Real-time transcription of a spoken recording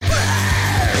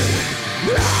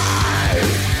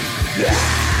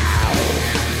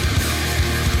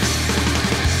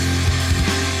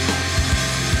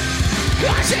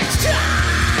It's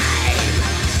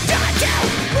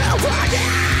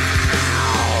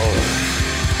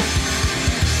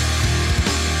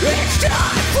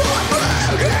time for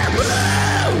Murder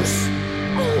Moose!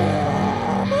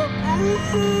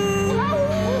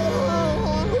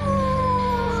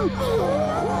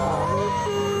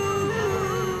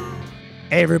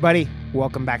 Hey everybody,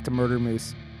 welcome back to Murder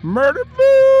Moose. Murder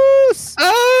Moose!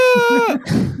 Oh!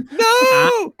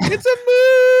 No! It's a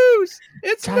moose!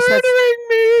 It's Josh, murdering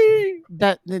me!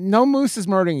 No moose is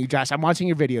murdering you, Josh. I'm watching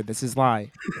your video. This is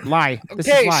lie. This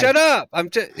Okay, is lie. shut up.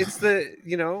 It's the,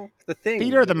 the thing.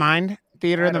 Theater of the mind.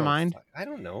 Theater of the mind. I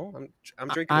don't know. I'm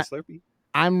drinking a Slurpee.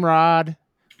 I'm Rod.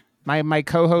 My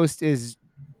co-host is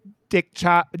Dick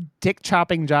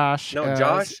Chopping Josh. No,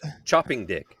 Josh chopping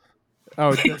dick.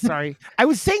 Oh, sorry. I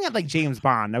was saying it like James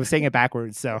Bond. I was saying it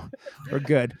backwards, so we're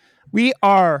good. We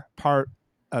are part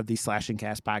of the Slashing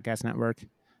Cast Podcast Network.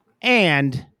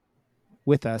 And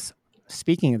with us,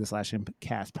 speaking of the Slashing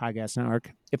Cast Podcast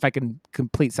Network, if I can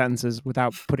complete sentences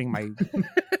without putting my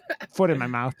foot in my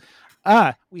mouth,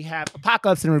 we have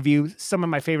Apocalypse in Review, some of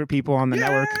my favorite people on the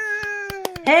network.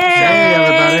 Hey,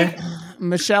 everybody.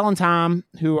 Michelle and Tom,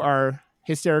 who are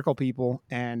hysterical people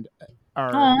and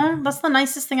that's the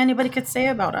nicest thing anybody could say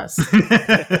about us.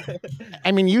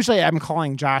 I mean, usually I'm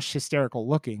calling Josh hysterical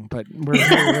looking, but we're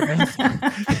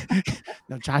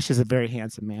no, Josh is a very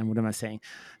handsome man. What am I saying?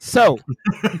 So,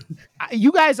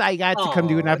 you guys, I got to come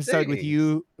do an episode with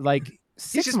you like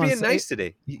 6 He's just months. being nice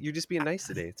today. You're just being nice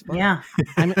today. It's fine. Yeah.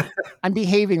 I'm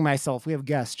behaving myself. We have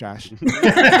guests, Josh.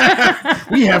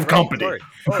 We have company. Oh,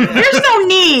 yeah. There's no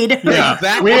need. Yeah,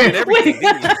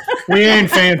 we ain't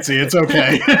fancy. It's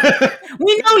okay.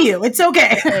 We know you. It's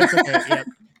okay. It's okay. Yep,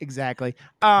 exactly.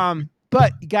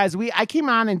 But guys, I came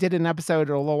on and did an episode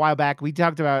a little while back. We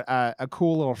talked about a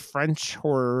cool little French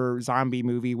horror zombie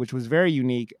movie, which was very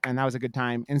unique, and that was a good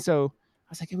time. And so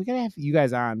I was like, hey, we gotta have you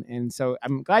guys on. And so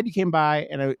I'm glad you came by,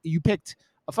 and you picked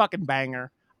a fucking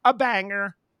banger.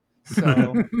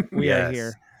 So we are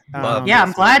here. Yeah,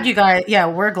 I'm glad you guys. Yeah,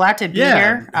 we're glad to be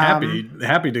here.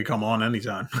 Happy to come on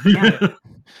anytime.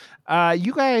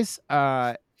 You guys,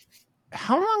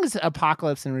 how long has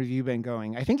Apocalypse in Review been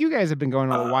going? I think you guys have been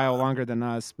going a while longer than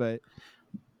us, but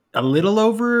a little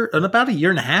over about a year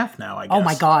and a half now, I guess. Oh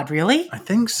my God, really? I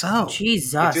think so.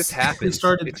 Jesus. It just happens.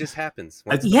 It just happens.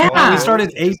 Yeah. We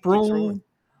started April.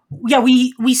 Yeah,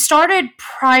 we started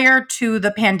prior to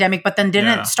the pandemic, but then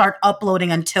didn't start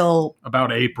uploading until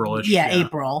about April-ish. Yeah,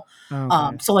 April.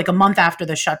 Okay. So like a month after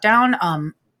the shutdown.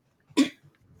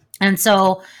 And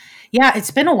so, yeah,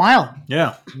 it's been a while.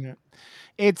 Yeah.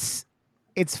 It's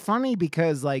funny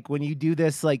because like when you do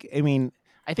this, like, I mean,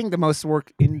 I think the most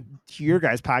work into your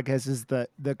guys' podcast is the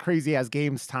crazy ass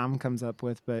games Tom comes up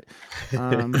with, but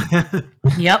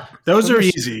yep, those are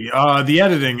easy. The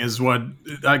editing is what,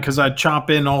 because I chop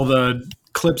in all the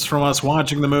clips from us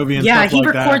watching the movie and stuff like that. Yeah, he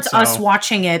records us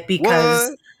watching it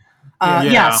because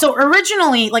So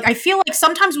originally, like, I feel like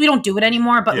sometimes we don't do it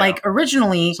anymore, but like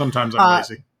originally, sometimes I'm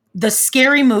lazy. The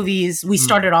scary movies we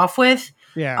started off with.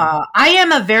 Yeah, I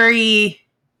am a very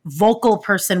vocal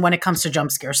person when it comes to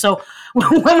jump scares. So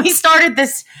when we started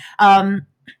this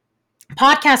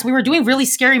podcast, we were doing really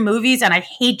scary movies, and I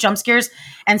hate jump scares,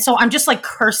 and so I'm just like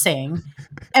cursing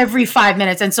every 5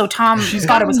 minutes. And so Tom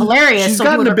thought it was hilarious. She's so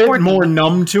gotten a bit more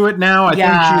numb to it now. I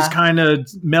think she's kind of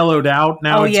mellowed out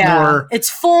now. It's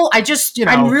full. I just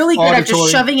I'm really good at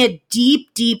just shoving it deep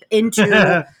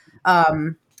into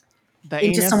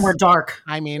into somewhere dark.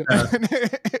 I mean,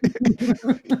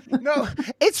 no,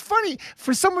 it's funny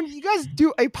for someone. You guys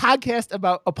do a podcast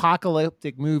about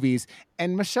apocalyptic movies,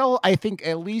 and Michelle, I think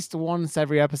at least once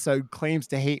every episode claims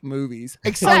to hate movies.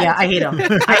 Except, I hate them.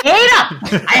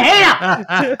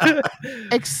 I hate them.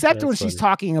 Except when she's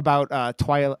talking about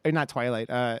Twilight, or not Twilight.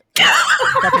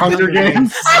 Hunger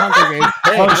Games. Hunger Games.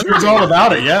 Oh, she was all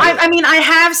about it. Yeah. I mean, I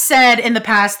have said in the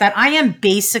past that I am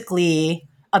basically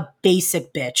a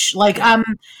basic bitch. Like,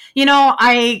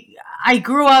 I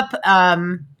grew up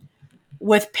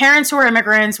with parents who were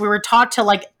immigrants. We were taught to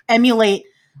like emulate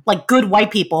like good white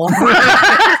people. And so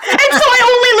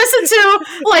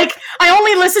I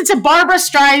only listen to Barbara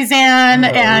Streisand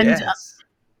and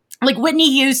like Whitney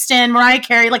Houston, Mariah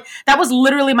Carey. Like that was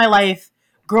literally my life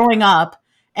growing up.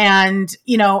 And,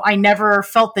 I never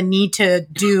felt the need to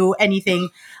do anything.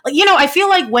 Like, I feel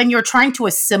like when you're trying to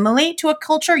assimilate to a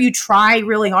culture, you try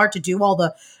really hard to do all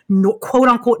the quote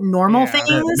unquote normal things.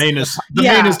 The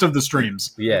mainest of the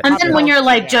streams. Yeah. And then when you're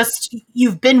like just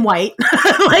you've been white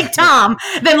like Tom,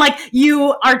 then like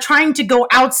you are trying to go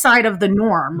outside of the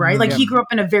norm, right? Like he grew up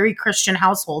in a very Christian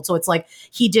household, so it's like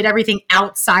he did everything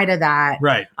outside of that,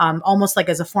 right? Almost like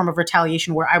as a form of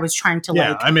retaliation, where I was trying to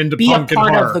like I'm into be a punk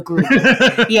part and of the group.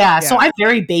 Yeah, so I'm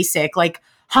very basic. Like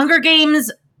Hunger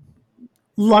Games,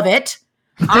 love it.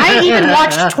 I even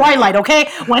watched Twilight, okay?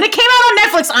 When it came out on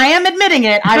Netflix, I am admitting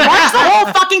it. I watched the whole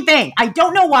fucking thing. I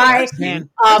don't know why. I've seen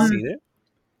it.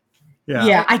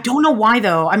 Yeah, I don't know why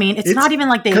though. I mean, it's not even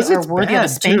like they are worthy of a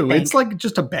spank bank. It's like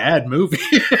just a bad movie.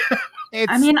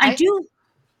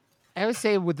 I would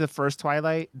say with the first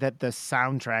Twilight that the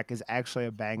soundtrack is actually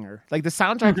a banger. Like the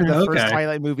soundtrack for the first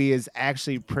Twilight movie is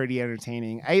actually pretty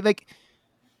entertaining. I like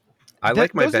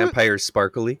my vampires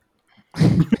sparkly.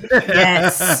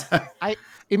 Yes.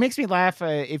 It makes me laugh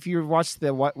if you watch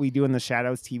the What We Do in the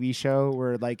Shadows TV show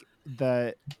where like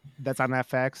that's on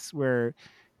FX where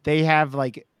they have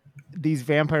like these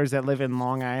vampires that live in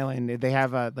Long Island. They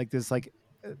have like this like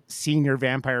senior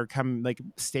vampire come like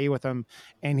stay with them,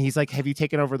 and he's like, "Have you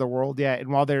taken over the world yet?" And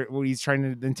while he's trying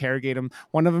to interrogate him,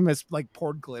 one of them has like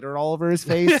poured glitter all over his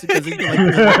face because he's like,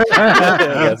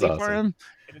 that's awesome. For him.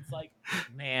 And it's like,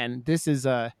 man, this is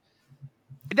I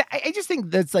just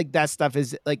think that's like that stuff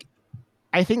is like,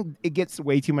 I think it gets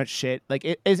way too much shit. Like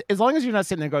as long as you're not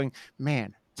sitting there going,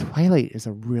 man, Twilight is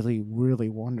a really, really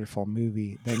wonderful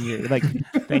movie. Then you're like,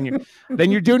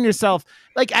 then you're doing yourself.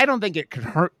 Like, I don't think it could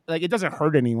hurt. Like, it doesn't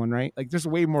hurt anyone, right? Like, there's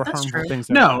way more harmful things.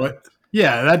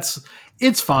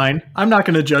 It's fine. I'm not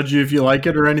going to judge you if you like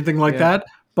it or anything like that.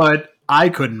 But I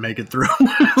couldn't make it through.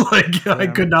 I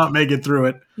could not make it through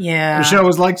it. Yeah. Michelle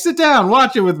was like, "Sit down,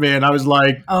 watch it with me," and I was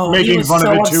like, making fun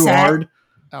of it too hard.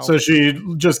 Oh. So she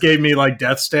just gave me like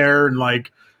death stare and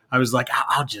like. I was like,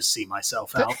 I'll just see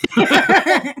myself out.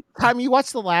 Tom, you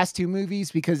watched the last two movies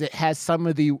because it has some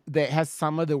of the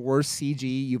worst CG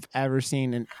you've ever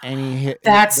seen in any hit.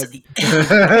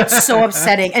 It's so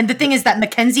upsetting. And the thing is that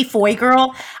Mackenzie Foy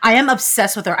girl, I am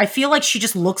obsessed with her. I feel like she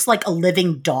just looks like a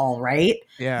living doll, right?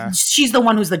 Yeah. She's the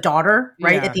one who's the daughter,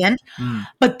 right, at the end. Mm.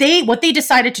 But what they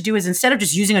decided to do is instead of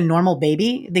just using a normal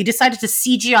baby, they decided to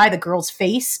CGI the girl's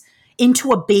face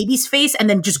into a baby's face and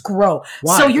then just grow.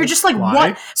 Why? So you're just like,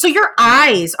 what? So your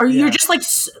eyes are, you're just like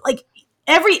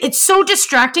it's so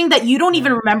distracting that you don't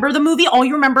even remember the movie. All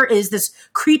you remember is this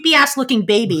creepy ass looking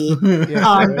baby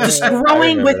just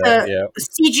growing with a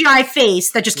CGI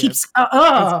face that just keeps,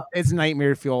 it's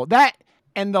nightmare fuel. That,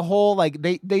 and the whole, like,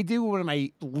 they do one of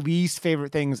my least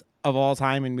favorite things of all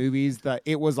time in movies, that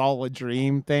it was all a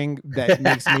dream thing that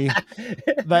makes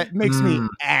me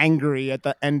angry at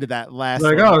the end of that last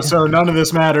like one. So none of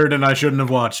this mattered and I shouldn't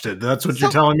have watched it. That's what you're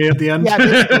telling me at the end? Yeah,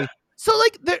 basically. So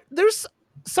like there's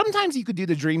sometimes you could do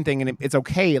the dream thing and it's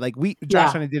okay. Like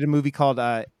Josh and I did a movie called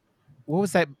what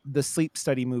was that, the sleep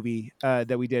study movie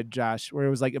that we did, Josh, where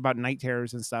it was like about night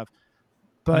terrors and stuff.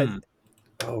 But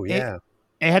it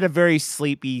had a very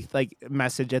sleepy like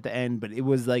message at the end, but it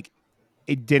was like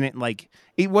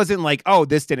it wasn't like, oh,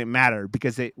 this didn't matter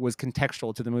because it was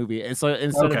contextual to the movie. And so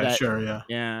instead of that,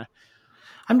 yeah.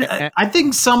 I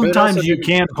think sometimes you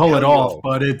can't pull it off,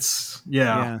 but it's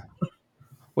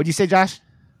What'd you say, Josh?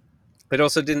 It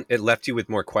also it left you with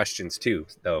more questions too,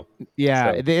 though.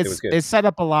 Yeah, so it's set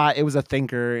up a lot. It was a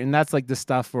thinker, and that's like the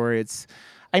stuff where it's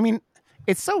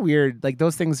so weird. Like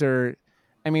those things are.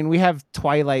 I mean, we have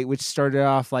Twilight, which started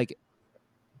off like.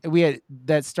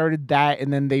 Started that,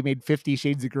 and then they made 50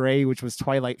 Shades of Grey, which was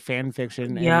Twilight fan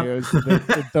fiction, and it was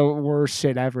the worst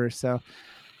shit ever. So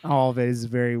all of it is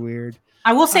very weird.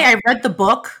 I will say I read the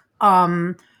book,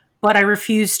 but I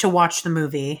refused to watch the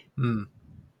movie.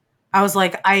 I was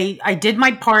like, I did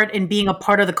my part in being a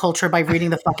part of the culture by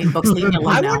reading the fucking books. Leave me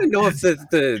alone. I want to know if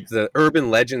the urban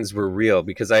legends were real,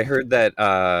 because I heard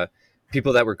that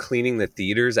people that were cleaning the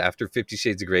theaters after 50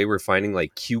 Shades of Grey were finding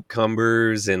like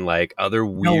cucumbers and like other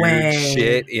weird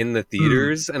shit in the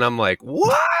theaters. And I'm like,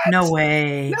 what? No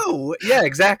way. No. Yeah,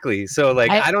 exactly. So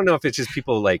like, I don't know if it's just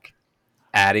people like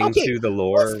adding to the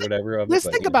lore or whatever. Let's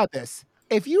think about this.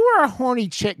 If you were a horny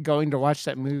chick going to watch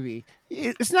that movie,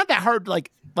 it's not that hard to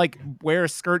like wear a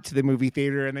skirt to the movie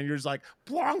theater and then you're just like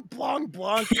blonk, blonk,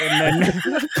 blonk, and then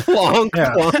blonk,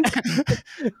 blonk.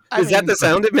 Is that the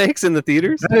sound it makes in the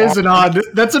theaters? That's an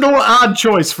odd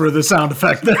choice for the sound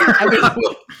effect there.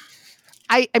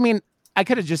 I mean, I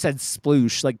could have just said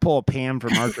sploosh, like pull a Pam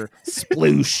from Archer.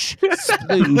 Sploosh,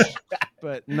 sploosh.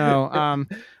 But no,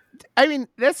 I mean,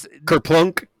 that's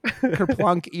Kerplunk.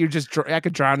 Kerplunk. I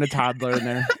could drown a toddler in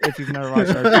there if you've never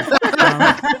watched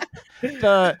Archie.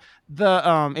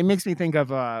 It makes me think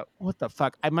of what the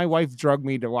fuck? My wife drugged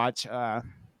me to watch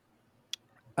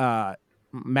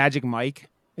Magic Mike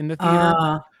in the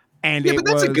theater, and but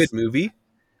that's a good movie.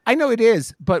 I know it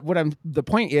is, but the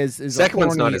point is second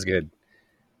one's not as good.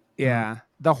 Yeah,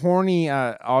 the horny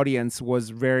audience was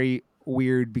very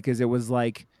weird because it was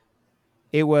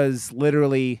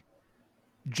literally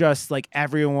just like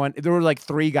everyone. There were like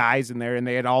 3 guys in there, and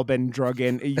they had all been drug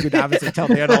in. You could obviously tell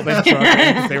they had all been drug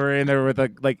in because they were in there with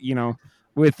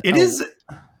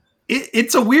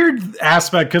It's a weird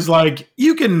aspect because like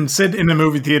you can sit in a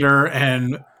movie theater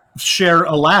and share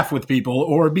a laugh with people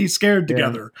or be scared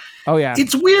together. Oh yeah,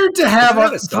 it's weird to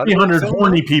have 300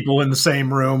 horny people in the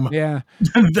same room. Yeah,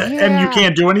 and you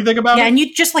can't do anything about it. Yeah, and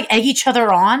you just like egg each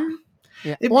other on.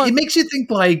 Yeah. It makes you think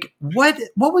like what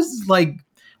was like.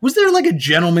 Was there like a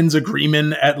gentleman's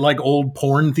agreement at like old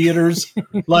porn theaters?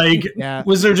 Like,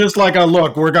 was there just like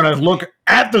look, we're going to look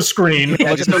at the screen.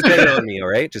 Yeah, just don't get it on me, all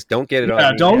right? Just don't get it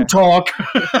on me. Don't talk.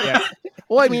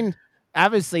 Well, I mean,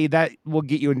 obviously that will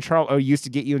get you in trouble, or used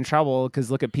to get you in trouble, because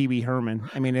look at Pee-wee Herman.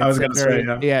 I mean, look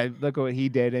at what he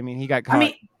did. I mean, he got caught.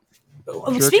 I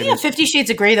mean, speaking of 50 Shades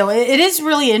of Grey, though, it is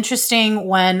really interesting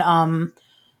when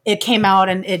it came out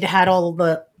and it had all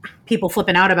the people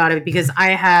flipping out about it, because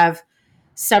I have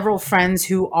several friends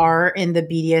who are in the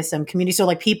BDSM community. So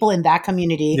like people in that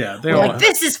community were like,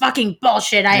 this is fucking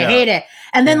bullshit. I hate it.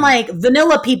 And then like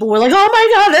vanilla people were like, oh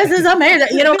my God, this is amazing.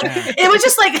 You know, it was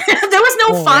just like, there was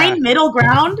no fine middle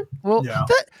ground. Well,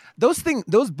 those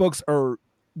books are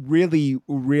really,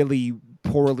 really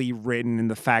poorly written in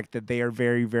the fact that they are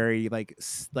very, very like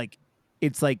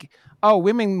it's like, oh,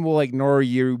 women will ignore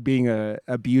you being a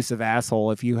abusive asshole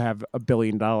if you have $1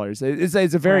 billion.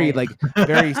 It's a very like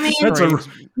very. I mean,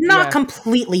 not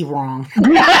completely wrong.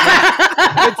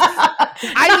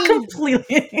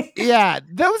 Completely. Yeah,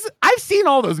 I've seen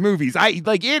all those movies.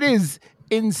 It is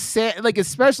insane. Like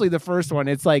especially the first one.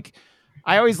 It's like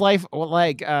I always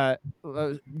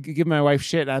give my wife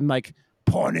shit. I'm like,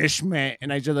 punishment,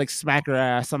 and I just like smack her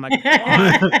ass. I'm like,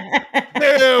 1,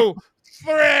 2,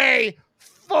 3.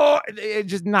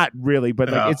 It's just not really, but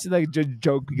like it's like a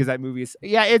joke because that movie is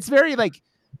it's very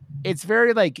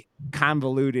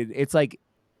convoluted. It's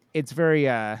very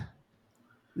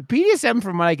BDSM,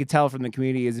 from what I could tell from the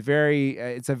community, is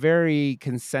it's a very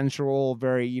consensual,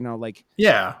 very it's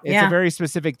a very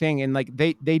specific thing, and like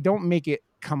they don't make it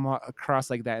come across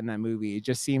like that in that movie. It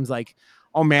just seems like,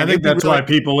 oh man, I think that's why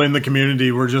people in the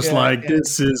community were just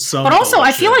this is some. But also,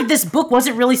 bullshit. I feel like this book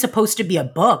wasn't really supposed to be a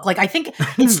book. Like I think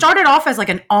it started off as like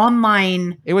an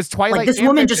online. It was Twilight. Like this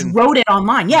woman just wrote it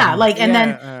online. Yeah,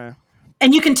 then.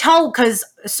 And you can tell because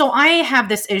I have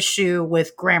this issue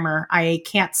with grammar. I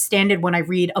can't stand it when I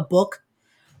read a book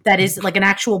that is like an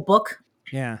actual book.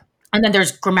 Yeah. And then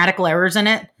there's grammatical errors in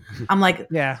it. I'm like,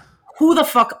 who the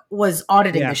fuck was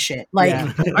auditing this shit? Like,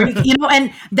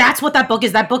 and that's what that book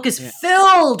is. That book is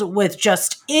filled with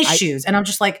just issues. And I'm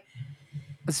just like,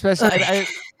 especially,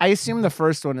 I assume the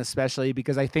first one, especially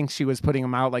because I think she was putting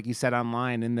them out, like you said,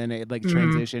 online, and then it like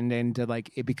transitioned into like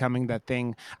it becoming that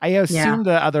thing. I assume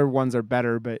the other ones are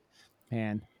better, but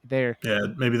man,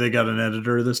 maybe they got an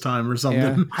editor this time or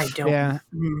something. I don't.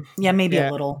 Maybe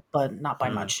a little, but not by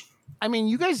much. I mean,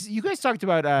 you guys talked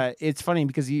about. It's funny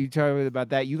because you talked about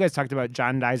that. You guys talked about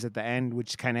John Dies at the End,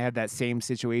 which kind of had that same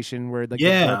situation where like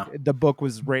the book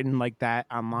was written like that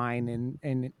online,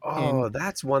 and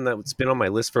that's one that's been on my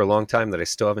list for a long time that I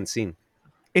still haven't seen.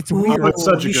 It's weird. It's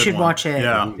such a you good should one. watch it.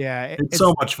 Yeah, it's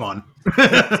so much fun.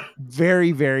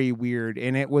 Very, very weird,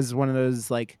 and it was one of those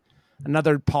like.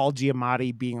 Another Paul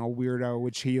Giamatti being a weirdo,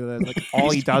 which he like all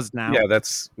he does now. Yeah,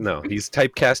 he's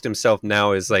typecast himself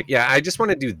now as like, I just want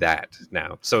to do that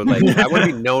now. So like, I want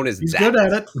to be known as he's that. good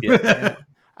at it. Yeah.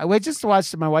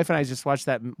 My wife and I just watched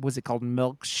that. Was it called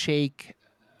Milkshake?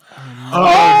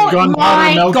 Oh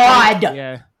my God!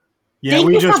 Yeah. Thank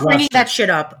you for bringing that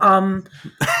shit up.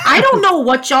 I don't know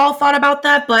what y'all thought about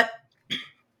that, but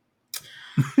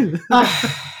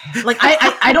like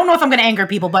I don't know if I'm going to anger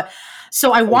people, but.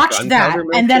 So I watched that,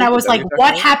 and then I was like,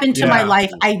 what happened to my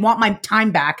life? I want my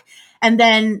time back. And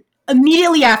then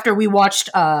immediately after, we watched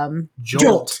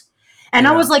Jolt. And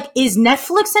I was like, is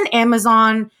Netflix and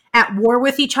Amazon at war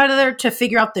with each other to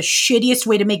figure out the shittiest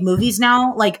way to make movies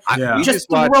now? Like, just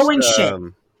throwing shit.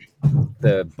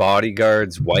 The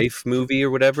Bodyguard's Wife movie or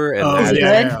whatever.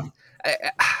 And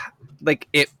like,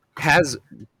 it has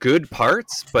good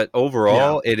parts, but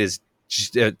overall, it is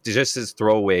just as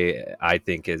throwaway, I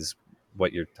think, is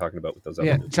what you're talking about with those other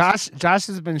Yeah, movies. Josh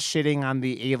has been shitting on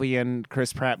the Alien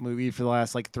Chris Pratt movie for the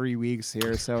last like 3 weeks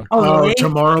here. So Oh, really?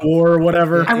 Tomorrow War or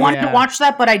whatever. I wanted to watch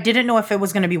that, but I didn't know if it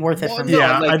was going to be worth it for me.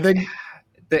 Yeah, I think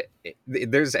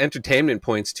there's entertainment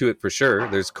points to it for sure.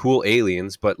 There's cool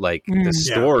aliens, but like the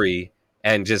story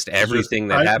and just everything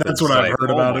that happens. That's what I've like, heard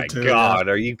about it too. God,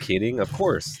 are you kidding? Of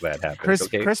course that happens.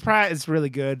 Chris Pratt is really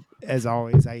good as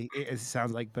always. It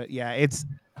sounds like, but yeah, it's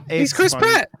he's Chris funny.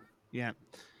 Pratt. Yeah,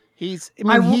 he's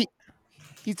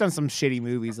done some shitty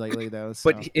movies lately though.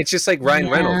 So. But it's just like Ryan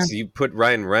Reynolds. You put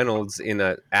Ryan Reynolds in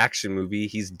an action movie,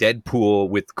 he's Deadpool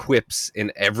with quips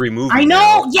in every movie. I know.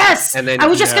 Now. Yes, and then I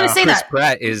was just going to say Chris that.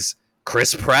 Pratt is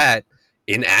Chris Pratt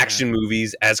in action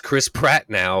movies as Chris Pratt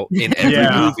now in every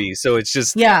movie. So it's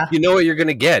just you know what you're going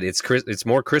to get. It's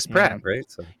more Chris Pratt, right?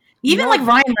 So. Even like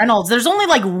Ryan Reynolds, there's only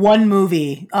like one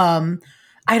movie.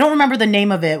 I don't remember the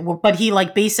name of it, but he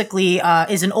like basically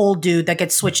is an old dude that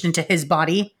gets switched into his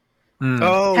body.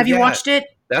 Oh, have you watched it?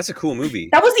 That's a cool movie.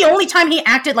 That was the only time he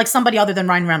acted like somebody other than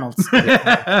Ryan Reynolds.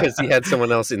 Because he had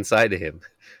someone else inside of him.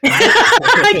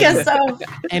 I guess so.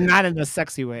 And not in a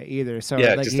sexy way either. So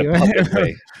yeah, like, just a puppet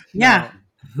way. Yeah.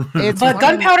 But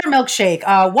Gunpowder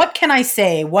Milkshake, what can I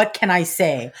say?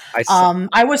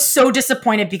 I was so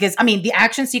disappointed because I mean the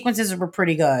action sequences were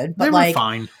pretty good, but they were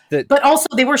fine. But also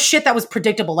they were shit that was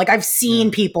predictable. Like I've seen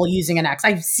people using an axe.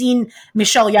 I've seen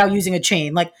Michelle Yeoh using a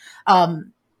chain. Like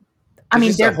I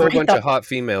mean, there's a whole bunch of hot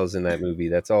females in that movie.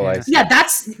 That's all I see. Yeah,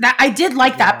 that. I did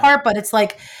like that part, but it's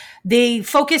like they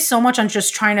focus so much on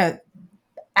just trying to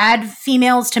add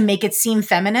females to make it seem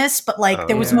feminist, but like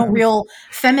there was no real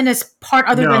feminist part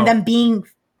other than them being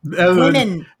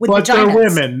women with vaginas. But they're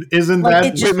women, isn't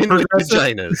like, that women with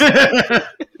vaginas?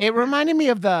 It reminded me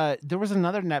of there was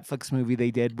another Netflix movie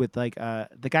they did with like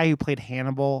the guy who played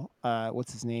Hannibal.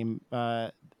 What's his name?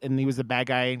 And he was the bad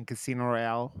guy in Casino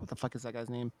Royale. What the fuck is that guy's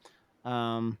name?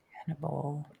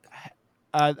 Hannibal.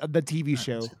 The TV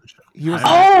show. He was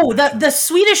the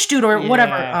Swedish dude or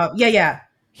whatever. Yeah.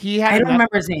 I don't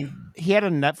remember his name. He had a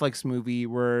Netflix movie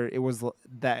where it was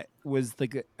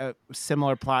like a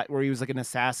similar plot where he was like an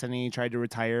assassin and he tried to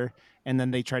retire and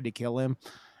then they tried to kill him.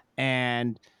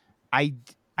 And I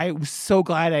was so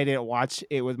glad I didn't watch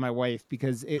it with my wife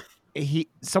because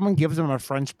someone gives him a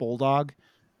French bulldog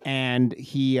and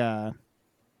he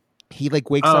like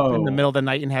wakes up in the middle of the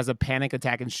night and has a panic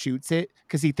attack and shoots it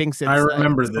because he thinks it's I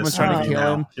remember someone's this trying to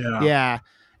kill him. Yeah.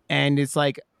 And it's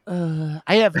like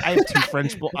I have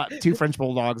two French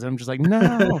bulldogs and I'm just like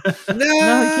no,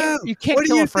 you can't what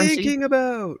kill are you a Frenchie. thinking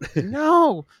about?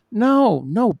 No,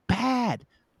 bad.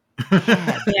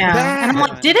 Yeah, and I'm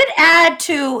like, did it add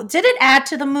to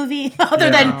the movie other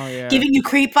than giving you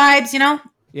creep vibes? You know?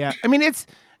 Yeah, I mean it's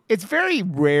very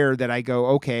rare that I go,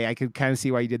 okay, I could kind of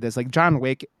see why you did this. Like John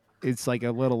Wick, it's like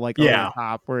a little like over the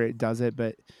top where it does it,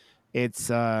 but it's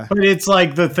but it's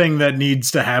like the thing that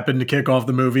needs to happen to kick off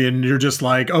the movie, and you're just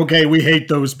like, okay, we hate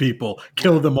those people,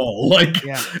 kill them all. Like,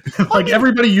 like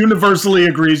everybody universally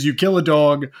agrees, you kill a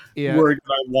dog, we're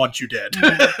gonna want you dead.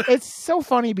 It's so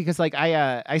funny because like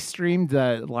I streamed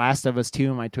The Last of Us 2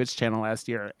 on my Twitch channel last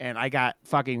year, and I got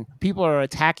fucking people are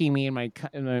attacking me in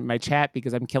my chat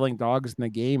because I'm killing dogs in the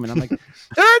game, and I'm like,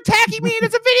 they're attacking me, and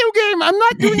it's a video game. I'm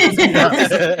not doing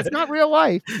this. It's not real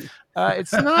life.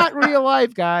 It's not real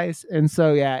life, guys. And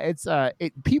so it's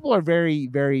people are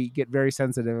get very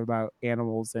sensitive about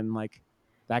animals and like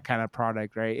that kind of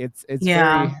product, right? It's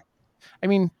very, I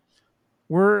mean,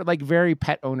 we're like very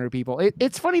pet owner people.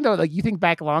 It's funny though, like you think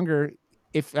back longer.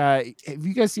 If have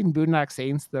you guys seen Boondock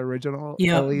Saints, the original?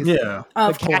 Yeah,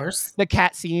 of course. The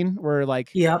cat scene where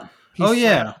like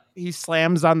he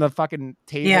slams on the fucking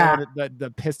table. Yeah.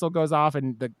 The pistol goes off,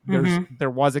 and there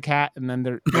was a cat, and then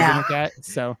there isn't a cat.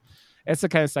 So it's the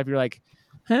kind of stuff you're like,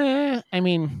 I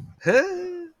mean,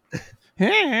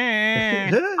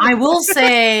 I will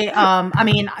say, I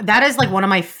mean, that is like one of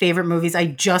my favorite movies. I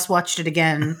just watched it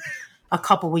again a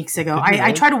couple weeks ago.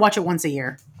 I try to watch it once a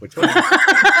year. Which one?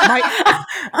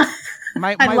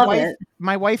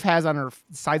 My wife has on her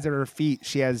sides of her feet.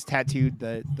 She has tattooed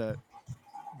the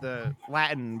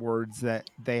Latin words that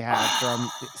they have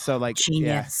from. So like,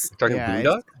 genius. Talking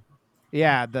Boondock.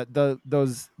 Yeah,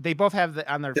 those they both have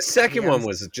on their. The second one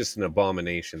was just an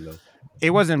abomination, though. It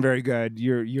wasn't very good.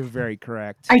 You're very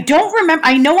correct. I don't remember.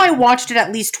 I know I watched it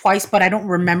at least twice, but I don't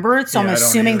remember it. So I'm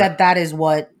assuming that is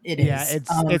what it is. Yeah,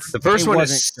 it's the first one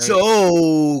is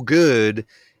so good,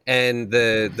 and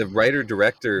the writer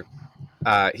director,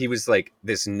 he was like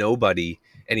this nobody,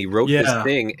 and he wrote this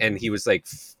thing, and he was like.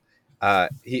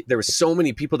 There were so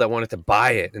many people that wanted to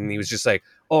buy it, and he was just like,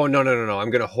 "Oh no!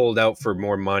 I'm going to hold out for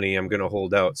more money. I'm going to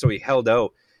hold out." So he held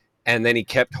out, and then he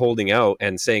kept holding out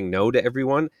and saying no to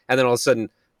everyone, and then all of a sudden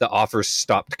the offers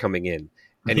stopped coming in,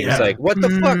 and he was like, what the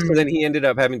fuck? So then he ended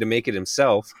up having to make it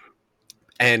himself,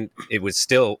 and it was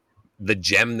still the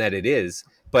gem that it is,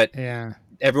 but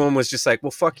everyone was just like,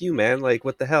 well, fuck you, man, like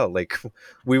what the hell, like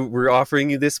we're offering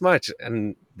you this much,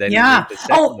 and then he made the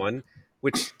second one,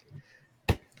 which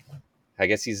I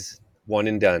guess he's one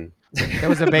and done. That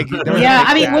was a big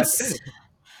I mean, what's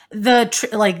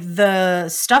the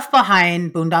stuff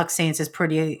behind Boondock Saints is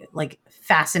pretty like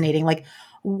fascinating. Like,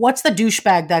 what's the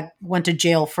douchebag that went to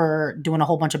jail for doing a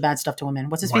whole bunch of bad stuff to women?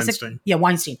 What's his face? Yeah,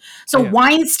 Weinstein. So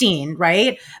Weinstein,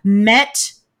 right,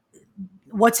 met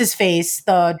what's his face,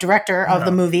 the director of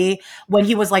the movie, when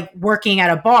he was like working at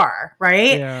a bar,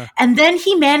 right? Yeah. And then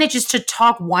he manages to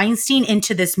talk Weinstein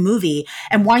into this movie,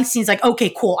 and Weinstein's like,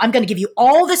 okay, cool, I'm going to give you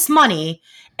all this money,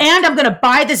 and I'm going to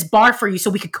buy this bar for you so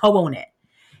we could co-own it.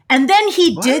 And then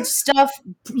he did stuff.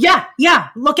 Yeah.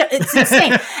 Look at it's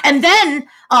insane. And then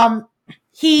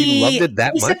he loved it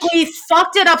that basically much?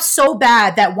 Fucked it up so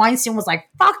bad that Weinstein was like,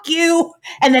 fuck you.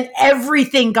 And then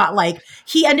everything got like,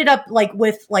 he ended up like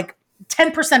with like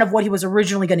 10% of what he was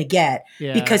originally going to get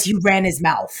because he ran his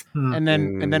mouth. And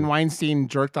then Weinstein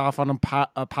jerked off on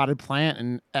a potted plant,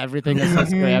 and everything is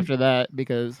suspect after that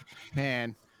because,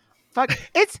 man, fuck,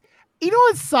 it's. You know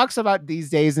what sucks about these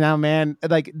days now, man?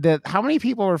 Like how many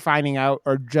people we're finding out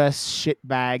are just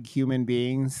shitbag human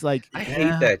beings. Like I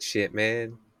hate that shit,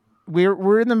 man.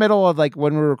 We're in the middle of like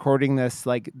when we're recording this,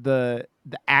 like the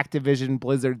Activision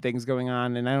Blizzard things going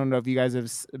on, and I don't know if you guys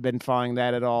have been following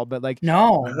that at all, but like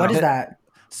what is that?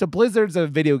 So Blizzard's a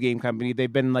video game company.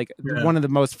 They've been like one of the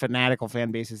most fanatical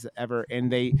fan bases ever,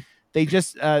 and they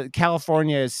just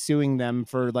California is suing them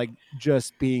for like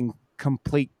just being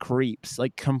complete creeps for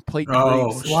like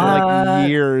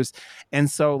years,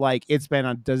 and so like it's been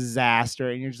a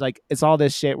disaster, and you're just like, it's all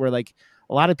this shit where like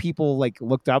a lot of people like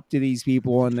looked up to these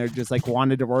people and they're just like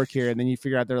wanted to work here, and then you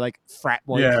figure out they're like frat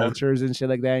boy cultures and shit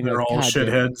like that, and they're all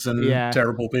shitheads and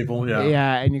terrible people,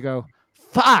 and you go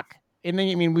fuck. And then,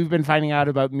 I mean, we've been finding out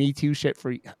about Me Too shit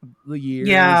for years,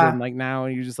 and like now,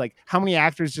 and you're just like, how many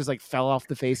actors just like fell off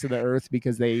the face of the earth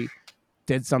because they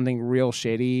did something real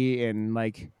shitty, and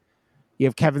like you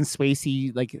have Kevin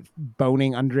Spacey like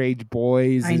boning underage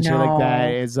boys and shit like that.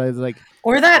 It's like,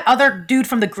 or that other dude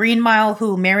from the Green Mile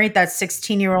who married that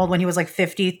 16-year-old when he was like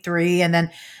 53, and then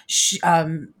she,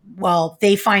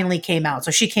 they finally came out.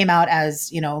 So she came out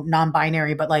as, you know,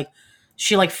 non-binary, but like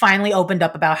she like finally opened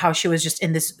up about how she was just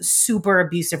in this super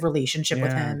abusive relationship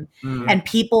with him, and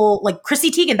people like Chrissy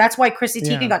Teigen. That's why Chrissy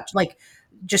Teigen got like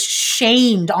just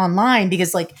shamed online,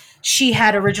 because like she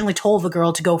had originally told the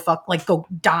girl to go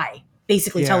die.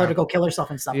 Basically tell her to go kill herself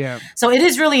and stuff. Yeah. So it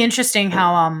is really interesting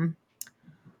how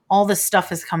all this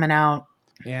stuff is coming out.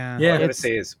 Yeah. All I gotta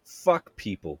say is fuck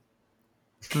people.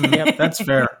 Yep, that's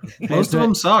fair. Most of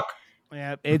them suck.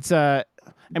 Yeah, it's I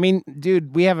mean,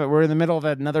 dude, we're in the middle of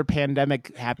another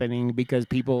pandemic happening because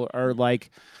people are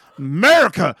like,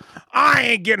 America, I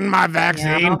ain't getting my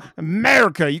vaccine. Yeah.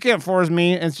 America, you can't force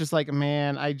me. And it's just like,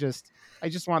 man, I just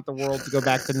want the world to go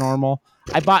back to normal.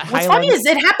 I bought What's funny is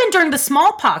it happened during the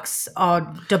smallpox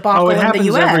debacle in the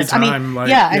U.S. Time, I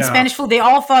mean, and Spanish flu. They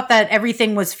all thought that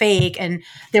everything was fake and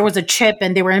there was a chip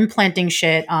and they were implanting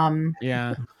shit.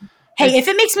 Hey, if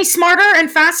it makes me smarter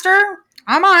and faster,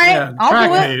 I'm all right. Yeah, I'll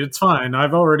do it. It's fine.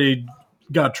 I've already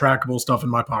got trackable stuff in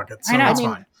my pocket, so it's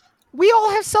fine. We all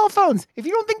have cell phones. If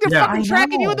you don't think they're fucking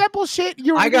tracking you with that bullshit,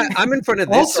 I'm in front of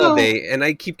this all day, and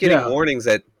I keep getting warnings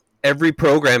that every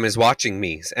program is watching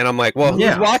me, and I'm like, well,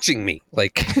 who's watching me?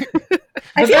 Like,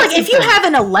 I feel like if you have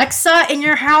an Alexa in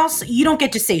your house, you don't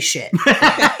get to say shit.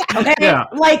 Okay,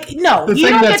 like no, you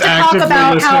don't get to talk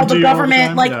about how the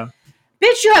government,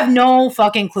 bitch, you have no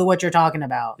fucking clue what you're talking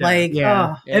about.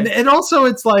 And also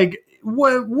it's like,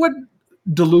 what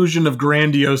delusion of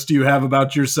grandiose do you have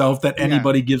about yourself that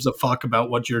anybody gives a fuck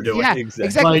about what you're doing? Yeah,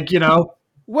 exactly. Like, you know,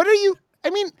 what are you? I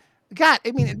mean. God,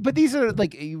 I mean, but these are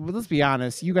like, let's be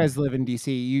honest. You guys live in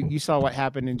DC. You saw what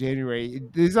happened in January.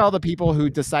 These are all the people who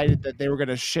decided that they were going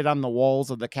to shit on the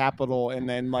walls of the Capitol and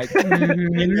then like, and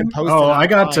then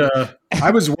post.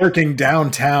 I was working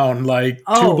downtown, like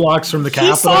 2 blocks from the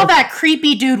Capitol. He saw that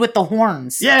creepy dude with the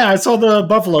horns. Yeah, I saw the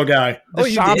Buffalo guy. The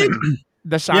shaman.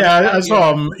 The shaman. Yeah, I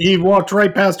saw him. He walked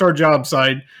right past our job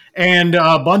site. And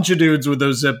a bunch of dudes with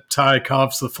those zip tie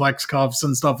cuffs, the flex cuffs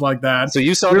and stuff like that. So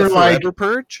you saw the Forever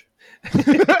Purge? Close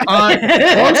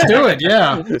to it,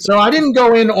 yeah. So I didn't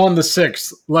go in on the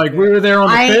 6th. Like, we were there on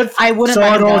the 5th. I wouldn't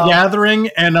saw it all gathering,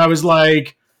 and I was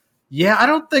like, yeah, I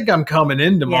don't think I'm coming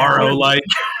in tomorrow.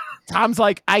 Tom's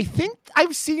like, I think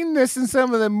I've seen this in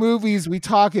some of the movies we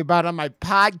talk about on my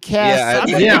podcast.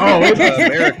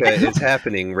 America is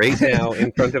happening right now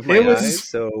in front of my eyes.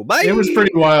 So bye. It was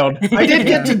pretty wild. I did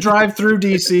get to drive through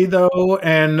DC though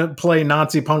and play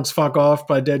Nazi Punks Fuck Off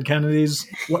by Dead Kennedys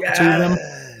to them.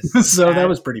 So that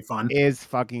was pretty fun. It is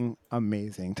fucking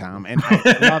amazing, Tom, and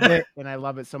I love it, and I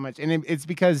love it so much. And it's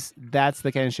because that's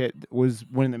the kind of shit that was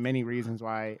one of the many reasons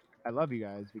why I love you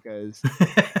guys. Because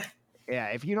yeah,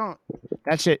 if you don't,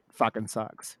 that shit fucking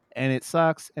sucks, and it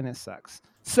sucks, and it sucks.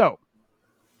 So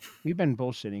we've been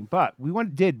bullshitting, but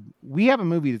we have a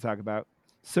movie to talk about.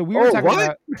 So we were talking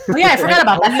about. Oh yeah, I forgot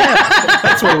about that.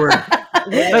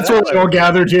 That's what we're all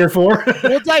gathered here for.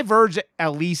 We'll diverge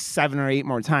at least 7 or 8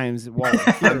 more times.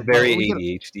 I'm very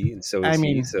ADHD, and so is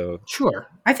he. So sure,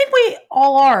 I think we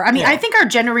all are. I mean, I think our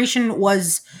generation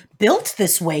was built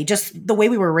this way, just the way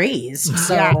we were raised.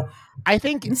 So I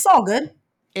think it's all good.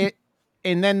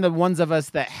 And then the ones of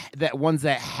us that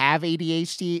have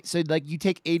ADHD, so like you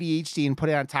take ADHD and put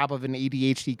it on top of an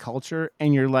ADHD culture,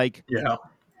 and you're like,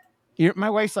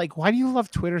 my wife's like, why do you love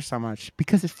Twitter so much?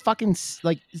 Because it's fucking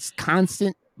like it's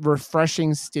constant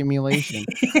refreshing stimulation.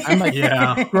 I'm like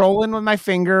scrolling with my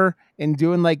finger and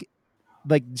doing like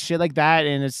shit like that,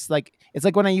 and it's like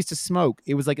when I used to smoke.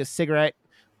 It was like a cigarette.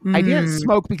 I didn't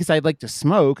smoke because I like to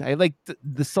smoke. I liked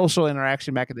the social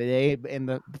interaction back in the day, and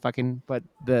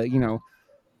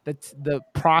the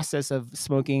process of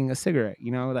smoking a cigarette.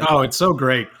 Like, it's so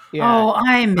great. Yeah. Oh,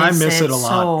 I miss it a lot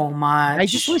so much. I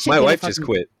just wish my wife just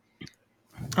quit.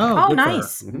 Oh,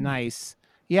 nice. Nice.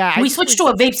 Yeah. We switched to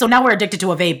a vape, so now we're addicted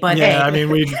to a vape, but I mean,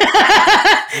 we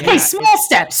hey, small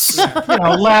steps.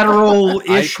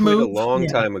 Lateral-ish I quit move. a long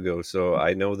time ago, so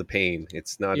I know the pain.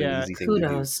 It's not an easy thing to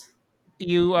do.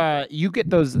 You get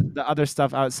the other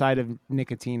stuff outside of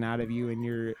nicotine out of you,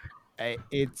 and I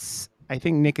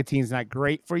think nicotine's not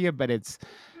great for you, but it's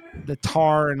the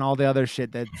tar and all the other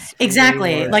shit that's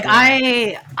exactly like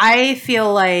I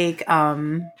feel like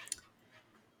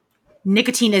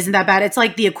nicotine isn't that bad. It's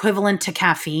like the equivalent to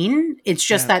caffeine. It's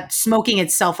just that smoking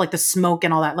itself, like the smoke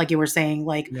and all that, like you were saying,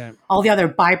 like all the other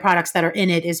byproducts that are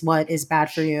in it is what is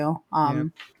bad for you.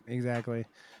 Exactly.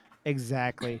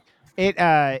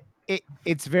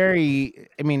 It's very,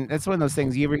 I mean, that's one of those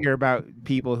things you ever hear about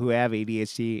people who have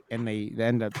ADHD and they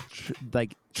end up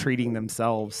treating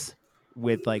themselves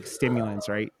with like stimulants,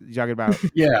 right? You're talking about.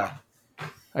 Yeah.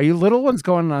 Are you little ones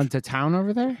going on to town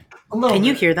over there? Can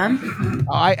you hear them?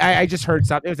 I just heard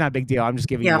something. It was not a big deal. I'm just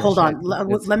giving you. Yeah, hold on.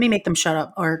 Let me make them shut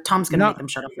up, or Tom's going to make them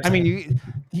shut up. I mean, you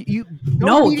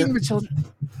beating the children.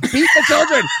 Beat the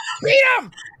children. Beat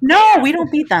them. No, we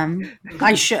don't beat them.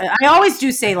 I always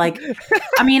do say, like,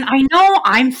 I mean, I know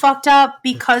I'm fucked up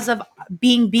because of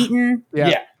being beaten.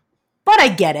 Yeah. But I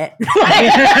get it.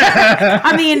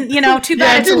 I mean, too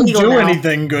bad. It didn't do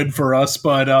anything good for us,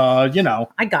 but I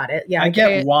got it. Yeah, I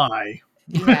get why.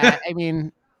 Yeah, I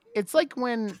mean, it's like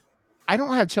when I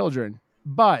don't have children,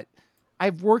 but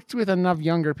I've worked with enough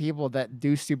younger people that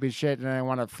do stupid shit, and I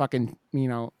want to fucking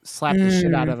slap the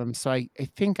shit out of them. So I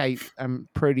think I'm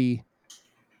pretty.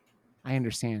 I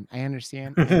understand.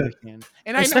 And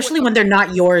especially when they're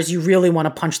not yours, you really want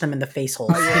to punch them in the face hole.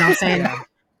 You know what I'm saying? Yeah.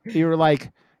 You were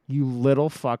like, you little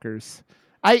fuckers.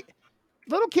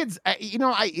 Little kids,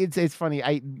 it's funny.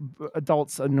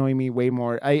 Adults annoy me way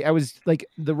more. I was like,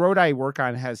 the road I work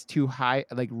on has 2 high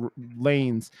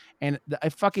lanes, and I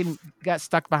fucking got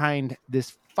stuck behind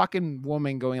this fucking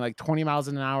woman going like 20 miles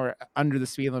an hour under the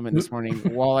speed limit this morning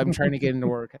while I'm trying to get into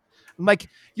work. I'm like,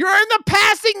 you're in the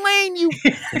passing lane, you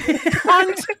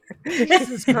cunt.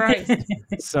 Jesus Christ.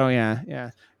 So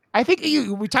yeah. I think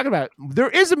we talk about there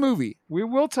is a movie. We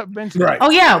will mention. Right.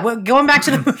 Oh yeah, we're going back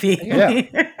to the movie. Yeah.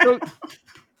 So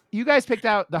you guys picked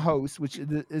out The Host, which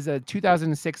is a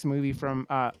 2006 movie from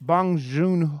Bong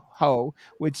Joon-ho,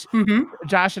 which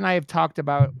Josh and I have talked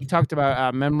about. We talked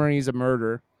about Memories of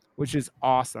Murder, which is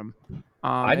awesome.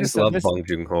 I just love Bong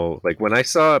Joon-ho. Like when I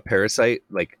saw Parasite,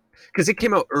 like because it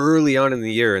came out early on in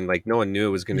the year, and like no one knew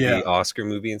it was going to be Oscar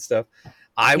movie and stuff.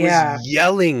 I was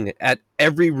yelling at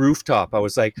every rooftop. I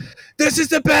was like, this is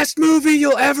the best movie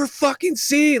you'll ever fucking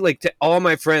see. Like to all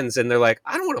my friends. And they're like,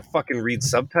 I don't want to fucking read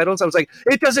subtitles. I was like,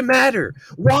 it doesn't matter.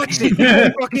 Watch it.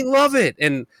 You'll fucking love it.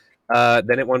 And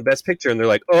then it won Best Picture. And they're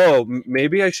like, oh,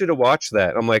 maybe I should have watched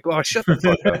that. I'm like, oh, shut the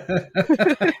fuck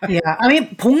up. Yeah. I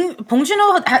mean, Bong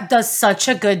Joon-ho does such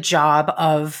a good job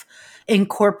of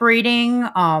incorporating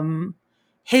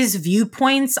his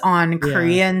viewpoints on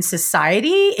Korean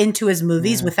society into his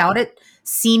movies without it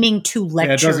seeming too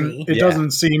lectury. It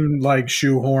doesn't seem like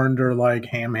shoehorned or like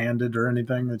ham-handed or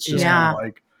anything. It's just kind of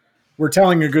like we're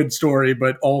telling a good story,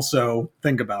 but also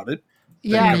think about it.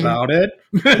 Yeah, about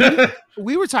it.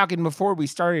 We were talking before we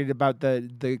started about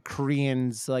the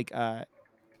Koreans like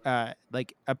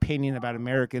opinion about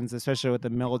Americans, especially with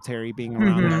the military being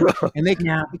around there, and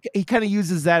he kind of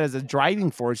uses that as a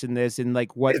driving force in this, and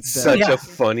like what it's such a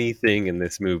funny thing in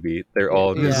this movie. They're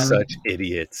all just such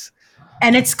idiots,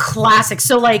 and it's classic.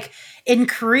 So like in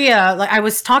Korea, like I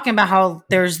was talking about how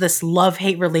there's this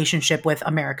love-hate relationship with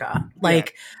America,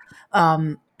 like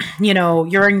you know,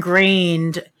 you're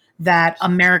ingrained that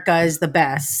America is the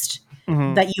best.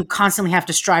 That you constantly have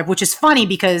to strive, which is funny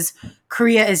because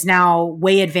Korea is now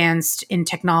way advanced in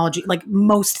technology, like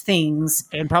most things,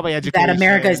 and probably education that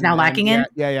America is now lacking in.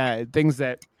 Yeah, things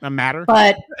that matter.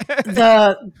 But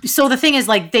the thing is,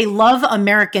 like, they love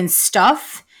American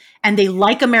stuff and they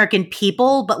like American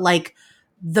people, but like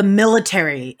the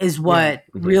military is what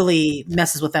really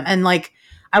messes with them. And like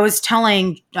I was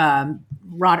telling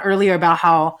Rod earlier about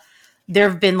how there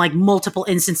have been like multiple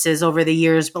instances over the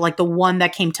years, but like the one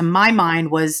that came to my mind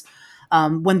was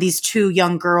when these two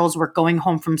young girls were going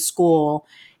home from school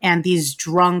and these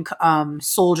drunk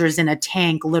soldiers in a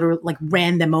tank literally like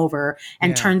ran them over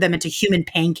and turned them into human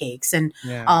pancakes, and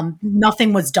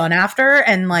nothing was done after.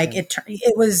 And like it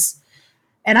was,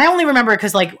 and I only remember it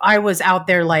because like I was out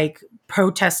there like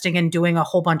protesting and doing a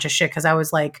whole bunch of shit because I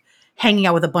was like hanging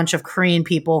out with a bunch of Korean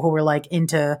people who were like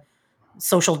into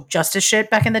social justice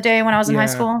shit back in the day when I was in high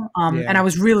school. And I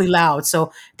was really loud.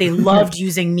 So they loved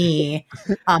using me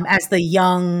as the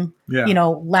young, you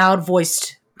know, loud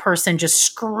voiced person just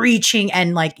screeching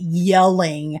and like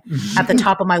yelling at the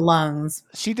top of my lungs.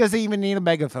 She doesn't even need a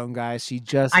megaphone, guys. She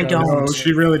just I don't. No,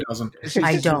 she really doesn't.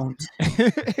 I don't.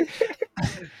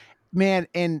 Man,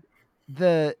 and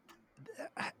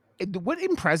what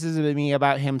impresses me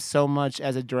about him so much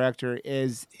as a director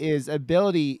is his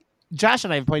ability. Josh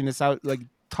and I have pointed this out, like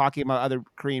talking about other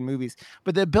Korean movies,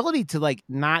 but the ability to like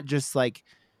not just like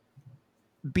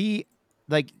be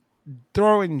like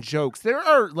throwing jokes. There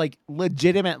are like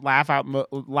legitimate laugh out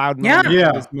loud moments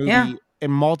in this movie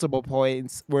in multiple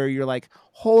points where you're like,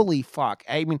 holy fuck.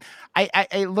 I mean,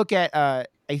 I look at I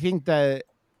think the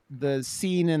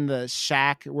scene in the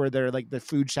shack where they're like the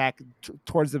food shack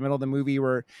towards the middle of the movie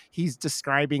where he's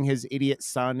describing his idiot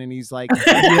son and he's like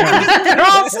they're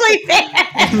all sleeping.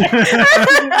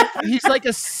 He's like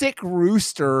a sick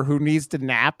rooster who needs to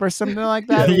nap or something like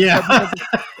that.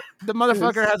 The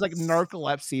motherfucker has like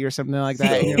narcolepsy or something like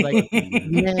that, and you're like,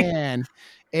 man,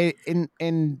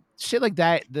 and shit like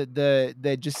that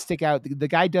that just stick out. The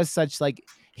guy does such like,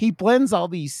 he blends all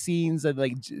these scenes and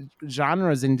like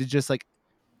genres into just like,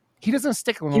 he doesn't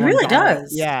stick with He really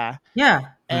does. Yeah.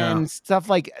 And stuff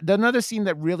like another scene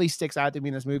that really sticks out to me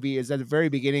in this movie is at the very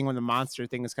beginning when the monster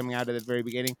thing is coming out at the very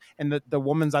beginning and the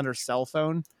woman's on her cell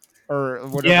phone or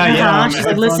whatever. She's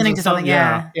like listening to something.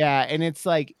 Yeah. And it's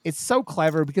like, it's so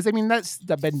clever because I mean, that's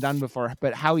been done before,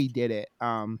 but how he did it.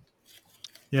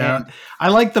 I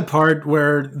like the part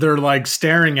where they're like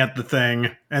staring at the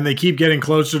thing and they keep getting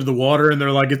closer to the water and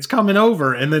they're like, it's coming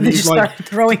over. And then he's like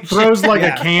throws like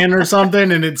a can or something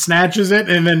and it snatches it.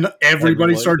 And then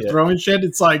everybody starts throwing shit.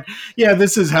 It's like,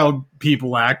 this is how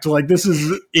people act. Like, this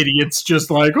is idiots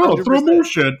just like, 100%. Throw more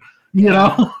shit, you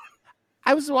know?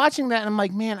 I was watching that and I'm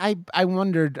like, man, I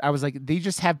wondered, I was like, they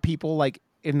just have people like,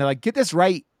 and they're like, get this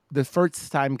right the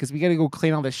first time because we got to go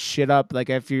clean all this shit up. Like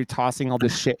if you're tossing all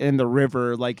this shit in the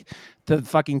river, like the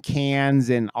fucking cans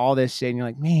and all this shit, and you're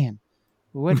like, man,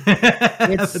 what?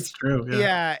 That's true.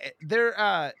 Yeah,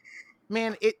 they're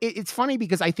man. It's funny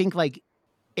because I think like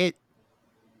it.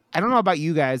 I don't know about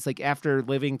you guys. Like after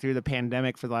living through the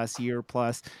pandemic for the last year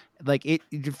plus, like it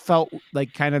felt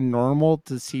like kind of normal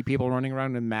to see people running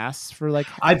around in masks for like.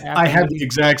 I had the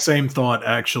exact same thought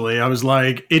actually. I was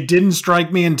like, it didn't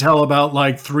strike me until about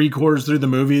like 3/4 through the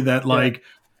movie that like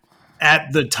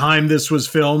at the time this was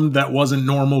filmed, that wasn't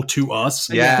normal to us.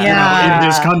 You know, in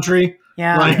this country.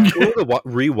 Yeah, like cool to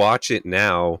rewatch it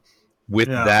now with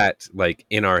that like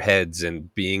in our heads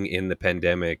and being in the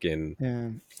pandemic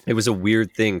and. It was a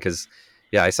weird thing because,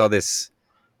 I saw this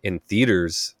in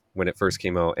theaters when it first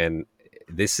came out, and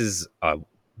this is a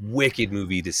wicked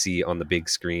movie to see on the big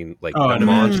screen. Like the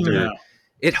monster,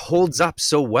 it holds up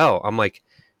so well. I'm like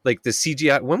the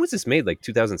CGI. When was this made? Like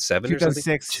 2007 or something?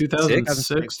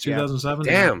 2006, 2007.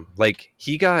 Damn, like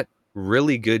he got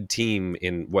really good team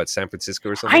in San Francisco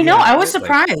or something. I know. I was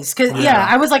surprised because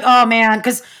I was like, oh man,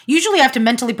 because usually I have to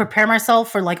mentally prepare myself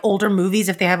for like older movies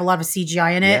if they have a lot of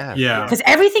CGI in it. Because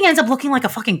everything ends up looking like a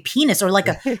fucking penis or like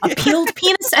a peeled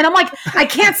penis, and I'm like, I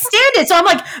can't stand it. So I'm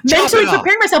like mentally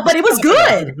preparing myself, but it was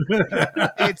good.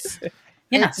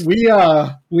 Yes.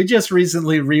 We just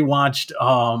recently rewatched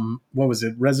what was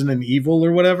it, Resident Evil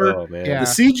or whatever. Oh man, Yeah. The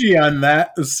CGI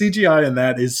in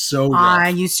that is so rough. I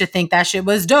used to think that shit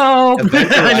was dope.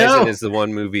 Event I know. Horizon is the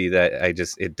one movie that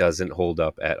it doesn't hold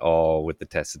up at all with the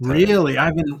test of time. Really, I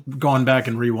haven't gone back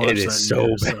and rewatched It that. is so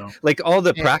either, bad. Like all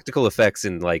the practical effects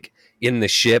and like in the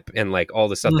ship and like all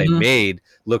the stuff they made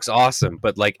looks awesome,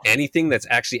 but like anything that's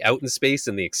actually out in space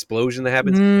and the explosion that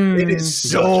happens, it is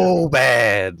so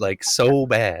bad, like so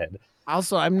bad.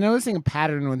 Also, I'm noticing a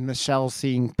pattern with Michelle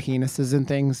seeing penises and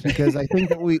things because I think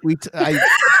that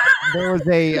there was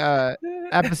a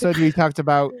episode we talked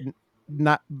about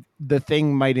not the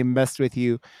thing might have messed with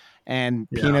you and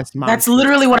penis monsters. That's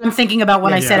literally what I'm thinking about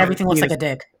when I said everything looks like a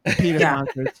dick. Penis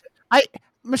monsters.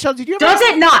 Michelle, did you ever? Does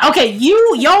it not? Okay,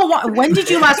 y'all. When did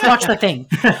you last watch The Thing?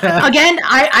 Again,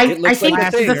 I think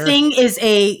like The Thing is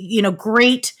a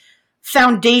great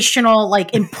foundational,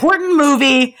 like important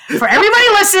movie for everybody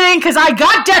listening because I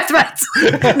got death threats.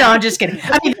 No, I'm just kidding.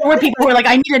 I mean, there were people who were like,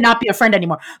 I need to not be a friend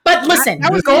anymore. But listen,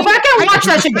 go back and watch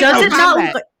that shit. Does it not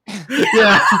look like?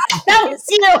 Yeah, that was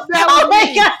oh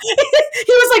my god, he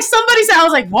was like, somebody said, I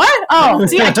was like, what? Oh,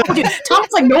 see, I told you. Tom's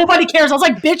like, nobody cares. I was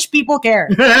like, bitch, people care.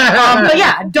 But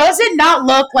yeah, does it not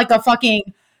look like a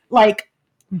fucking like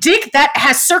dick that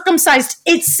has circumcised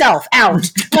itself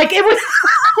out? Like it was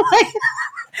like,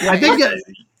 I think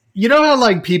you know how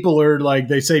like people are like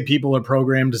they say people are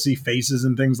programmed to see faces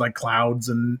and things like clouds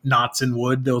and knots in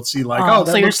wood. They'll see like that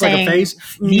so you're looks like saying a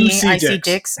face. me, see I dicks. see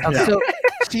dicks. Okay. So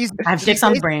I have dicks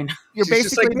on the brain. You're She's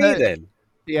just basically like me then.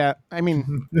 Yeah, I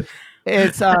mean,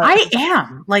 it's. I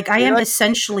am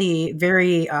essentially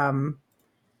very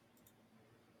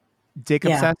dick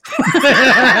yeah. obsessed.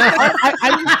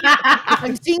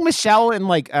 I'm seeing Michelle in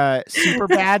like super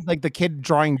bad, like the kid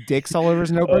drawing dicks all over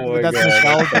his notebook. Oh my That's God.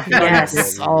 Michelle Yes.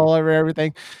 dicks all over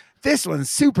everything. This one's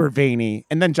super veiny,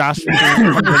 and then Josh comes in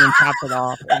and chopped it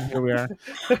off, and here we are.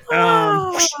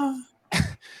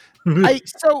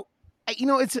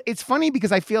 It's funny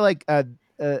because I feel like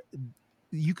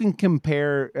you can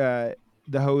compare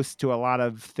the host to a lot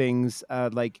of things.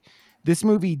 Like this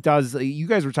movie does, you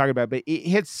guys were talking about, but it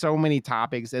hits so many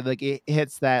topics. And like it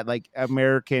hits that like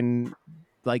American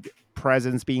like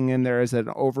presence being in there as an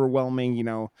overwhelming,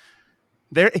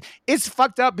 there. It's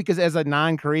fucked up because as a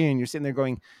non-Korean, you're sitting there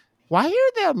going, why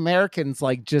are the Americans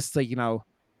like just like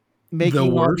making The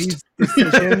all worst. these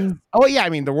decisions? Oh yeah, I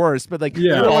mean the worst, but like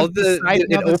Yeah.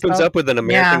 It opens up with an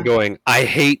American Yeah. going, I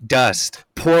hate dust.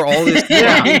 Pour all this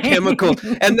chemical,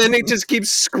 and then it just keeps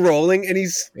scrolling, and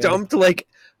he's dumped like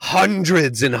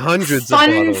hundreds and hundreds of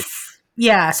bottles.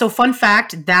 So fun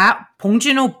fact that Bong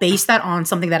Joon-ho based that on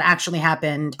something that actually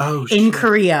happened in shit.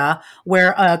 Korea,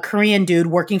 where a Korean dude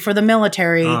working for the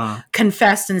military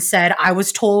confessed and said, I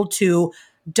was told to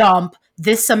dump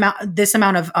this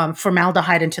amount of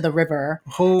formaldehyde into the river.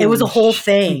 It was a whole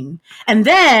thing. And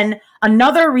then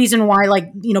another reason why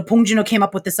Bong Joon-ho came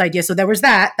up with this idea. So there was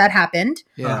that happened.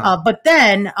 Yeah. But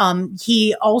then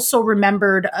he also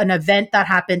remembered an event that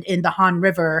happened in the Han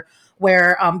River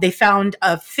where they found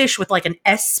a fish with like an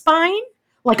S spine,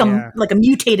 like a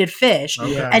mutated fish.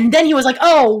 Okay. And then he was like,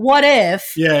 oh, what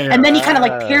if? Yeah. And then he kind of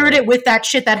like paired it with that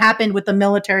shit that happened with the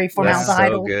military That's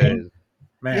formaldehyde. so good.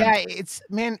 Man.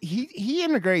 Yeah, he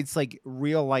integrates like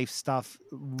real life stuff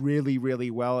really, really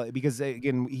well because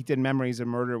again he did Memories of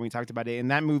Murder and we talked about it,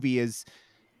 and that movie it's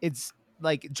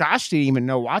like Josh didn't even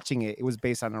know watching it. It was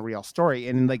based on a real story,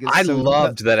 and like I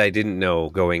loved that I didn't know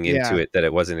going into it that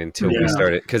it wasn't until we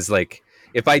started, because like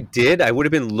if I did, I would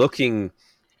have been looking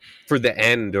for the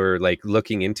end or like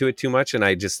looking into it too much, and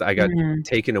I got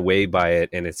taken away by it,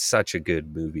 and it's such a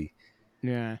good movie.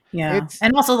 Yeah.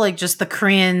 And also like just the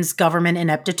Koreans' government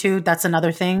ineptitude. That's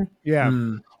another thing. Yeah.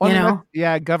 Well,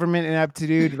 Government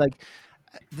ineptitude. Like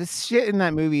this shit in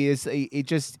that movie is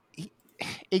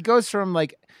it goes from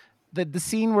like the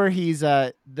scene where he's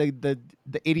the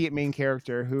idiot main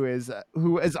character who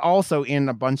is also in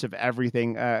a bunch of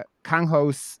everything. Kang Ho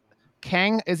Song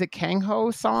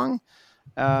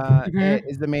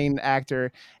is the main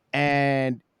actor,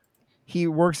 and he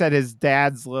works at his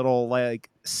dad's little like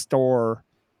store,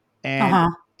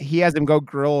 and he has him go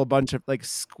grill a bunch of like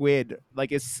squid,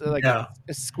 like it's like a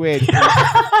squid.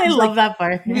 I love that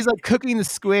part. He's like cooking the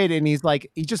squid, and he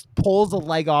just pulls a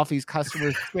leg off his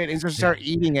customer's squid and just start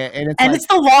eating it, and it's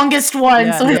the longest one.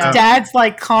 Yeah, so his dad's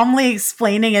like calmly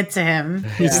explaining it to him.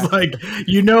 He's like,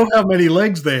 you know how many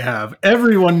legs they have.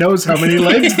 Everyone knows how many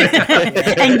legs they have.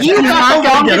 And you got the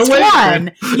longest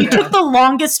one. You took the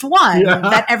longest one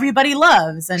that everybody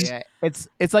loves. And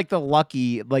it's like the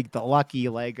lucky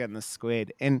leg on the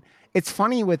squid. And it's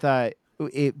funny with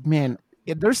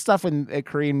there's stuff in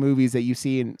Korean movies that you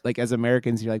see in like as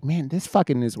Americans, you're like, man, this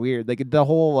fucking is weird. Like the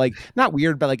whole like not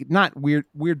weird, but like not weird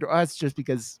to us just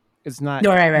because it's not.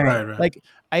 No, right. Like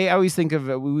I always think of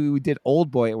we did Old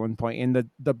Boy at one point in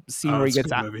the scene where he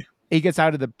gets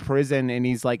out of the prison and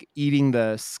he's like eating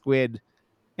the squid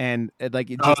and like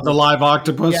the live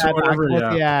octopus or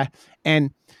whatever. Yeah.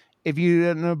 And if you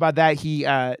don't know about that,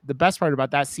 the best part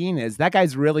about that scene is that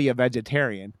guy's really a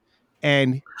vegetarian.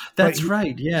 And that's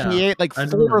right. Yeah. He ate like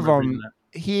 4 of them.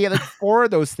 He ate like 4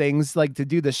 of those things like to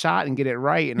do the shot and get it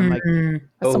right. And I'm like,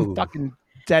 that's some fucking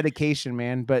dedication,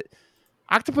 man. But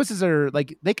octopuses are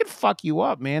like, they could fuck you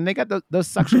up, man. They got those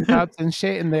suction cups and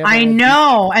shit. And I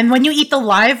know. And when you eat the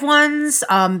live ones,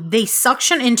 they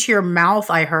suction into your mouth.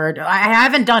 I heard. I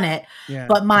haven't done it,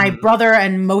 but my brother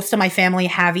and most of my family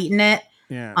have eaten it.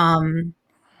 Yeah.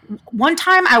 One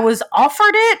time I was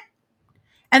offered it.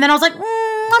 And then I was like,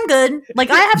 I'm good. Like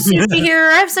I have sushi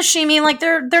here, I have sashimi. Like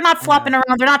they're not flopping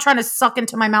around. They're not trying to suck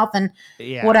into my mouth and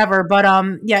whatever. But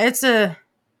it's a.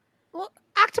 Well,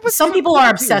 octopus. Some people are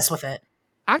obsessed with it.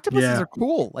 Octopuses are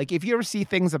cool. Like if you ever see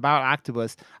things about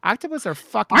octopus are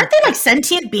fucking. Aren't they like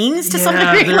sentient beings to some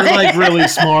degree? They're like really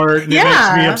smart. And it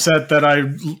makes me upset that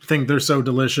I think they're so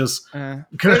delicious.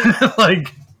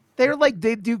 Like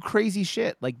they do crazy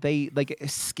shit. Like they like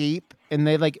escape and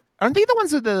they like. Aren't they the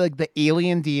ones with the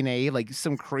alien DNA? Like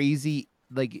some crazy,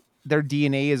 like their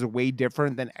DNA is way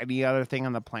different than any other thing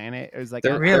on the planet. It was like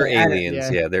they're aliens.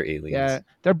 Yeah, they're aliens. Yeah,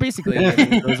 they're basically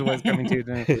aliens. Those are what's coming to.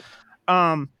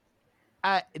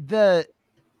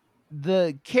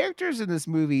 The characters in this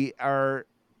movie are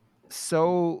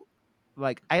so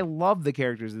like I love the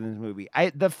characters in this movie.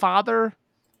 The father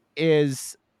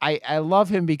is I love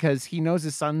him because he knows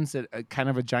his son's a kind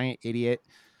of a giant idiot.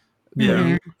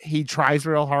 Yeah, he tries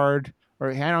real hard,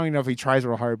 or I don't even know if he tries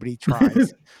real hard, but he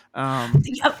tries.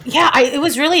 It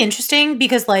was really interesting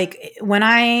because like when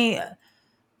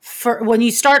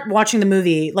you start watching the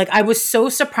movie, like I was so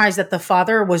surprised that the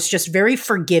father was just very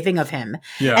forgiving of him.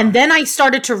 Yeah. And then I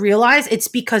started to realize it's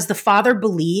because the father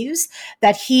believes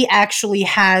that he actually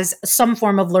has some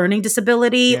form of learning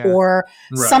disability or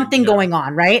something going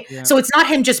on, right? Yeah. So it's not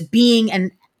him just being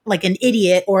an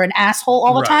idiot or an asshole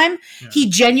all the time. Yeah. He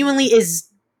genuinely is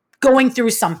going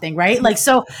through something, right? Like,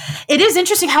 so it is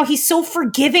interesting how he's so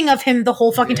forgiving of him the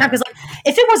whole fucking time. Because like,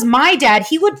 if it was my dad,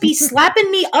 he would be slapping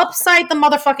me upside the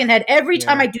motherfucking head every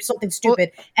time I do something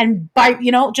stupid. And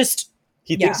just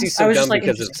he thinks he's so dumb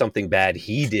because of something bad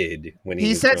he did when he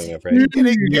was growing up, right?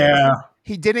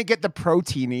 He didn't get the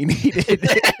protein he needed. He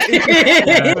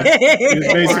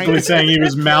was basically saying he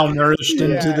was malnourished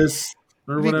into this.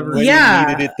 Or whatever. He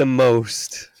needed it the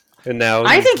most. And now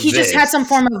I think he just had some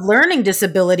form of learning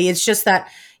disability. It's just that,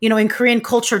 in Korean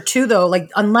culture too, though, like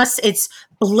unless it's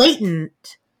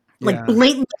blatant,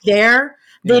 blatantly there,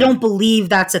 they don't believe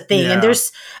that's a thing. Yeah.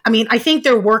 And I think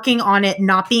they're working on it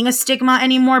not being a stigma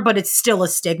anymore, but it's still a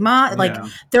stigma. Like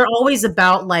they're always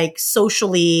about like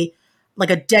socially like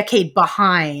a decade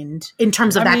behind in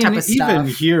terms of that type of stuff. Even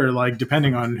here, like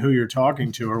depending on who you're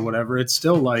talking to or whatever, it's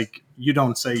still like you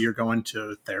don't say you're going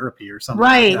to therapy or something.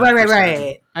 Right.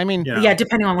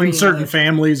 Depending on where in certain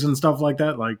families and stuff like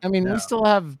that. Like, we still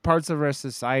have parts of our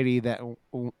society that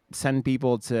send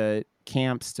people to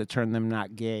camps to turn them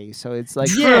not gay. So it's like,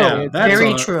 true.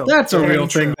 Very true. That's a real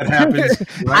thing that happens.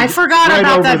 I forgot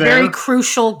about that very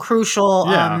crucial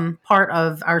part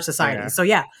of our society. So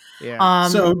yeah. Yeah.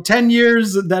 So 10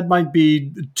 years, that might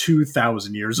be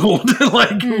 2,000 years old,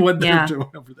 like what they're doing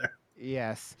over there.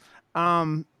 Yes.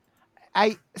 The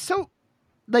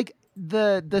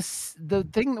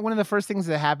thing, one of the first things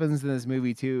that happens in this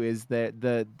movie too is that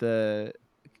the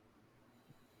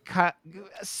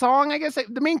song, I guess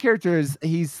the main character is,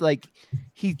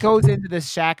 he goes into this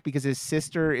shack because his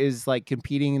sister is like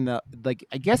competing in the, like,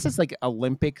 I guess it's like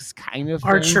Olympics kind of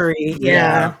archery. thing.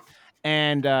 Yeah.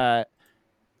 And,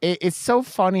 it's so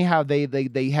funny how they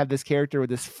have this character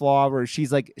with this flaw where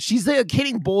she's like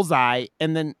hitting bullseye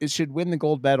and then it should win the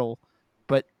gold medal,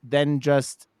 but then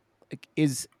just like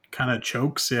is kind of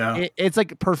chokes. Yeah, it's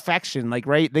like perfection. Like,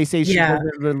 right? They say she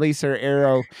doesn't release her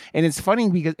arrow, and it's funny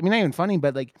because not even funny,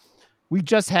 but like we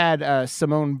just had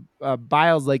Simone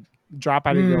Biles like drop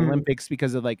out of the Olympics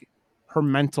because of like her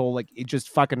mental, like it just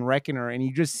fucking wrecking her, and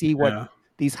you just see what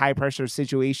these high pressure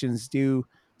situations do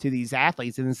to these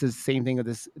athletes, and this is the same thing with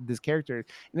this character,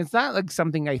 and it's not like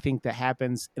something I think that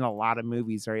happens in a lot of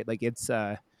movies, right? Like it's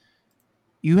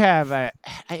you have I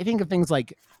think of things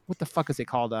like, what the fuck is it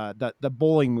called, the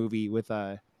bowling movie with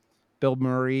Bill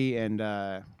Murray and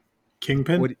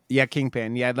Kingpin.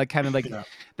 Kingpin, like kind of like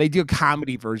they do a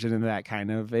comedy version of that kind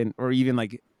of, and or even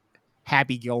like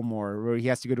Happy Gilmore, where he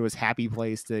has to go to his happy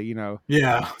place to, you know,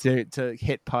 to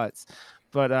hit putts.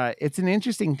 But it's an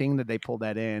interesting thing that they pulled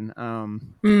that in.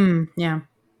 Yeah.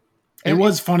 It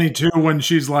was funny too when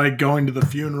she's like going to the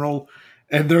funeral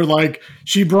and they're like,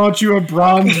 she brought you a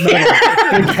bronze medal.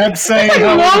 They kept saying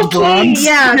how it was bronze.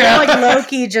 Yeah, they're like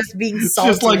low-key just being salty.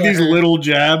 It's just like these little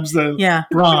jabs that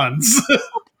bronze.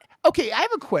 Okay, I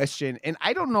have a question, and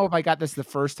I don't know if I got this the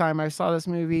first time I saw this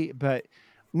movie, but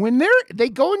when they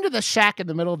go into the shack in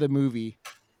the middle of the movie,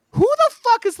 who the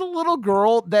fuck is the little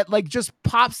girl that like just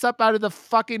pops up out of the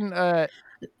fucking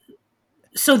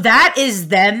So that is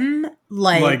them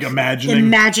like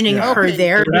imagining her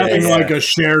there. They're having like a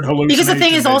shared hallucination. Because the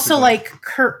thing is also like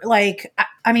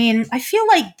I mean, I feel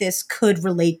like this could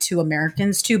relate to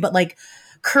Americans too, but like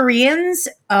Koreans,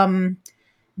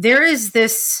 there is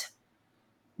this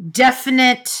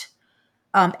definite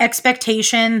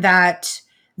expectation that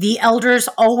the elders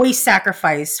always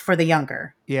sacrifice for the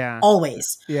younger. Yeah.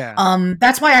 Always. Yeah.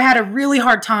 That's why I had a really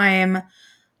hard time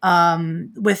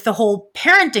with the whole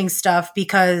parenting stuff,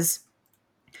 because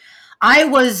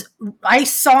I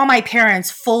saw my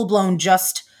parents full blown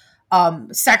just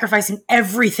sacrificing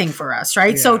everything for us.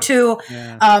 Right. Yeah. So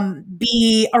to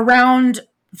be around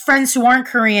friends who aren't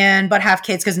Korean but have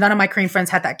kids, because none of my Korean friends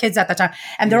had that kids at the time,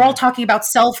 and they're all talking about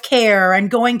self-care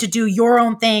and going to do your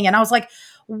own thing, and I was like,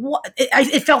 what?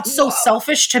 It felt so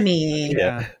selfish to me.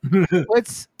 Yeah.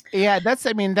 That's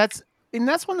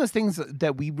one of those things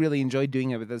that we really enjoy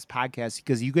doing with this podcast,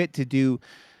 because you get to do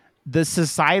the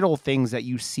societal things that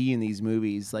you see in these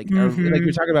movies, like like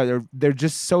you're talking about. They're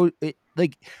just so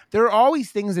like there are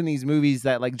always things in these movies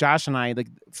that like Josh and I, like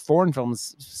foreign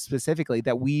films specifically,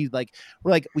 that we're like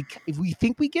if we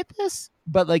think we get this,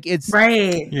 but like it's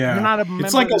right. Yeah, not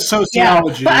it's like a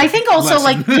sociology. But I think also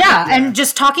lesson. And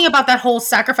just talking about that whole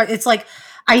sacrifice, it's like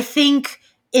I think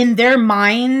in their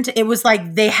mind it was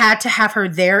like they had to have her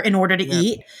there in order to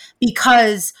eat,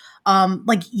 because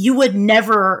like you would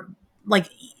never like.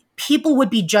 People would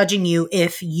be judging you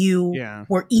if you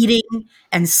were eating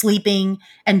and sleeping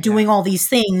and doing all these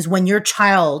things when your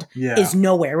child is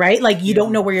nowhere, right? Like you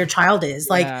don't know where your child is.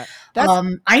 Like,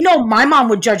 I know my mom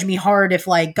would judge me hard if,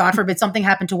 like, God forbid something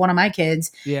happened to one of my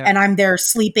kids and I'm there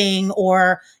sleeping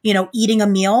or, you know, eating a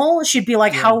meal. She'd be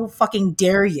like, how fucking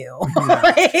dare you?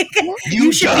 Like,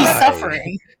 you should be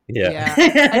suffering.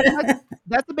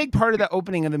 That's a big part of the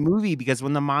opening of the movie, because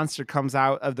when the monster comes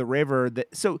out of the river,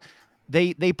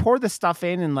 they pour the stuff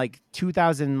in like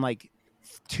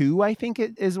 2002, I think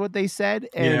it is what they said.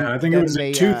 And I think it was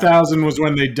 2000 was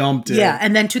when they dumped it. Yeah,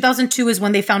 and then 2002 is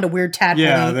when they found a weird tadpole.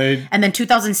 Yeah, and then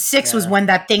 2006 was when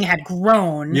that thing had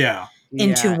grown.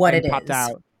 Into what it popped is.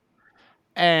 Out.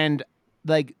 And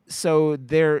like so,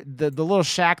 the little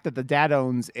shack that the dad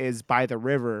owns is by the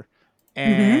river,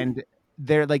 and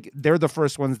they're the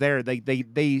first ones there.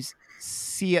 They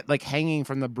see it like hanging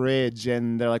from the bridge,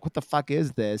 and they're like, what the fuck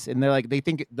is this? And they're like,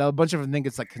 a bunch of them think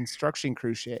it's like construction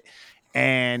crew shit,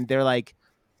 and they're like,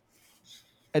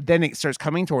 and then it starts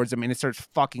coming towards them and it starts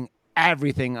fucking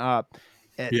everything up.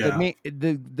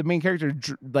 The main character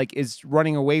like is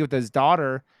running away with his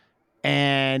daughter,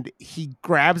 and he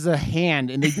grabs a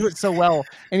hand, and they do it so well,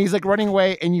 and he's like running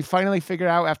away, and you finally figure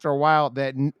out after a while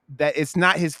that it's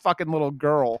not his fucking little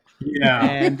girl.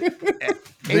 And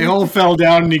they all fell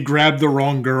down, and he grabbed the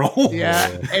wrong girl.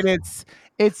 And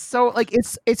it's so like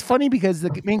it's funny because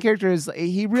the main character he's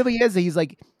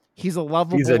a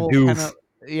lovable, he's a goof.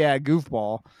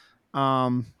 Goofball.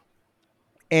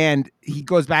 And he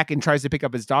goes back and tries to pick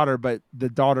up his daughter, but the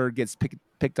daughter gets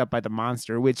picked up by the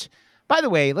monster, which, by the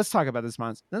way, let's talk about this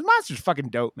monster. This monster's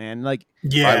fucking dope, man. Like,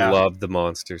 I love the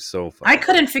monster so far. I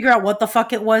couldn't figure out what the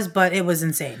fuck it was, but it was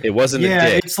insane. It wasn't a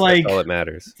dick. It's like, that's all that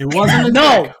matters. It wasn't a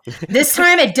dick. This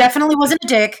time it definitely wasn't a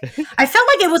dick. I felt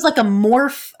like it was like a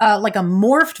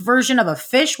morphed version of a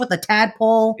fish with a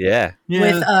tadpole.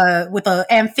 With a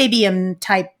amphibian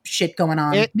type shit going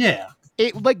on.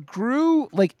 It like grew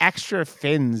like extra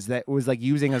fins that was like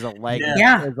using as a leg,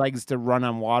 as legs to run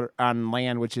on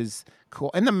land, which is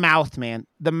cool. And the mouth, man,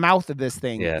 the mouth of this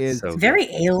thing is so very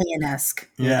alien-esque.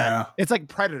 It's like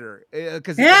Predator,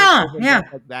 because like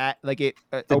that, like it.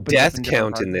 The death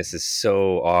count in this is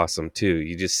so awesome too.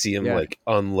 You just see him like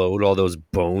unload all those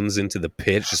bones into the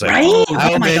pit, just like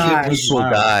how many people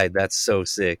died. That's so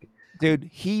sick. Dude,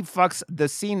 he fucks the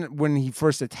scene when he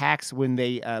first attacks, when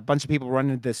they a bunch of people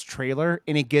run into this trailer,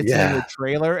 and it gets into the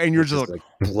trailer, and you're just like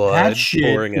blood that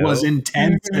shit was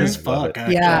intense as fuck.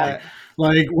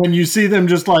 Like when you see them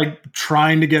just like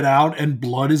trying to get out, and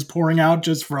blood is pouring out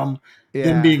just from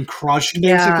them being crushed,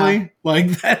 basically.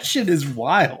 Like that shit is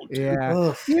wild.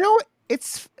 You know,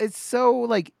 it's so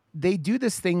like they do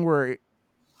this thing where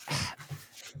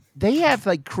they have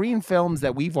like Korean films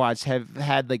that we've watched have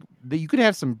had like you could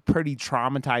have some pretty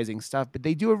traumatizing stuff, but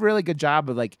they do a really good job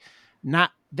of like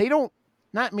not a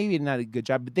good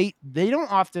job, but they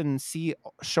don't often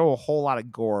show a whole lot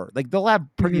of gore. Like they'll have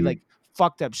pretty like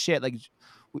fucked up shit. Like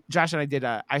Josh and I did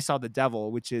I Saw the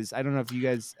Devil, which is I don't know if you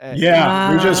guys I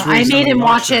made him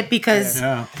watch it because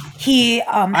he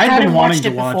hadn't watched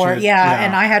it before.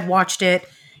 And I had watched it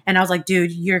and I was like,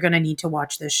 dude, you're gonna need to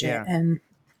watch this shit. And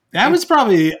that was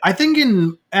probably, I think,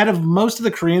 out of most of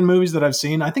the Korean movies that I've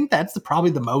seen, I think that's probably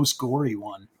the most gory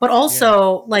one. But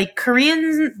also, like,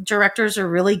 Korean directors are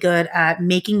really good at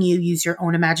making you use your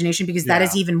own imagination because that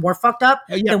is even more fucked up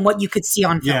than what you could see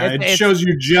on film. Yeah, it shows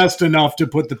you just enough to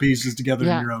put the pieces together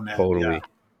in your own head. Totally.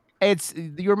 It's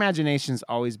your imagination's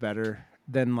always better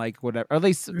than like whatever. Or at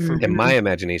least for and my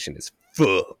imagination is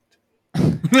fucked.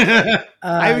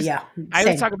 I was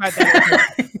talking about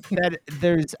that. That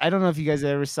there's I don't know if you guys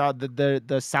ever saw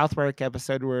the South Park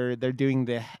episode where they're doing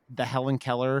the Helen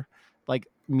Keller like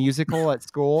musical at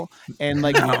school, and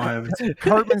like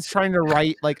Cartman's trying to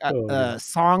write like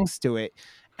songs to it,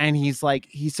 and he's like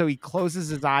he closes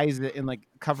his eyes and like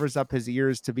covers up his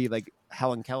ears to be like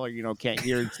Helen Keller, can't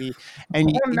hear and see,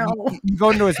 and you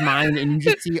go into his mind and you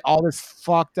just see all this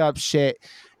fucked up shit,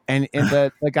 and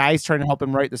the guy's trying to help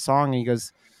him write the song, and he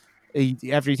goes.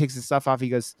 After he takes his stuff off, he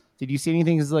goes, "Did you see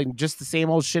anything?" It's like just the same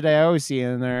old shit I always see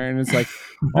in there, and it's like,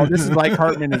 "Oh, this is like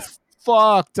Cartman is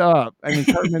fucked up." I mean,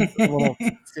 Cartman's a little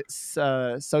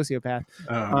sociopath.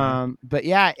 But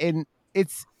yeah, and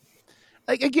it's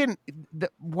like again,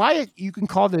 why you can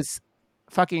call this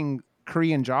fucking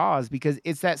Korean Jaws because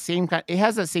it's that same kind. It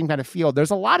has that same kind of feel.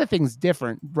 There's a lot of things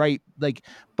different, right? Like,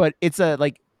 but it's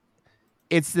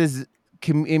this.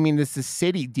 I mean, this is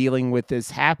city dealing with this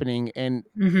happening, and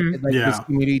this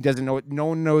community doesn't know. No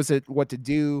one knows what to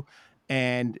do,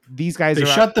 and these guys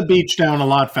shut the beach down a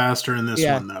lot faster in this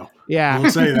one, though. Yeah,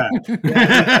 we'll say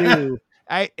that.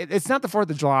 It's not the 4th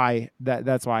of July.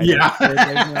 That's why.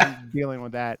 They're dealing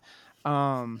with that.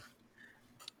 But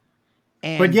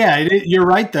yeah, you're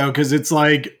right though, because it's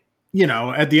like.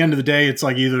 At the end of the day, it's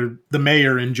like either the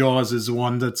mayor in Jaws is the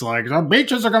one that's like, the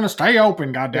beaches are going to stay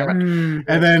open, goddammit.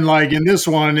 And then like in this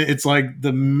one, it's like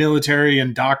the military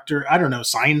and doctor, I don't know,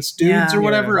 science dudes or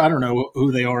whatever. I don't know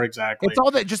who they are exactly. It's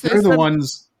all that they're the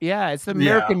ones. Yeah, it's the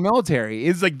American military.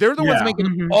 It's like they're the ones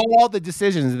making all the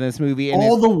decisions in this movie. And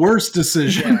all the worst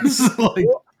decisions.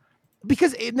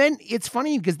 Because then it's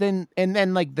funny because then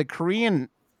like the Korean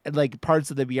like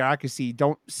parts of the bureaucracy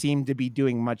don't seem to be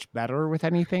doing much better with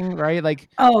anything, right? Like,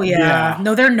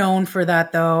 no, they're known for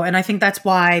that though, and I think that's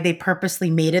why they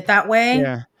purposely made it that way.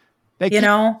 Yeah,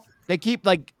 they keep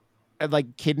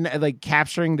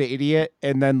capturing the idiot,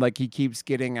 and then like he keeps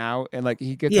getting out, and like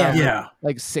he gets out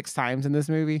like 6 times in this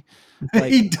movie.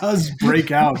 Like, he does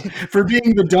break out for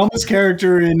being the dumbest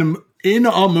character in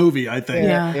a movie. I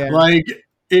think, like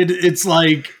it's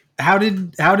like. How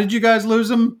did you guys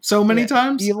lose him so many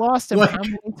times? You lost him how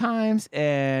many times?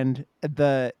 And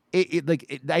I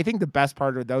think the best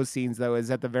part of those scenes though is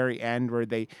at the very end where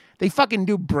they fucking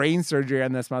do brain surgery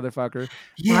on this motherfucker.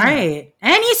 Yeah. Right.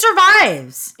 And he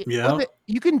survives. Yeah.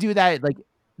 You can do that. Like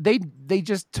they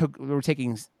were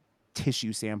taking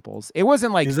tissue samples. It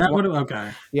wasn't like, is that what?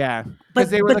 Okay. Yeah. But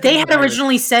they had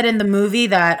originally said in the movie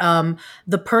that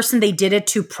the person they did it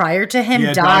to prior to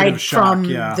him died from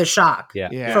the shock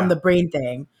from the brain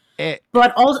thing.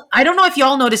 But I don't know if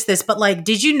y'all noticed this, but like,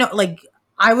 did you know, like,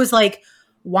 I was like,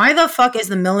 why the fuck is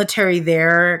the military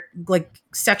there, like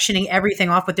sectioning everything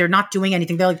off, but they're not doing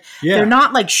anything. They're like, they're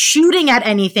not like shooting at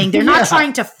anything. They're not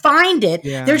trying to find it.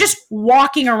 Yeah. They're just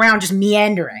walking around, just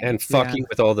meandering and fucking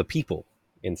with all the people.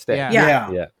 Instead,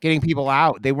 getting people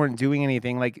out. They weren't doing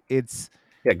anything. Like it's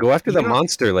go after the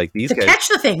monster. Like these guys catch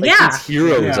the thing. Like these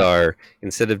heroes are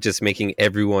instead of just making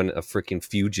everyone a freaking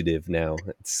fugitive now.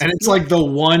 It's like the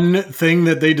one thing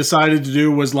that they decided to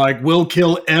do was like we'll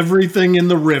kill everything in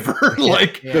the river,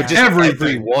 like just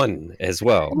everyone as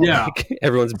well. Yeah, like,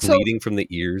 everyone's bleeding from the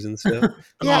ears and stuff.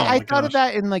 I thought of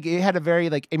that, and like it had a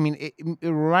very like. I mean, it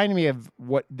reminded me of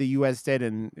what the U.S. did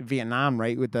in Vietnam,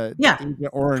 right? With the Agent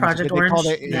Orange. Project Orange.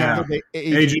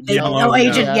 Agent Yellow.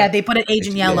 Agent. They put it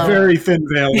Agent Yellow. Very thin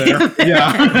veil there.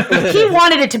 Yeah, he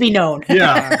wanted it to be known.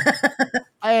 Yeah,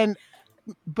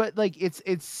 but like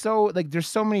it's so like there's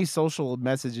so many social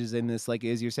messages in this, like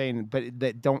as you're saying, but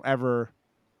they're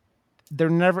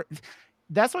never.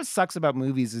 That's what sucks about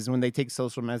movies is when they take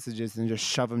social messages and just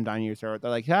shove them down your throat.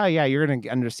 They're like, oh yeah, you're gonna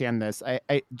understand this.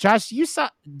 Josh,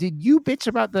 did you bitch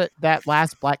about that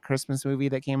last Black Christmas movie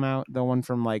that came out? The one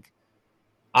from like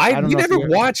We never you-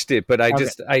 watched it, but Okay.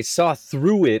 I saw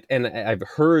through it, and I've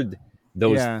heard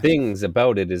those things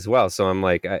about it as well. So I'm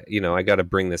like, I got to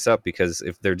bring this up, because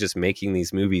if they're just making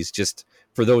these movies just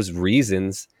for those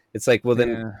reasons, it's like, well,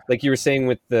 then, like you were saying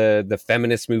with the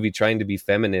feminist movie trying to be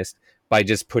feminist by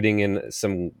just putting in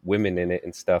some women in it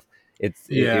and stuff. It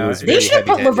was They very should have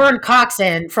put heavy-handed. Laverne Cox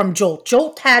in from Jolt.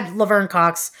 Jolt had Laverne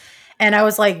Cox, and I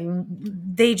was like,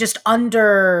 they just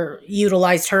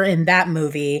underutilized her in that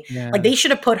movie. Yeah. Like they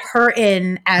should have put her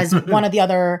in as one of the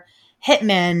other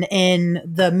hitmen in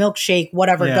the milkshake,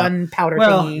 whatever gunpowder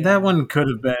thingy. That one could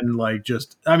have been like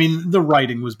the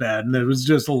writing was bad, and there was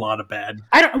just a lot of bad.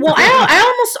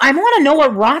 I want to know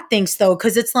what Rod thinks though,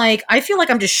 because it's like I feel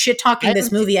like I'm just shit talking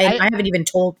this movie. I haven't even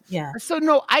told. Yeah. So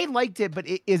no, I liked it, but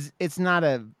it's not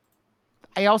a.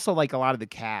 I also like a lot of the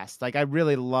cast. Like I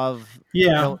really love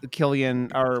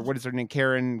Killian, or what is her name,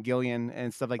 Karen Gillian,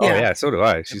 and stuff like that. Oh yeah, so do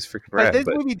I. She's freaking rad. But this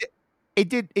movie, it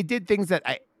did things that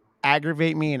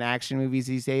aggravate me in action movies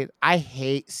these days. I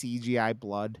hate CGI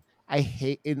blood. I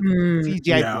hate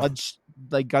CGI blood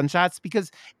like gunshots,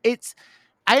 because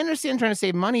I understand trying to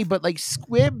save money, but like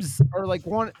squibs are like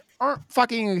aren't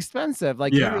fucking expensive.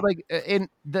 Like like in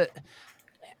the.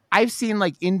 I've seen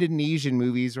like Indonesian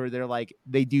movies where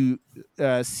they do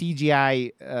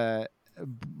CGI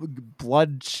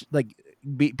blood,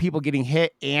 people getting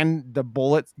hit and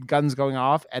the guns going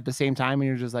off at the same time, and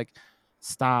you're just like,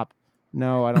 stop.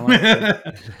 No, I don't like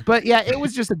it. But yeah, it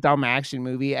was just a dumb action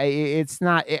movie. It's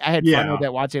not. I had fun with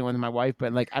it watching it with my wife,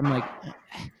 but like I'm like.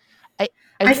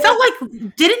 I felt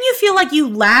like, didn't you feel like you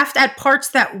laughed at parts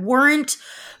that weren't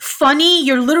funny?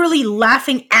 You're literally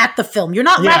laughing at the film. You're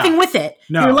not laughing with it.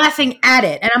 No. You're laughing at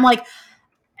it. And I'm like,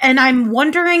 and I'm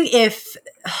wondering if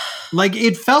like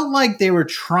it felt like they were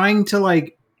trying to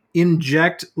like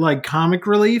inject like comic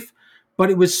relief,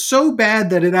 but it was so bad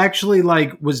that it actually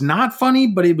like was not funny,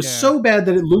 but it was so bad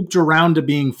that it looped around to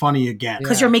being funny again.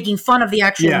 Because you're making fun of the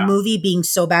actual movie being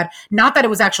so bad, not that it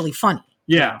was actually funny.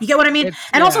 Yeah. You get what I mean?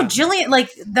 And also Jillian,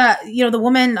 like the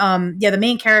woman, the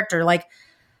main character, like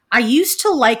I used to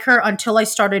like her until I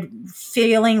started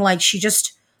feeling like she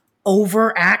just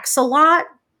overacts a lot.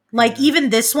 Like even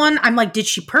this one, I'm like, did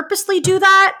she purposely do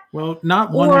that? Well,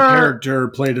 not one character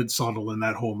played it subtle in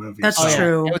that whole movie. That's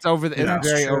true. It was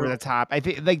very over the top. I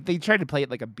think like they tried to play it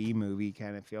like a B movie,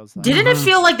 kind of feels like. Didn't it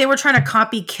feel like they were trying to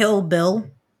copy Kill Bill?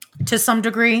 To some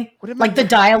degree, like the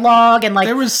dialogue and like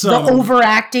there was the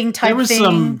overacting type. There was thing.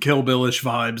 some Kill Bill-ish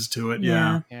vibes to it.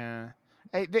 Yeah.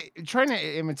 Trying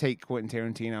to imitate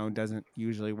Quentin Tarantino doesn't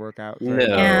usually work out.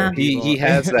 No, he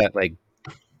has that like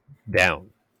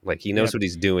down. Like he knows what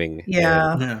he's doing.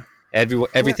 Yeah.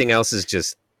 Everything else is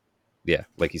just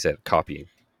like you said, copying.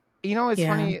 You know, it's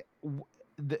funny.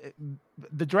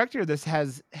 The director of this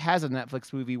has a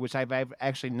Netflix movie which I've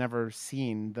actually never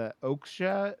seen, the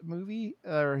Okja movie,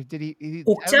 or did he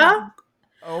Okja?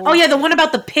 Oh yeah, the one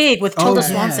about the pig with Tilda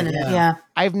Swanson in it. Yeah,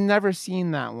 I've never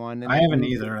seen that one. I haven't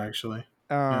either, actually.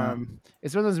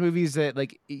 It's one of those movies that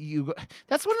like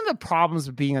that's one of the problems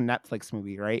with being a Netflix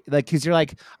movie, right? Like because you're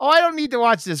like, oh, I don't need to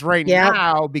watch this right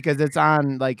now because it's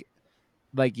on like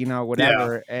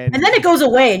whatever, and then it goes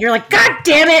away and you're like, god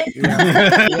damn it.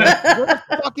 What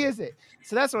the fuck is it?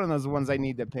 So that's one of those ones I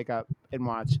need to pick up and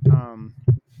watch.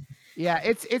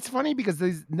 It's funny because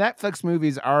these Netflix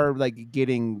movies are like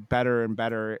getting better and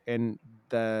better, and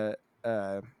the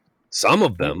some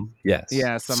of them, yes.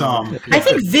 Yeah, some. I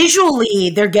think visually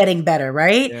they're getting better,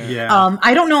 right? Yeah.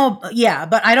 I don't know,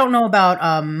 but I don't know about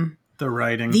the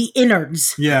writing. The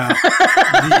innards. Yeah.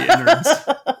 The innards.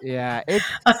 Yeah.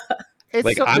 It's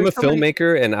like I'm a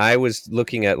filmmaker, and I was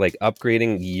looking at like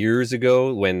upgrading years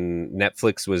ago when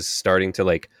Netflix was starting to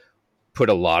like put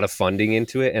a lot of funding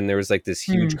into it, and there was like this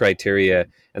huge criteria,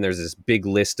 and there's this big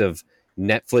list of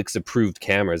Netflix approved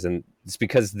cameras, and it's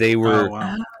because they were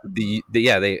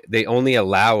they only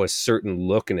allow a certain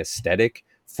look and aesthetic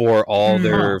for all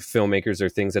their filmmakers or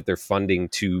things that they're funding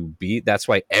to be. That's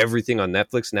why everything on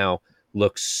Netflix now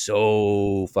looks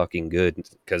so fucking good,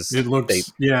 because they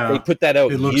put that out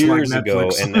years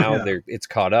ago, and now it's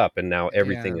caught up, and now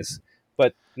everything is.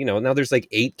 But now there's like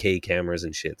 8K cameras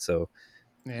and shit. So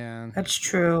that's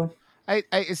true. I've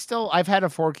had a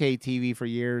 4K TV for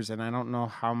years, and I don't know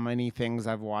how many things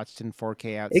I've watched in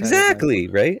 4K outside. Exactly,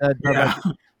 right?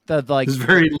 like there's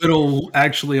very little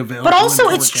actually available. But also,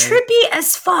 in it's 4K. trippy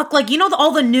as fuck. Like, you know,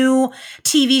 all the new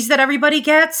TVs that everybody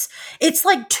gets? It's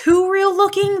like too real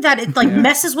looking that it like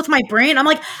messes with my brain. I'm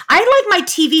like, I like my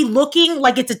TV looking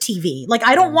like it's a TV. Like,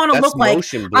 I don't want to That's look like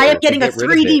motion blur I am to getting a get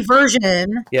rid of 3D it.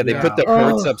 version. Yeah, they Yeah. put the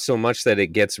hertz Oh. up so much that it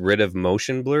gets rid of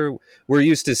motion blur. We're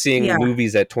used to seeing Yeah.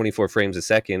 movies at 24 frames a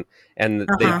second, and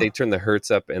Uh-huh. they turn the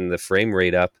hertz up and the frame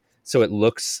rate up so it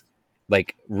looks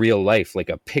like real life, like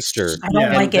a picture. I don't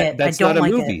Yeah. like it. That's I don't not a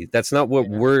like movie. it. That's not what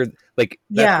we're like.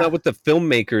 That's Yeah. not what the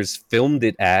filmmakers filmed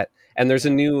it at. And there's a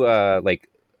new I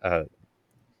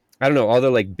don't know, all the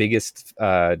like biggest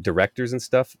directors and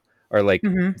stuff are like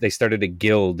Mhm. they started a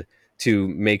guild to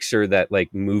make sure that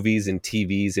like movies and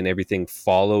TVs and everything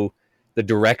follow the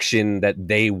direction that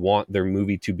they want their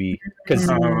movie to be. Because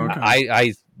Oh,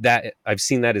 okay. I've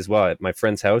seen that as well at my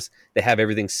friend's house. They have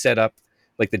everything set up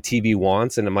like the TV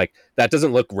wants, and I'm like, that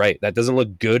doesn't look right. That doesn't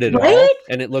look good at all, Right?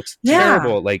 and it looks Yeah.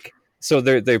 terrible. Like, so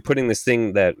they're putting this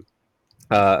thing that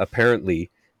apparently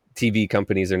TV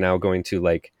companies are now going to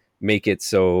like make it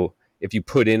so if you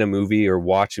put in a movie or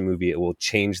watch a movie, it will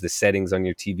change the settings on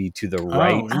your TV to the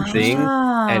right interesting. thing, and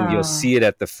Ah. you'll see it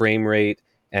at the frame rate,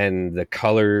 and the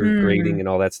color Mm. grading and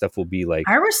all that stuff will be like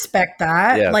I respect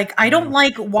that. Yeah. Like, I don't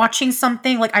like watching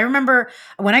something. Like, I remember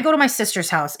when I go to my sister's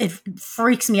house, it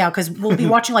freaks me out because we'll be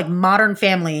watching like Modern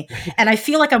Family, and I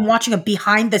feel like I'm watching a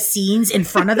behind the scenes in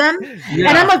front of them, and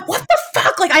I'm like, what the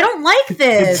fuck? Like, I don't like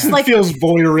this. It Like, feels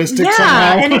voyeuristic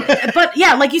yeah, somehow. but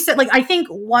yeah, like you said, like I think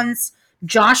once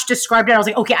Josh described it, I was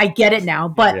like, okay, I get it now.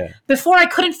 But Yeah. before I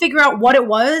couldn't figure out what it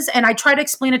was, and I tried to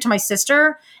explain it to my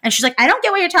sister, and she's like, I don't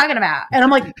get what you're talking about. And I'm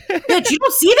like, bitch, you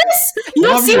don't see this? You I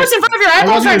don't love see your- what's in front of your I love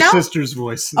eyeballs your right now? sister's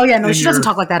voice. Oh yeah, no, in she doesn't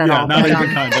your- talk like that at yeah, all. not But, even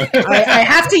kind of. I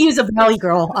have to use a Valley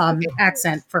Girl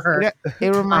accent for her.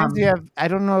 It reminds me Um, of I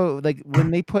don't know, like when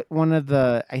they put one of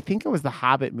the I think it was the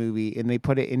Hobbit movie and they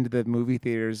put it into the movie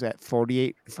theaters at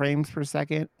 48 frames per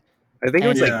second. I think it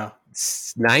was like Yeah.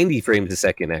 90 frames a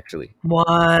second actually. It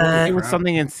What? was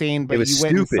something insane, but It was you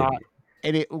went stupid. and saw it,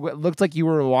 and it looked like you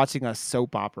were watching a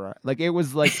soap opera. Like it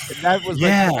was like that was like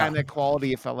Yeah. the kind of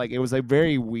quality it felt like. It was like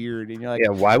very weird, and you're like, Yeah,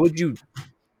 why would you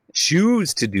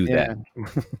choose to do Yeah.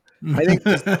 that? I think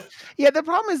yeah. The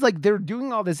problem is like they're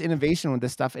doing all this innovation with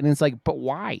this stuff, and it's like, but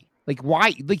why? Like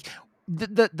why? Like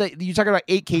the you're talking about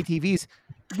 8K TVs.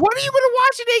 What are you going to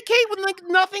watch in 8K when like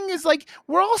nothing is like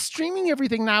we're all streaming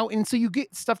everything now, and so you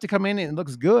get stuff to come in and it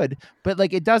looks good, but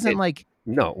like it doesn't like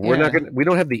No, we're not Yeah. gonna. We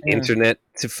don't have the Yeah. internet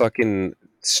to fucking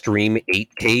stream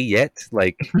 8K yet.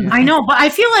 Like, I know, but I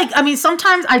feel like, I mean,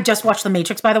 sometimes I just watched The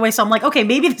Matrix, by the way, so I'm like, okay,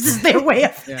 maybe this is their way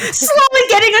of Yeah. slowly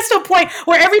getting us to a point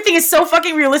where everything is so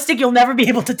fucking realistic, you'll never be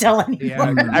able to tell anymore.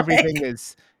 yeah, Like, everything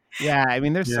is yeah. I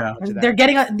mean, there's Yeah. so much of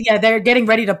that. they're getting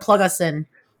ready to plug us in.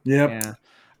 Yep. Yeah.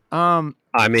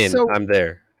 I'm in. So- I'm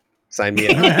there. Sign me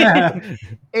up.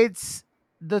 It's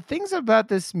the things about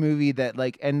this movie that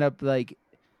like end up like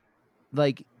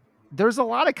there's a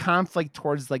lot of conflict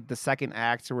towards like the second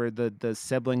act where the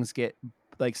siblings get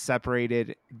like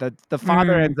separated. The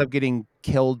father Mm. ends up getting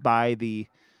killed by he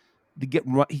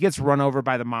gets run over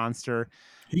by the monster.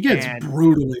 He gets And-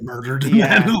 brutally murdered.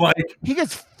 Yeah. Man. Like, He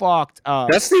gets fucked up.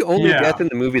 That's the only Yeah. death in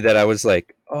the movie that I was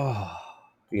like, oh,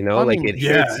 you know, I like mean, it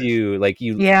hits you, like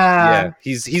you. Yeah.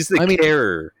 He's the I mean-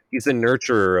 carer. He's the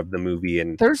nurturer of the movie,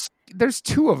 and there's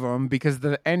two of them because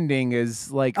the ending is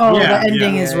like Oh, Yeah, the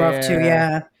ending yeah, is rough too.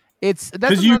 Yeah. it's that's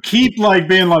because you another- keep like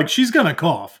being like, she's gonna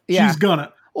cough. Yeah. She's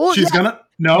gonna. well, She's yeah, gonna.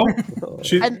 No.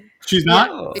 She, And- she's not.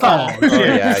 oh, Oh, oh,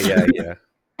 shit. yeah.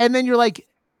 and then you're like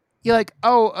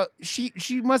oh she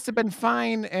must have been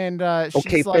fine and she's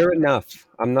Okay, like, fair enough.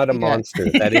 I'm not a Yeah. monster.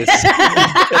 That is.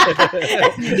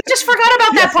 You just forgot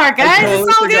about that part, guys. totally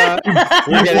It's all good.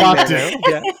 We're getting blocked there it. now.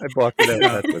 Yeah, I blocked it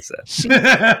out. That's what's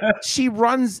that. she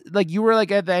runs like you were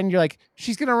like at the end you're like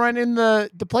she's gonna run in the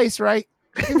place right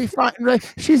she's gonna be fine right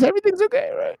everything's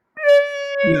okay right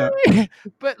Yeah.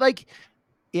 but like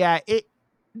yeah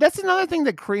that's another thing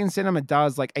that Korean cinema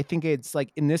does like I think it's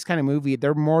like in this kind of movie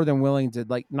they're more than willing to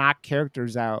like knock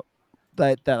characters out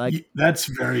that like That's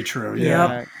very true. Yep.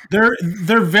 Yeah.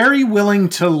 They're very willing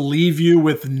to leave you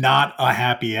with not a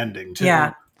happy ending too.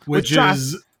 Yeah. Which Josh-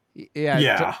 is Yeah,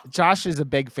 Yeah. Josh is a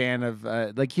big fan of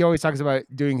like he always talks about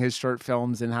doing his short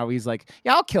films and how he's like,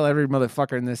 yeah, I'll kill every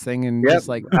motherfucker in this thing and Yep. just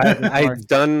like I've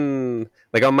done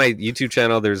like on my YouTube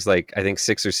channel. There's like I think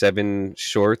 6 or 7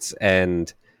 shorts,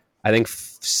 and I think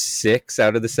 6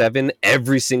 out of the 7,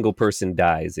 every single person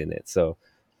dies in it. So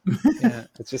Yeah.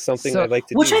 It's just something So- I like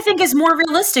to Which do. I think is more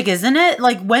realistic, isn't it?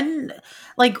 Like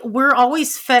we're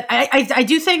always fed. I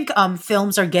do think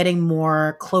films are getting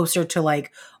more closer to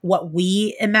like what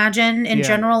we imagine in Yeah.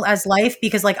 general as life,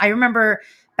 because like I remember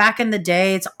back in the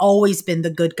day, it's always been the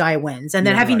good guy wins. And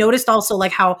then Yeah, have you right. noticed also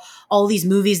like how all these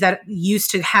movies that used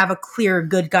to have a clear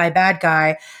good guy, bad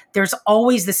guy, there's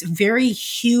always this very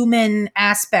human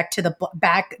aspect to the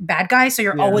bad guy. So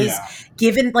you're Yeah. always Yeah.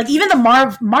 given, like even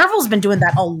the Marvel's been doing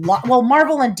that a lot. Well,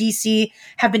 Marvel and DC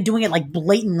have been doing it like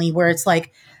blatantly, where it's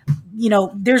like, you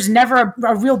know, there's never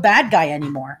a real bad guy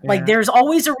anymore. Yeah. Like there's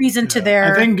always a reason to Yeah.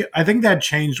 their. I think that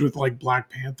changed with like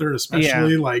Black Panther,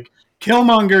 especially like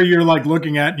Killmonger. You're like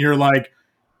looking at and you're like,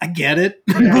 I get it.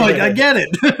 Like I get it.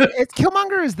 It's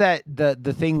Killmonger is that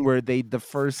the thing where the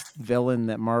first villain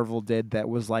that Marvel did that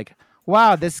was like,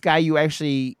 wow, this guy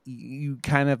you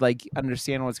kind of like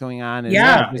understand what's going on, and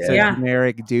Yeah, not just a yeah.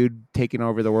 generic dude taking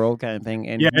over the world kind of thing.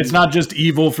 And Yeah, it's not just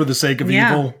evil for the sake of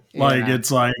Yeah. evil. Like Yeah.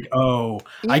 it's like, oh,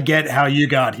 I get how you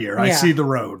got here. I Yeah. see the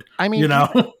road. I mean, You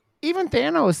know, even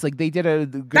Thanos, like they did a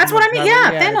good That's what I mean,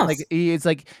 job. yeah, Thanos. Like it's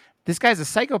like this guy's a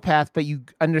psychopath, but you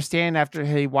understand after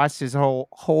he watched his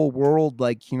whole world,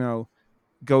 like, you know,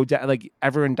 go down, like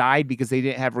everyone died because they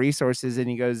didn't have resources, and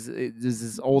he goes, there's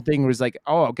this old thing where it's like,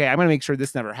 oh, okay, I'm gonna make sure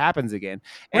this never happens again.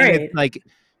 And Right.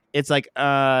 it's like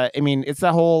I mean, it's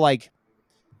the whole like,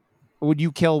 would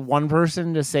you kill one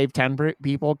person to save 10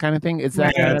 people kind of thing? It's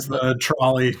that yeah, kind it's of the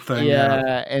trolley thing.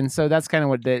 yeah, and so that's kind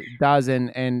of what it does, and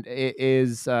it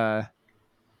is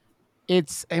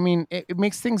it's, I mean, it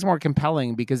makes things more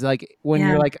compelling, because like when Yeah.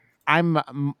 you're like, I'm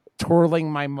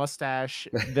twirling my mustache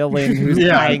villain who's Yeah,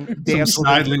 dying, some dance with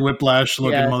Snidely Whiplash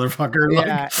looking Yeah. motherfucker.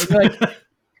 yeah, Like, and you're like,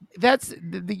 that's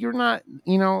you're not,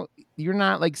 you know, you're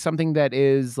not like something that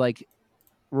is like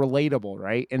relatable,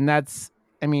 right? And that's,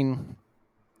 I mean,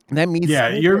 that means yeah,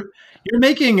 you're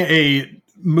making a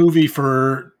movie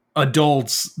for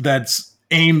adults that's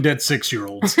aimed at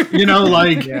 6-year-olds. You know,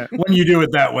 like Yeah. when you do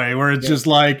it that way, where it's Yeah. just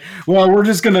like, well, we're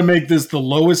just gonna make this the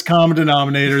lowest common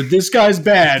denominator. This guy's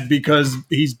bad because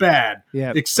he's bad.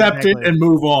 yeah, Accept exactly. it and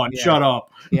move on. Yeah. Shut up.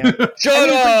 yeah. Shut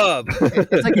up!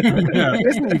 It's like Yeah.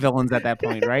 Disney villains at that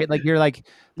point, right? Like you're like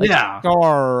Yeah.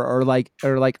 Scar or like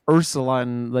Ursula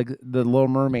and like the Little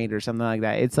Mermaid or something like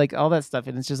that. It's like all that stuff,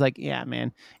 and it's just like, yeah,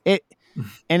 man.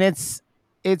 And it's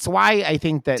why I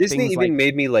think that Disney things even like,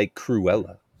 made me like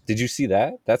Cruella. Did you see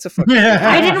that? That's a fucking.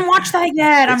 I didn't watch that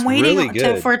yet. It's I'm waiting really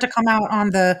good. for it to come out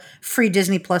on the free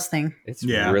Disney Plus thing. It's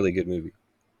Yeah. a really good movie.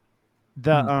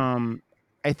 the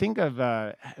I think of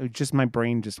just my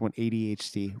brain just went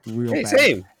ADHD real Hey, bad.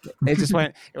 same. It just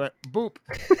went boop.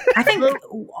 I think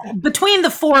between the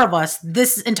four of us,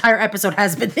 this entire episode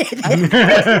has been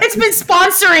it's been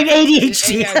sponsoring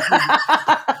ADHD.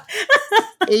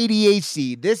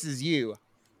 ADHD. This is you.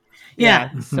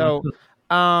 Yeah. So,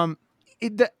 I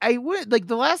would like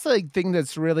the last like thing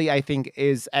that's really, I think,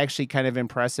 is actually kind of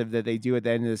impressive that they do at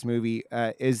the end of this movie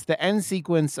is the end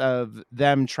sequence of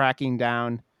them tracking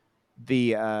down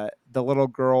the little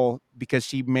girl, because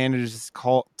she manages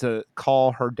to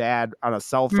call her dad on a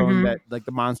cell phone Mhm. that like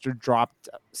the monster dropped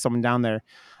someone down there.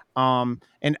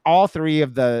 And all three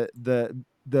of the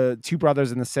two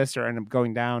brothers and the sister end up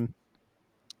going down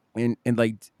and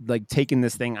like taking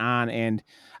this thing on. And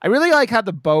I really like how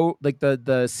the bow, like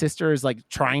the sister is like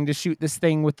trying to shoot this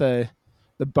thing with the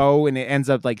bow, and it ends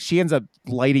up like she ends up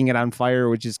lighting it on fire,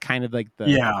 which is kind of like the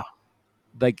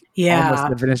like almost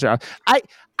the finisher.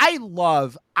 I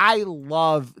love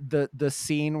the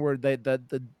scene where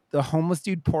the homeless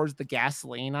dude pours the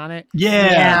gasoline on it.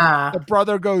 Yeah. The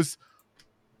brother goes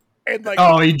and like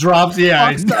Oh, he drops.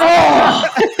 Yeah.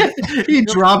 He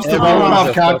drops the Everyone's Molotov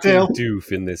a cocktail. fucking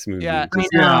doof in this movie. Yeah. Just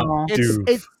Yeah.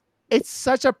 doof. it's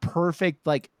such a perfect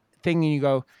like thing, and you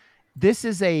go, this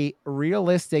is a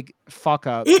realistic fuck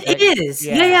up. It is.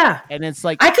 Yeah. And it's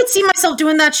like I could see myself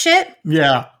doing that shit.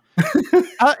 Yeah.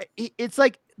 it's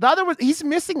like the other one, he's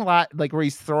missing a lot, like where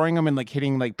he's throwing them and like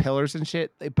hitting like pillars and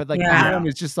shit. But like Yeah. that one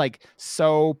is just like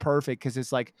so perfect, because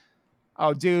it's like,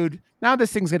 oh, dude, now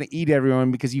this thing's gonna eat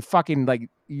everyone because you fucking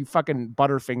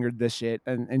butterfingered this shit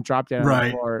and dropped it on the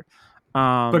Right. floor.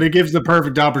 But it gives the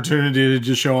perfect opportunity to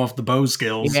just show off the bow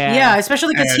skills. Yeah,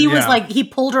 especially because And, he was yeah. like he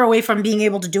pulled her away from being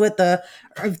able to do it the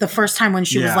first time when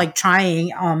she was Yeah. like trying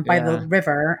by Yeah. the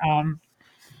river.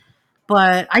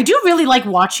 But I do really like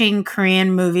watching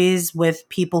Korean movies with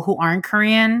people who aren't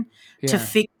Korean to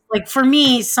like, for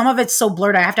me, some of it's so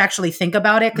blurred I have to actually think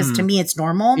about it, because to me it's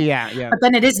normal. yeah. But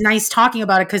then it is nice talking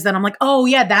about it, because then I'm like, oh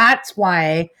yeah, that's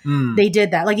why Mm. they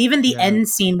did that. Like even the Yeah. end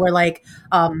scene where like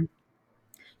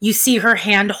you see her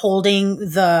hand holding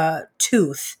the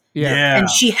tooth Yeah. And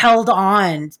she held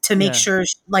on to make sure,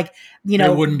 like, you know,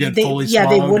 they wouldn't get fully they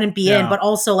swallowed. wouldn't be in, but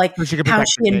also like So she could how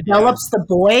protect she the kid, envelops the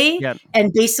boy Yeah.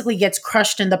 and basically gets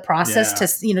crushed in the process to,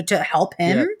 you know, to help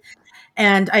him. Yeah.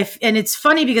 And it's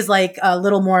funny because like a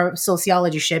little more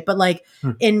sociology shit, but like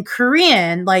in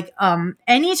Korean, like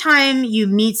anytime you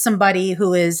meet somebody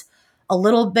who is a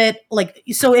little bit like,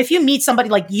 so if you meet somebody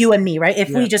like you and me, right? If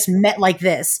we just met like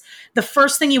this, the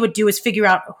first thing you would do is figure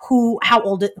out how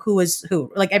old who is who,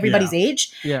 like everybody's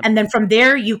age. Yeah. And then from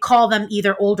there you call them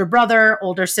either older brother,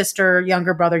 older sister,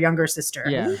 younger sister.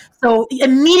 Yeah. So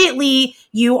immediately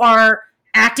you are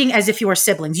acting as if you were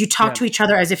siblings. You talk to each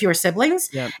other as if you were siblings.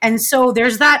 Yeah. And so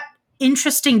there's that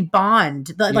interesting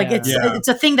bond. Like it's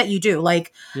a thing that you do.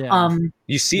 Like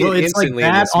you see well, it it's like instantly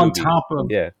in that this on movie. top of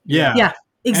Yeah.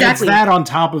 Exactly. And it's that on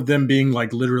top of them being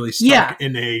like literally stuck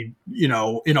in a, you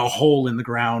know, in a hole in the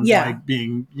ground, like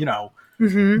being, you know,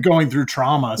 going through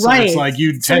trauma. So it's like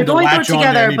you tend to latch on to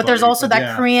anybody, but there's also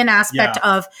that Korean aspect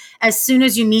of as soon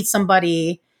as you meet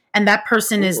somebody and that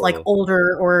person is like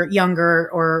older or younger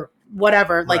or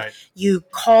whatever, like you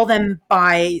call them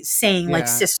by saying like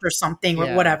sister something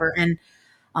or whatever. And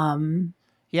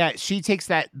she takes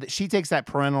that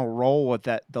parental role with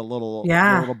the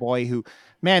little boy who,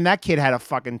 man, that kid had a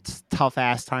fucking tough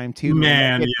ass time too.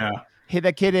 Man, hit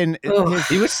that kid in.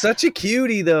 He was such a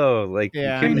cutie though. Like you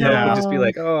couldn't help but just be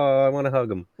like, oh, I want to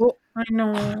hug him. Well, I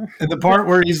know. And the part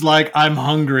where he's like, I'm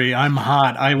hungry, I'm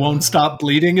hot, I won't stop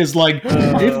bleeding is like,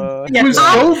 it was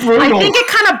so brutal. I think it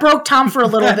kind of broke Tom for a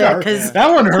little bit because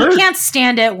that one hurt. He can't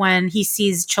stand it when he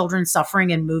sees children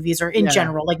suffering in movies or in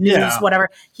general, like news, whatever.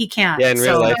 He can't. Yeah, in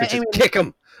real life, it's just kick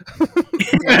him.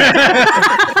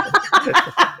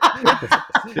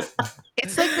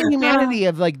 It's like the humanity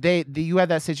of like you have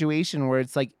that situation where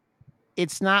it's like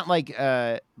it's not like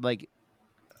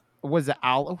was it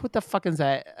what the fuck is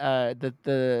that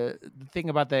the thing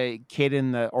about the kid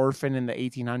in the orphan in the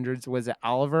 1800s, was it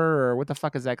Oliver or what the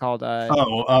fuck is that called?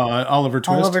 Oliver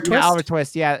Twist. Oliver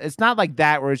Twist. Yeah, it's not like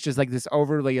that where it's just like this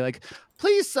overly like,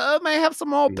 please may I have some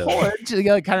more porridge,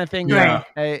 like, kind of thing. Yeah.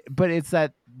 But it's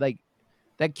that like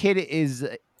that kid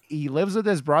he lives with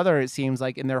his brother, it seems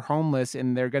like, and they're homeless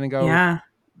and they're gonna go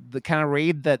the kind of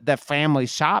raid that family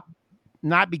shop,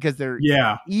 not because they're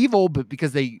evil, but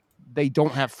because they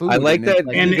don't have food. I like that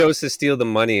he goes to steal the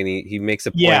money and he makes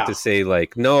a point to say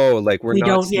like, no, like we're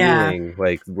not stealing,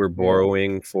 like we're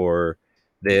borrowing for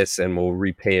this and we'll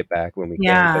repay it back when we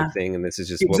can, type thing. And this is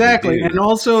just what we do. And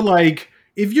also like,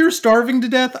 if you're starving to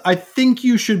death, I think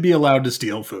you should be allowed to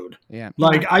steal food. Yeah.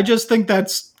 Like, I just think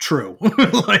that's true.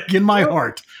 Like in my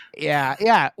heart. Yeah.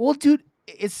 Yeah. Well, dude,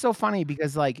 it's so funny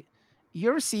because like, you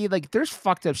ever see like there's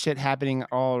fucked up shit happening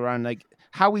all around, like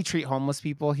how we treat homeless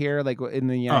people here, like in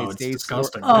the United States.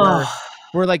 Disgusting.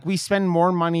 We're like, we spend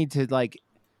more money to like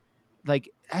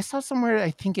I saw somewhere,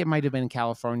 I think it might have been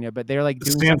California, but they're like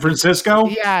doing San Francisco.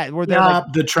 Yeah. Where they're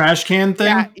like, the trash can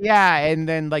thing. Yeah. And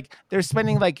then like they're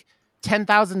spending like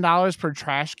 $10,000 per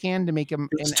trash can to make them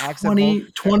inaccessible.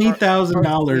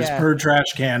 $20,000 per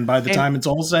trash can by the time it's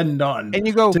all said and done. And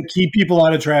you go to keep people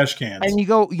out of trash cans. And you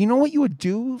go, you know what you would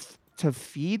do to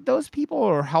feed those people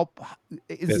or help?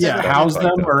 House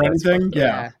them or anything.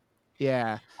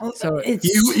 Yeah. So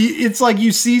it's like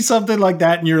you see something like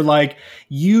that and you're like,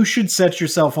 you should set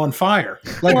yourself on fire.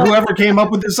 Like whoever came up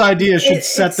with this idea should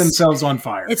set themselves on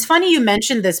fire. It's funny you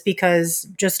mentioned this because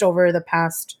just over the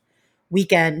past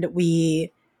weekend,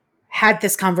 we had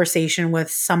this conversation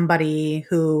with somebody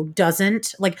who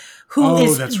doesn't like,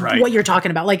 that's right. What you're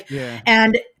talking about. Like,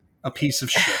 and a piece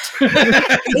of shit.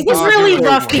 It was really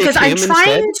rough because I'm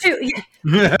trying to,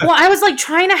 I was like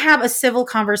trying to have a civil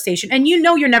conversation and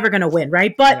you're never going to win.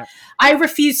 Right. But I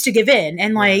refused to give in.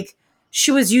 And like,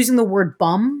 she was using the word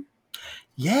bum.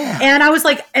 Yeah. And I was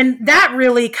like, and that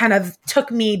really kind of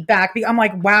took me back. I'm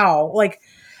like, wow. Like,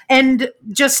 and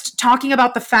just talking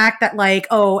about the fact that like,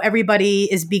 oh,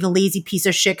 everybody is being a lazy piece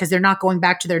of shit because they're not going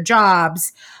back to their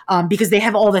jobs because they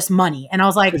have all this money. And I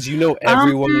was like, because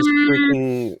everyone's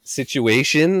freaking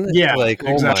situation. Yeah, like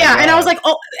exactly. Oh my yeah. God. And I was like,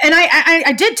 oh, and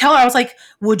I did tell her, I was like,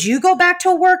 would you go back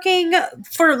to working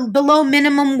for below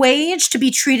minimum wage to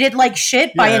be treated like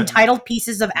shit by entitled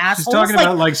pieces of assholes? She's talking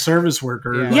about like service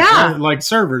workers, like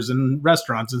servers in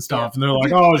restaurants and stuff, and they're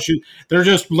like, oh, they're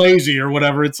just lazy or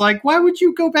whatever. It's like, why would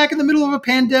you go back in the middle of a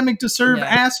pandemic to serve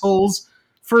assholes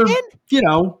for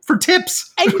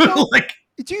tips? And like,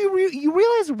 do you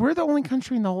realize we're the only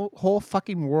country in the whole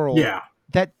fucking world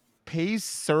that pays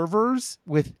servers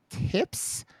with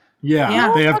tips?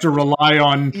 Yeah. They have to rely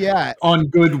on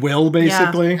goodwill,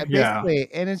 basically.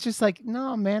 Basically. And it's just like,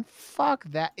 no, man, fuck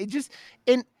that. It just,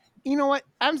 and you know what?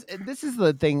 This is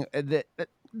the thing that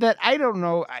that I don't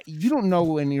know. You don't know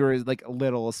when you're like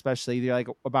little, especially you're like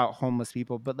about homeless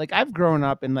people. But like I've grown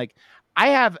up and like I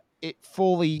have it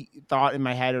fully thought in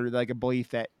my head or like a belief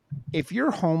that if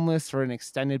you're homeless for an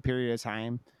extended period of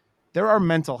time, there are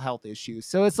mental health issues.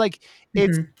 So it's like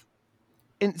it's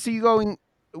and so you going.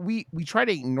 We try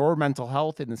to ignore mental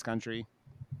health in this country,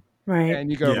 right? And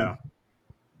you go.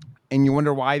 And you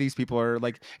wonder why these people are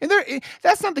like, and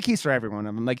that's not the case for every one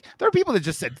of them. Like there are people that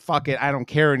just said, fuck it, I don't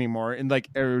care anymore. And like,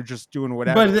 are just doing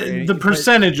whatever. But the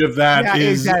percentage of that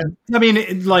is, exactly. I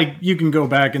mean, like you can go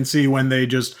back and see when they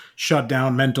just shut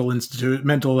down mental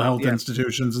health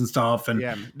institutions and stuff and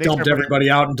dumped everybody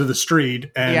out into the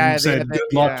street and said,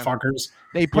 good luck, fuckers.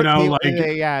 They put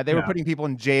they were putting people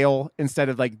in jail instead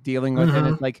of like dealing with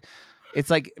it. It's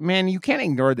like, man, you can't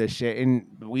ignore this shit. And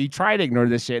we try to ignore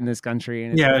this shit in this country.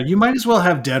 And you might as well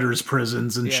have debtors'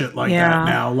 prisons and shit like that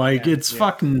now. Like, it's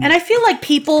fucking... And I feel like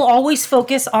people always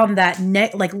focus on that, on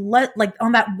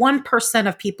that 1%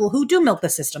 of people who do milk the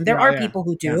system. There are people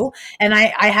who do. And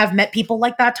I have met people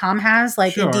like that. Tom has,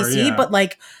 like, in DC. But,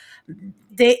 like...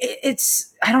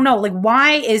 I don't know, like,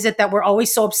 why is it that we're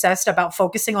always so obsessed about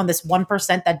focusing on this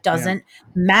 1% that doesn't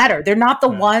matter? They're not the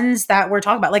ones that we're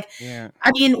talking about. Like,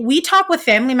 I mean, we talk with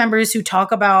family members who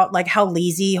talk about like how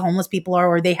lazy homeless people are,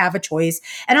 or they have a choice.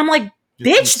 And I'm like,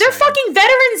 bitch, they're fucking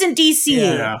veterans in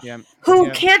DC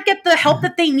who can't get the help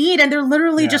that they need. And they're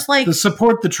literally just like... The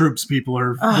support the troops people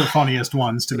are the funniest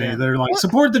ones to me. They're like,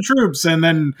 support the troops, and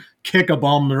then kick a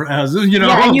bum, as you know.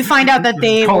 Yeah, and you find out that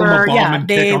they were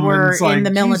in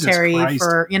the military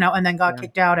for, and then got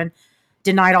kicked out and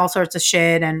denied all sorts of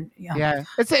shit. And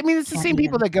it's the same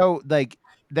people that go like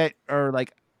that are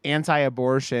like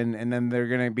anti-abortion, and then they're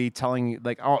gonna be telling you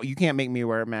like, oh, you can't make me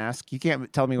wear a mask, you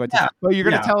can't tell me what to well, you're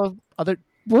gonna tell other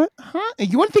what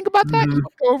you want to think about that, you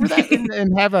go over that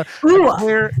and have a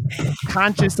clear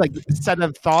conscious like set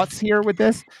of thoughts here with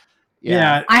this.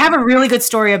 I have a really good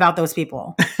story about those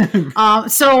people.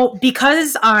 So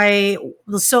because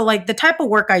like the type of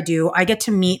work I do, I get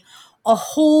to meet a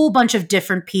whole bunch of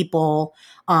different people.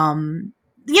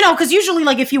 Because usually,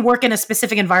 like, if you work in a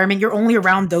specific environment, you're only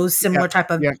around those similar type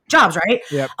of jobs, right?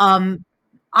 Yep.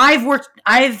 I've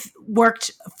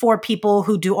worked for people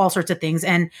who do all sorts of things,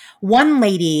 and one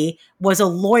lady was a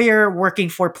lawyer working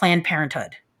for Planned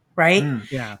Parenthood, right?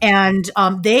 And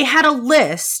they had a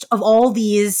list of all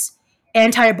these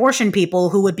anti-abortion people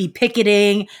who would be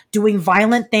picketing, doing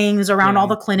violent things around all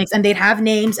the clinics, and they'd have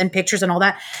names and pictures and all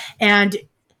that, and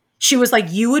she was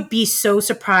like, you would be so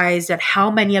surprised at how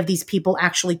many of these people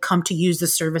actually come to use the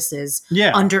services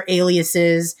under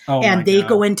aliases, and they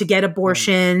go in to get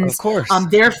abortions. Of course.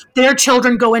 Their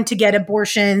children go in to get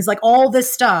abortions, like all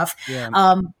this stuff.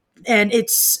 And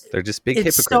they're just big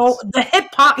hypocrites. So the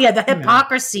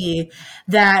hypocrisy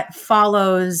that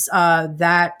follows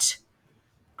that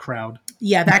crowd.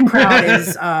 Yeah, that crowd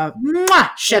is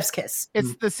chef's kiss.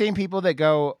 It's the same people that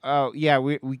go, oh yeah,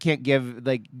 we can't give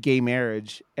like gay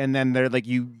marriage, and then they're like,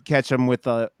 you catch them with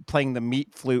playing the meat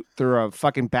flute through a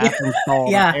fucking bathroom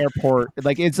stall at the airport.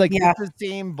 Like it's like it's the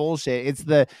same bullshit. It's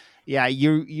the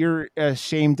you're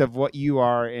ashamed of what you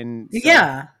are, and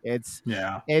so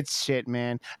it's shit,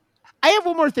 man. I have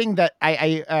one more thing that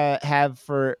I have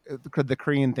for the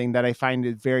Korean thing that I find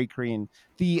is very Korean.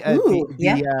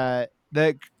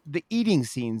 The eating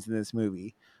scenes in this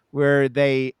movie where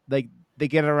they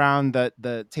get around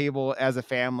the table as a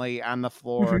family on the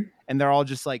floor and they're all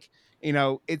just like,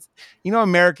 it's,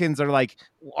 Americans are like,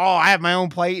 oh, I have my own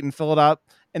plate and fill it up.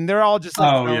 And they're all just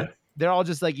like, they're all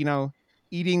just like,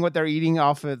 eating what they're eating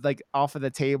off of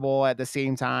the table at the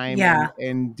same time.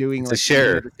 And doing it's a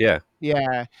share.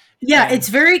 Yeah. It's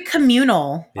very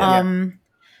communal.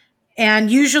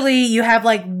 And usually you have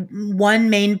like one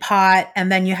main pot and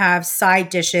then you have side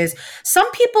dishes. Some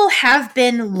people have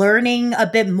been learning a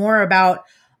bit more about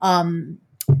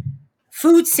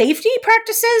food safety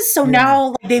practices. So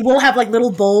now they will have like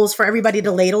little bowls for everybody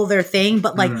to ladle their thing,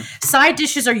 but like side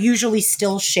dishes are usually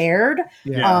still shared.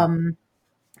 I mean,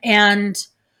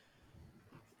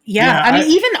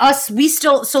 even us, we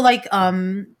still, so like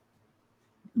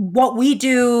what we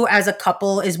do as a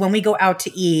couple is when we go out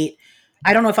to eat,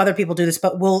 I don't know if other people do this,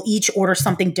 but we'll each order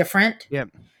something different. Yep.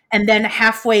 And then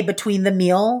halfway between the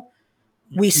meal,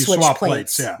 we switch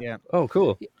plates. Yeah. Oh,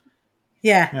 cool.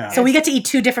 Yeah. So we get to eat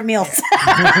two different meals.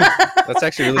 That's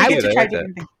actually really cute. I like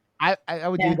that. I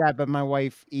would do that, but my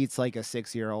wife eats like a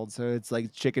 6-year-old, so it's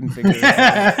like chicken fingers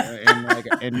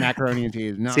and macaroni and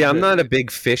cheese. No, See, I'm not a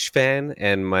big fish fan,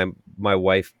 and my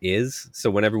wife is. So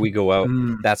whenever we go out,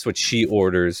 that's what she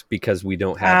orders because we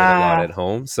don't have it a lot at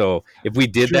home. So if we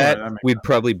did that we'd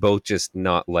probably both just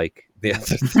not like the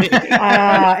other thing.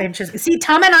 Interesting. See,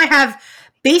 Tom and I have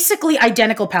basically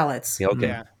identical palates. Okay.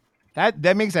 Yeah.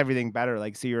 That makes everything better.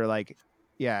 Like, so you're like,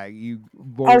 yeah, you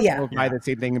both buy the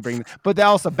same thing and bring, but they're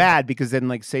also bad because then,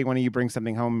 like, say one of you brings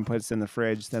something home and puts it in the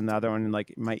fridge, then the other one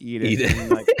like might eat it.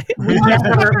 And, like, we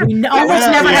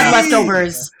almost never have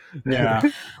leftovers. Yeah,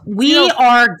 we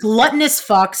are gluttonous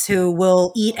fucks who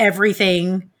will eat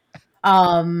everything.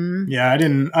 Yeah, I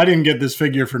didn't get this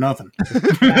figure for nothing.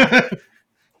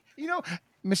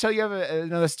 Michelle, you have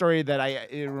another story that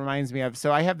it reminds me of.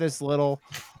 So I have this little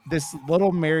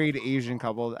married Asian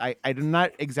couple. I'm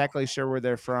not exactly sure where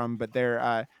they're from, but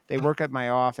they work at my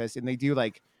office and they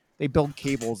build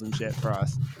cables and shit for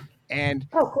us. And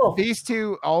cool. These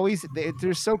two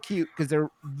they're so cute because they're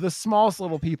the smallest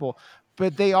little people,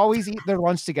 but they always eat their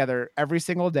lunch together every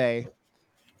single day.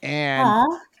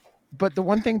 But the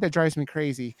one thing that drives me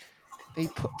crazy,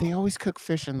 they always cook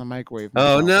fish in the microwave.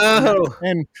 Oh no!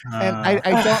 And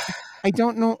I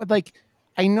don't know. Like,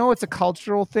 I know it's a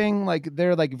cultural thing. Like,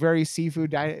 they're like very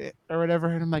seafood diet or whatever.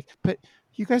 And I'm like, but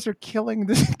you guys are killing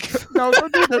this. No,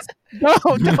 don't do this. No,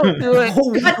 don't do it.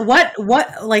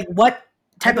 What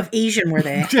type of Asian were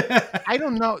they? I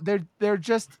don't know. They're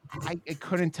just. I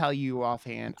couldn't tell you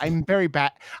offhand. I'm very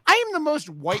bad. I am the most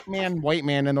white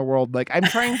man in the world. Like, I'm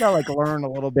trying to like learn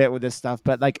a little bit with this stuff,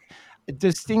 but like,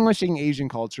 distinguishing Asian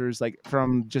cultures like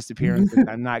from just appearances,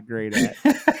 I'm not great at.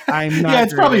 I'm not. Yeah,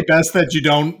 it's probably best that you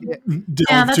don't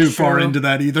delve too far into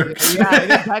that either. Yeah,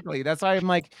 exactly. That's why I'm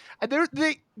like,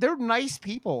 they're nice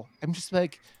people. I'm just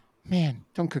like, man,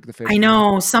 don't cook the fish. I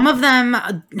know some of them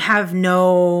have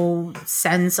no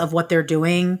sense of what they're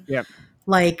doing. Yeah.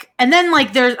 Like, and then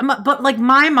like but like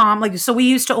my mom, like, so we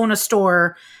used to own a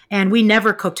store and we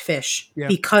never cooked fish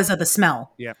because of the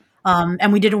smell. Yeah.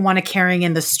 And we didn't want it carrying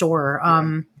in the store.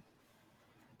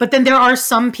 But then there are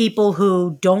some people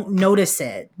who don't notice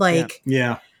it. Like,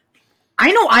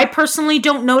 I know I personally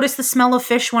don't notice the smell of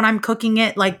fish when I'm cooking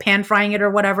it, like pan frying it or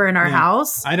whatever in our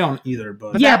house. I don't either,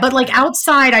 but but like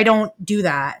outside, I don't do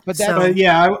that. But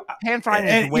pan frying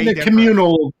is way in the different.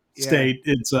 Communal state,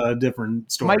 it's a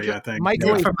different story. I think.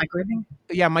 Microwaving?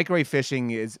 Yeah, microwave fishing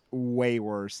is way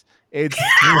worse. It's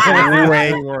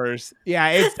way worse.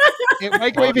 Yeah,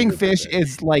 microwaving fish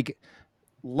is like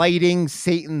lighting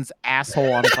Satan's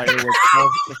asshole on fire with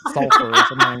sulfur or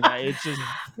something like that.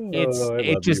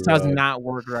 It just does not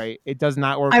work right. It does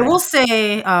not work. I will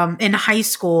say, in high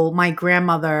school, my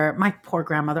poor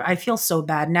grandmother, I feel so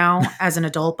bad now as an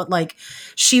adult, but like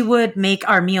she would make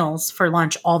our meals for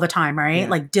lunch all the time, right?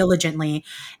 Like diligently.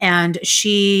 And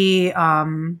she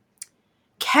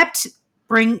kept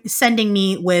sending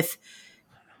me with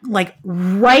like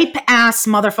ripe ass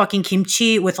motherfucking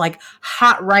kimchi with like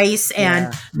hot rice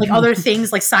and like other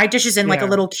things like side dishes in like a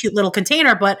little cute little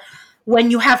container. But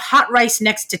when you have hot rice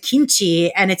next to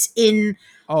kimchi and it's in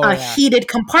a heated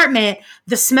compartment,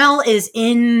 the smell is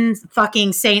in fucking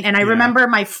insane. And I remember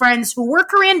my friends who were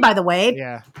Korean, by the way.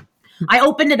 Yeah. I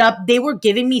opened it up. They were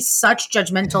giving me such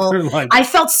judgmental. I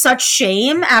felt such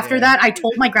shame after that. I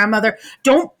told my grandmother,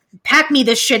 don't pack me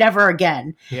this shit ever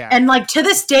again. Yeah. And like to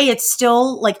this day, it's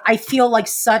still like I feel like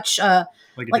such a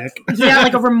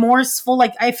like a remorseful.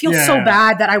 Like I feel so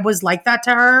bad that I was like that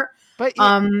to her. But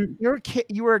you're a kid.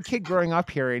 You were a kid growing up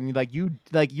here, and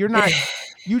you're not.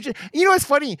 It's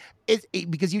funny.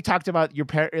 Because you talked about your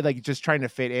parent like just trying to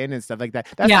fit in and stuff like that.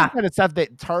 That's the kind of stuff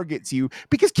that targets you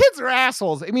because kids are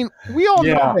assholes. I mean, we all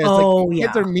know this.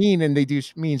 Kids are mean and they do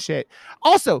mean shit.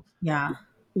 Also,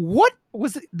 what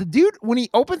was it, the dude when he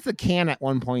opens the can at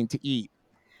one point to eat?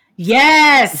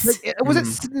 Yes. Was it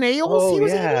snails? Oh, he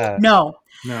was yeah. eating? No.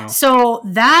 So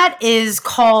that is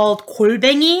called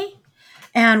골뱅이.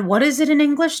 And what is it in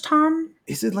English, Tom?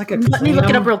 Is it like a Let clam? me look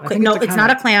it up real quick. No, it's not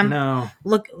a clam. No.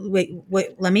 Look, wait,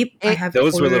 let me. I have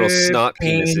Those were little snot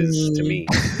penises to me.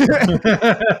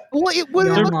 Well, it would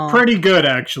They're pretty good,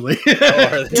 actually.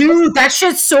 Dude, that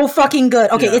shit's so fucking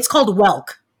good. Okay, it's called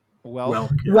whelk.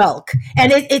 Whelk.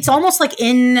 And it's almost like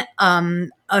in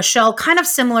a shell, kind of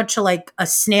similar to like a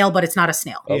snail, but it's not a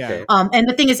snail. Okay. And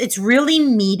the thing is, it's really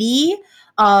meaty.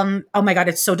 Oh my God,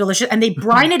 it's so delicious. And they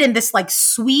brine it in this like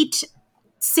sweet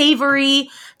savory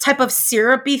type of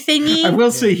syrupy thingy. I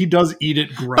will say he does eat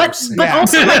it gross. But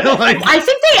also, Like- I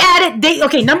think they added.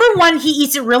 Okay, number one, he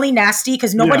eats it really nasty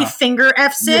because nobody finger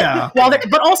f's it. Yeah.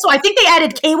 But also, I think they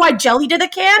added KY jelly to the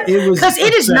can because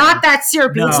it is not that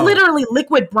syrupy. No. It's literally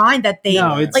liquid brine that they.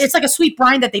 No, it's like a sweet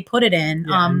brine that they put it in.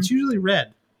 Yeah, it's usually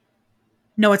red.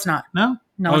 No, it's not. No.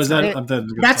 No, it's not.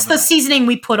 That's the seasoning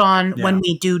we put on when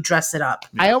we do dress it up.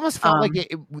 I almost felt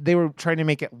like they were trying to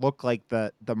make it look like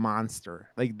the monster.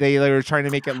 Like they were trying to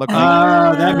make it look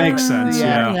like. That makes sense.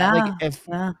 Yeah. Like if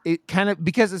it kind of,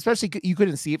 because especially you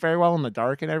couldn't see it very well in the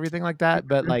dark and everything like that.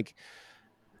 But like,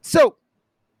 so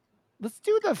let's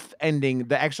do the ending,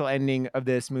 the actual ending of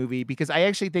this movie, because I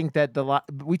actually think that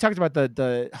we talked about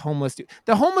the homeless dude.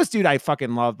 The homeless dude I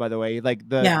fucking love, by the way. Like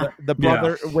the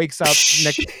brother wakes up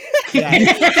next. You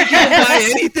can't buy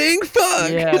anything.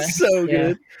 Fuck. Yeah. It's so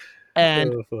good.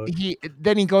 And he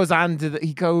goes on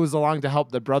he goes along to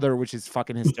help the brother, which is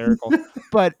fucking hysterical.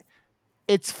 But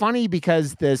it's funny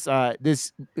because this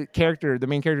character, the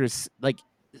main character, is like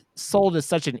sold as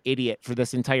such an idiot for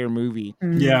this entire movie.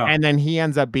 Yeah. And then he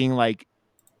ends up being like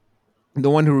the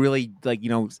one who really, like, you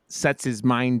know, sets his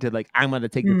mind to like, I'm gonna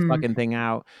take this fucking thing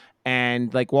out.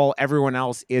 And like, well, everyone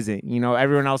else isn't, you know,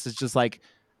 everyone else is just like,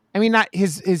 I mean, not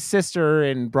his sister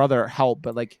and brother help,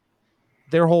 but like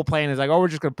their whole plan is like, oh, we're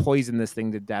just gonna poison this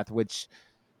thing to death, which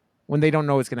when they don't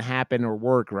know it's gonna happen or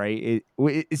work, right?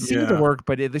 It seemed to work,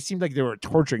 but it seemed like they were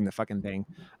torturing the fucking thing.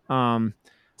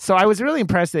 So I was really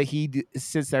impressed that he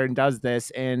sits there and does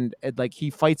this, and like he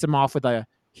fights him off with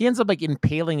he ends up like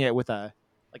impaling it with a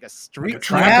street like a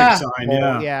traffic sign.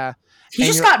 Yeah. He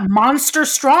just got monster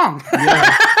strong.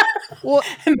 Yeah. Well,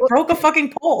 and broke a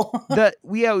fucking pole.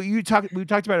 We talked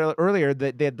about it earlier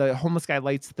that the homeless guy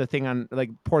lights the thing on,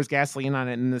 like pours gasoline on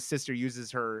it, and the sister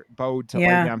uses her bow to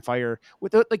light it on fire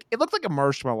with like it looked like a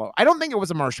marshmallow. I don't think it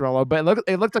was a marshmallow, but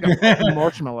it looked like a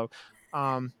marshmallow.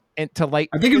 And to light,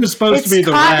 I think it was supposed to be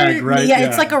the rag, right? Yeah,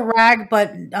 it's like a rag,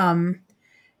 but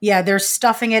they're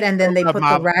stuffing it and then they put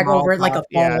the rag over it like a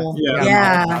ball.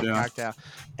 Yeah.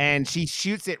 And she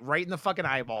shoots it right in the fucking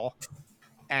eyeball.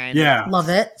 And love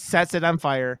it. Sets it on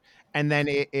fire, and then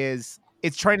it's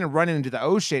trying to run into the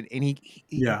ocean, and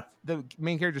the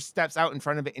main character steps out in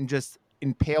front of it and just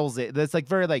impales it. That's like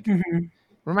very like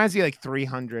reminds me of like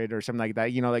 300 or something like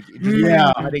that. You know, like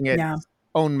just letting its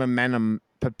own momentum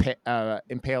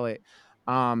impale it.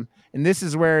 And this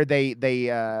is where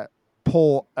they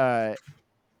pull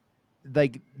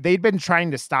like they'd been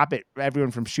trying to stop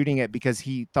everyone from shooting it because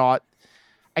he thought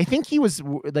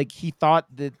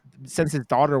that since his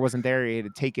daughter wasn't there, he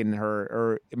had taken her,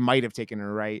 or it might have taken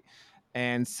her, right?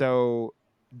 And so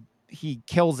he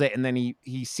kills it, and then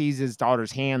he sees his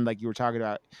daughter's hand, like you were talking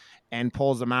about, and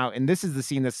pulls him out. And this is the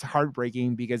scene that's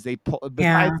heartbreaking because they pull,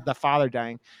 besides the father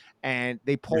dying, and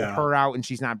they pull her out, and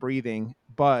she's not breathing,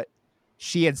 but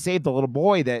she had saved the little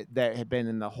boy that had been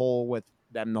in the hole with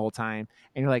them the whole time.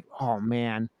 And you're like, oh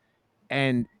man.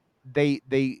 And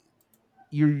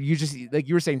you just, like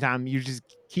you were saying, Tom, you just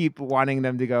keep wanting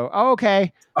them to go, oh,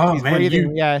 okay. Oh he's man,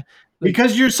 breathing.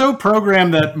 Because you're so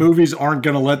programmed that movies aren't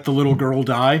going to let the little girl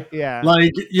die. Yeah.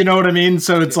 Like, you know what I mean?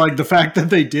 So it's like the fact that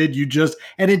they did,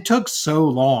 and it took so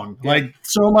long. Yeah. Like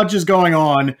so much is going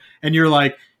on, and you're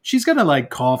like, she's going to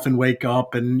like cough and wake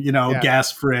up and,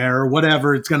 gasp for air or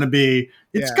whatever it's going to be.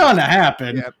 It's going to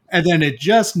happen. Yep. And then it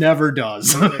just never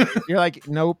does. You're like,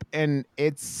 nope. And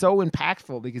it's so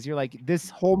impactful because you're like, this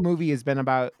whole movie has been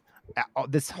about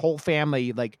this whole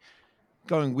family, like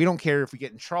going, we don't care if we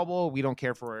get in trouble. We don't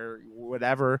care for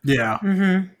whatever. Yeah.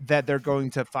 That they're going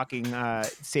to fucking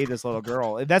save this little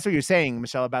girl. And that's what you're saying,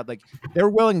 Michelle, about like, they're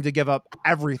willing to give up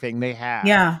everything they have.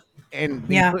 Yeah. And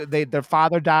their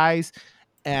father dies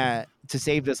to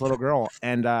save this little girl.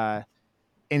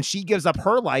 And she gives up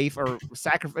her life or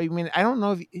sacrifice. I mean, I don't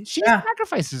know if she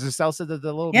sacrifices herself so that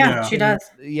the little girl she does.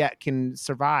 Can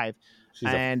survive. She's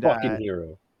a fucking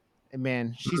hero.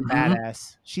 Man, she's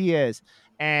badass. She is.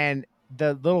 And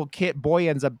the little boy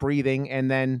ends up breathing,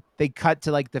 and then they cut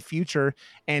to like the future.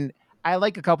 And I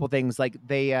like a couple things. Like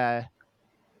they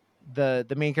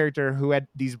the main character who had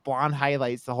these blonde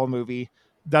highlights the whole movie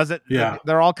does it.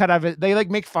 They're all cut out of it. They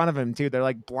like make fun of him too. They're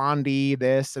like Blondie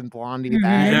this and Blondie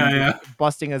that,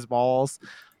 busting his balls.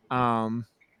 And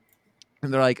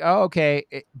they're like, oh, okay.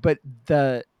 But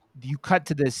you cut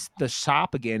to the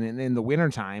shop again in the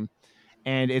wintertime,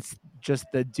 and it's just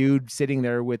the dude sitting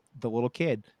there with the little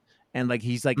kid, and like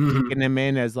he's like taking him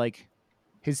in as like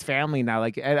his family now.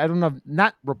 Like I don't know,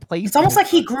 not replaced. It's almost like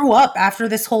he grew up after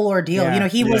this whole ordeal. Yeah. You know,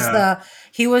 he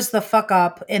was the fuck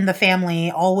up in the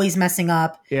family, always messing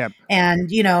up. Yeah.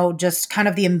 And, you know, just kind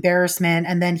of the embarrassment.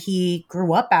 And then he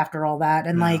grew up after all that.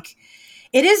 And like,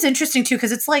 it is interesting too,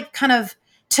 because it's like kind of,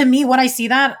 to me, when I see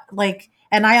that, like,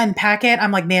 and I unpack it,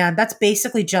 I'm like, man, that's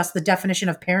basically just the definition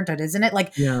of parenthood, isn't it?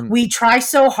 Like, we try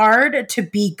so hard to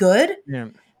be good,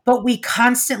 but we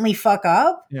constantly fuck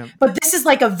up. But this is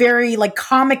like a very like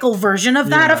comical version of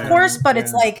that, of course. But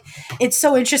it's like, it's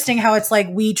so interesting how it's like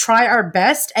we try our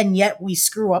best and yet we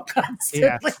screw up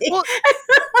constantly. Well,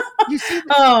 you see,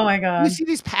 oh my god, you see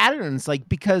these patterns, like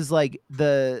because like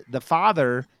the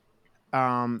father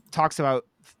talks about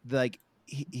like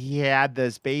he had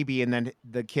this baby and then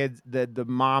the kids the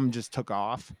mom just took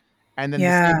off, and then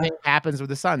the same thing happens with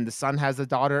the son. The son has a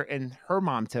daughter and her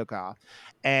mom took off,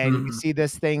 and you see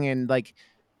this thing, and like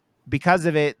because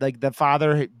of it, like the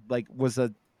father like was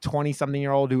a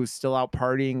 20-something-year-old who was still out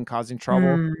partying, causing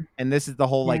trouble, and this is the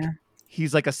whole like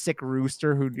he's like a sick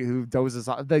rooster who dozes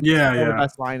off. The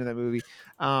best line in the movie,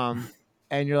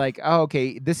 and you're like, oh,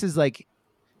 okay, this is like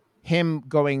him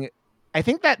going. I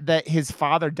think that his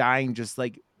father dying just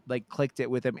like clicked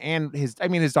it with him, and his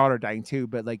daughter dying too,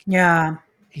 but like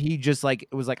he just like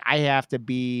it was like I can't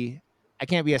be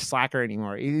a slacker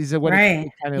anymore. He's what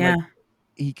he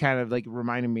kind of like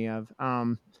reminded me of.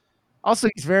 Also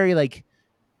he's very like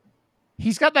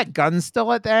he's got that gun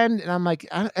still at the end, and I'm like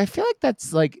I feel like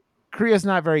that's like Korea's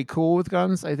not very cool with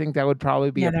guns. I think that would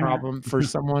probably be a problem for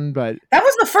someone, but that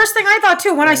was the first thing I thought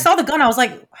too. When I saw the gun, I was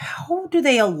like, how do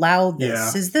they allow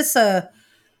this? Is this am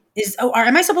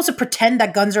I supposed to pretend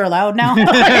that guns are allowed now in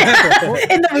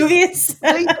the movies?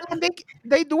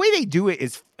 The way they do it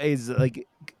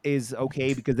is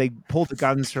okay, because they pull the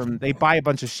guns they buy a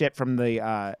bunch of shit from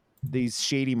these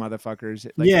shady motherfuckers.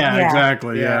 Like,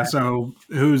 exactly. Yeah. So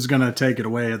who's gonna take it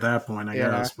away at that point? I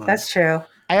guess. But. That's true.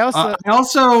 I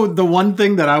also the one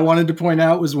thing that I wanted to point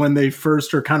out was when they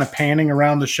first are kind of panning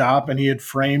around the shop and he had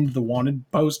framed the wanted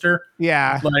poster.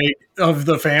 Yeah. Like of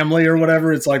the family or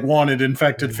whatever. It's like wanted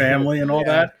infected family and all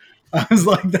that. I was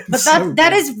like,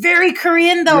 that is very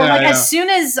Korean though. As soon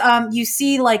as you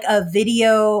see like a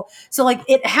video, so like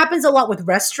it happens a lot with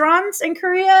restaurants in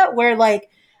Korea where like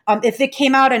if it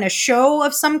came out in a show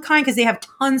of some kind, because they have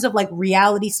tons of like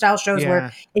reality style shows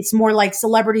where it's more like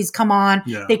celebrities come on,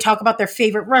 they talk about their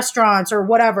favorite restaurants or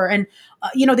whatever. And,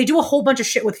 they do a whole bunch of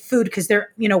shit with food because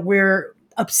we're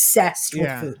obsessed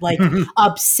with food, like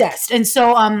obsessed. And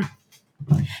so,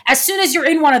 as soon as you're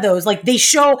in one of those, like they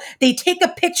take a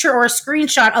picture or a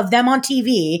screenshot of them on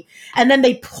TV and then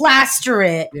they plaster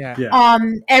it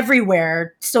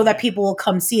everywhere so that people will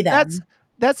come see them.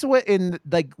 That's what in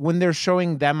like when they're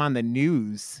showing them on the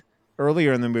news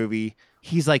earlier in the movie,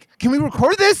 he's like, "Can we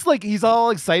record this?" Like he's all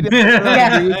excited.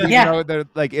 They're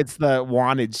like, it's the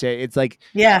wanted shit. It's like,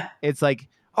 it's like,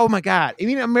 oh my god. I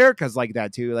mean, America's like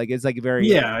that too. Like it's like very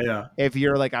if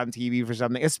you're like on TV for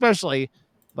something, especially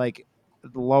like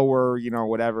lower,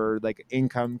 whatever, like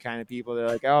income kind of people, they're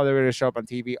like, oh, they're going to show up on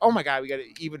TV. Oh my god, we got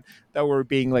to, even though we're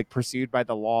being like pursued by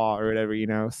the law or whatever,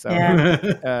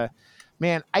 So,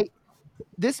 man,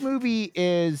 this movie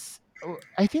is,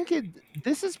 I think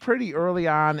this is pretty early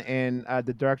on in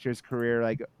the director's career,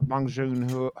 like Bong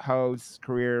Joon-ho's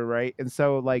career, right? And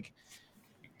so, like,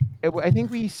 I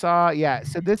think we saw,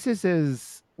 so this is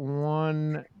his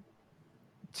 1,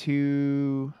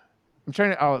 2. I'm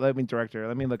trying to. Let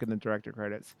me look at the director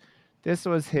credits. This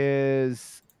was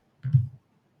his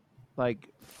like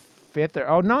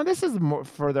 5th this is more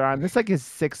further on. This is like his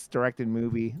 6th directed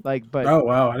movie. But oh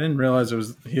wow, I didn't realize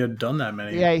he had done that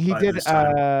many. Yeah, he did.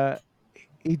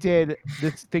 He did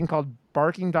this thing called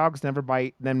Barking Dogs Never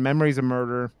Bite, then Memories of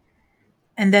Murder,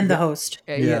 and then The Host.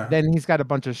 Then he's got a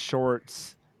bunch of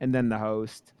shorts, and then The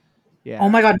Host. Yeah. Oh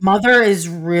my god, Mother is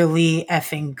really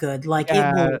effing good. Like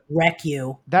it will wreck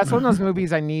you. That's one of those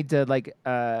movies I need to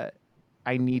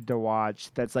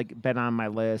watch. That's like been on my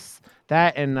list.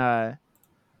 That and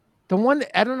the one,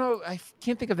 I don't know, I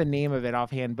can't think of the name of it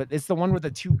offhand, but it's the one with the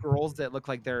 2 girls that look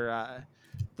like they're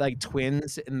like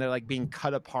twins and they're like being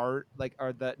cut apart, like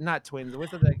are the not twins,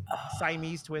 what's the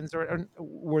Siamese twins or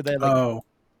were they like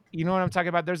you know what I'm talking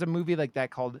about? There's a movie like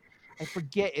that called, I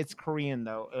forget, it's Korean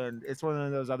though, and it's one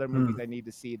of those other movies I need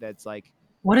to see that's like.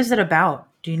 What is it about?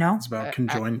 Do you know? It's about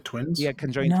conjoined twins. Yeah,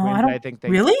 conjoined twins. I think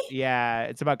really. Yeah,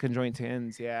 it's about conjoined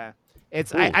twins. Yeah,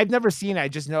 it's. I've never seen it. I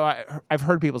just know I've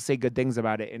heard people say good things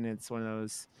about it, and it's one of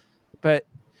those. But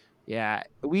yeah,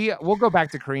 we'll go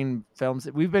back to Korean films.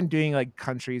 We've been doing like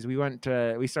countries. We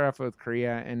started off with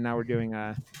Korea, and now we're doing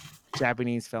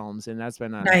Japanese films, and that's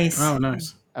been Nice. Oh,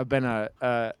 nice. I've been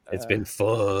It's been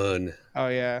fun. Oh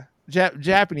yeah,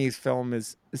 Japanese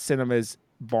cinema is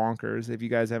bonkers. If you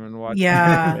guys haven't watched,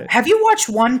 Yeah. it. Have you watched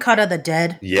One Cut of the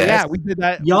Dead? Yes. Yeah, we did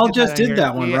that. Y'all we just did here.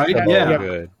 that one, right? Oh, Yeah.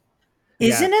 good.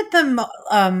 Isn't it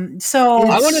the so?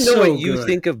 I want to know so what you good.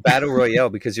 think of Battle Royale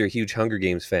because you're a huge Hunger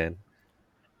Games fan.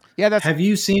 Yeah, that's Have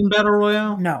you seen Battle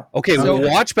Royale? No. Okay, So-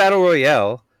 well, watch Battle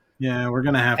Royale, Yeah, we're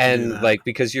gonna have to do and that. like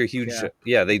because you're a huge,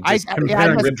 they I just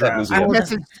compare ripped that contrast. movie up.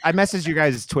 I messaged you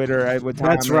guys' Twitter.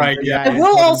 That's right, yeah. I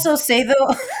will also say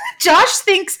though, Josh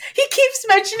thinks he keeps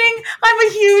mentioning I'm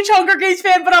a huge Hunger Games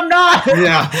fan, but I'm not.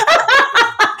 Yeah.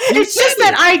 It's just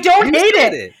that I don't hate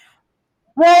Said it.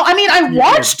 Well, I mean, I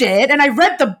watched it and I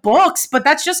read the books, but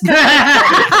that's just okay. No,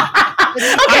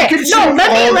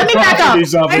 let me back up.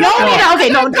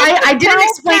 I didn't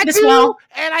explain this well.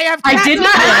 And I have. I did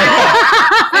not.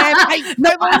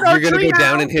 You're going to go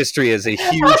down in history as a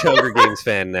huge Hunger Games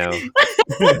fan now.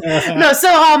 No, so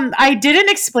I didn't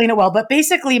explain it well, but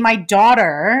basically, my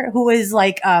daughter, who is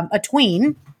like a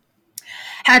tween,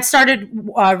 had started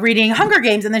reading Hunger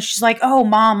Games, and then she's like, "Oh,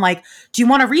 Mom, like, do you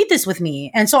want to read this with me?"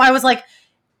 And so I was like,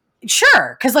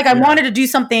 sure, because like I wanted to do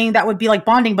something that would be like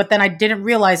bonding, but then I didn't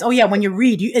realize, oh yeah, when you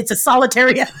read, it's a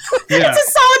solitary, it's a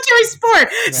solitary sport.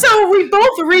 Yeah. So we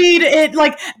both read it,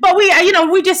 like, but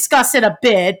we discuss it a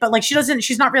bit, but like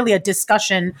she's not really a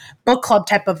discussion book club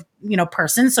type of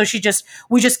person. So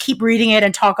we just keep reading it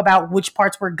and talk about which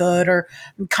parts were good or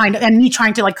kind of, and me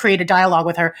trying to like create a dialogue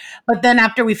with her. But then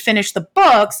after we finish the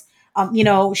books,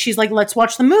 she's like, let's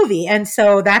watch the movie, and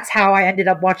so that's how I ended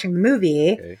up watching the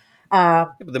movie. Okay.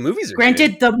 But the movies are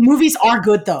granted, good. the movies are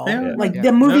good though.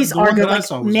 The movies are good.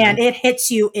 Like, man, it hits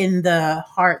you in the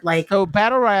heart. Like, so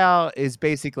Battle Royale is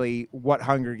basically what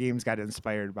Hunger Games got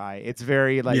inspired by. It's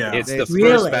very like it's the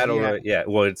really? first Battle Royale. Yeah,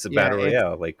 well, it's a Battle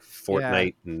Royale, like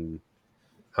Fortnite and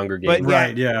Hunger Games.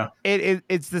 But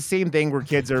it's the same thing where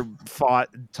kids are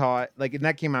taught like, and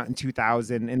that came out in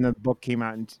 2000, and the book came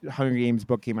out in Hunger Games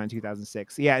book came out in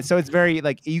 2006. Yeah, so it's very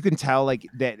like you can tell like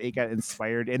that it got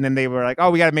inspired, and then they were like,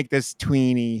 oh, we got to make this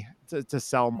tweeny to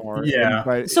sell more.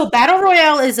 So Battle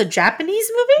Royale is a Japanese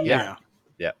movie. Yeah.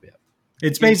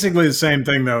 It's basically the same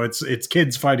thing though. It's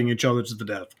kids fighting each other to the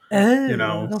death.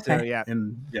 Okay.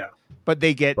 So, but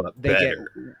they get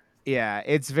better. Yeah,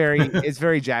 it's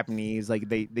very Japanese. Like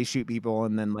they shoot people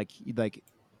and then like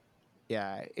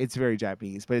it's very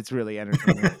Japanese, but it's really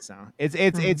entertaining. So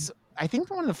it's I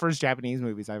think one of the first Japanese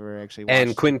movies I ever actually watched.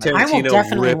 And Quentin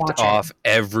Tarantino ripped off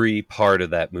every part of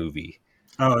that movie.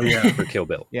 Oh yeah, for Kill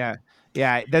Bill. Yeah,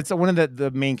 that's one of the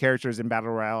main characters in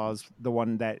Battle Royale is the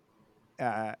one that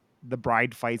the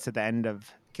bride fights at the end of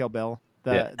Kill Bill.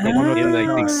 The one with in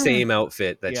like the same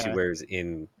outfit that she wears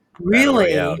in really Battle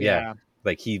Royale. Yeah.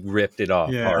 Like he ripped it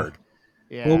off hard.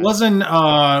 Yeah. Well,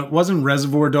 wasn't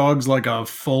Reservoir Dogs like a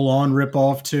full-on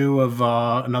rip-off too of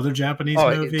another Japanese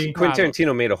movie? Quentin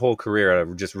Tarantino made a whole career out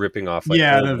of just ripping off like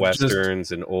old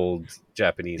westerns and old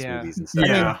Japanese movies and stuff.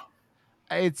 Yeah.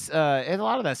 It's a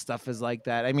lot of that stuff is like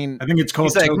that. I mean, I think it's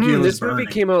called Tokyo this movie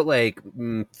came out like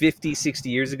 50, 60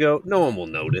 years ago. No one will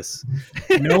notice.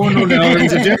 No one will know.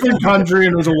 It's a different country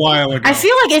and it was a while ago. I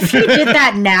feel like if he did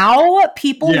that now,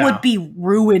 people would be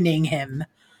ruining him.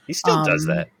 He still does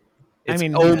that. It's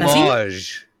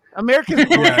homage.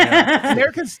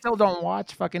 Americans still don't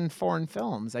watch fucking foreign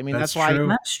films. I mean, that's why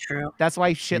that's true. That's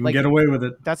why shit like get away with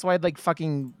it. That's why like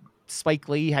fucking Spike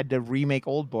Lee had to remake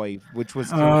Oldboy, which was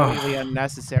completely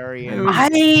unnecessary. And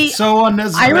so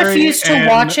unnecessary. I refused to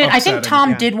watch it. Upsetting. I think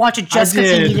Tom did watch it just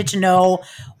because he needed to know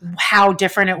how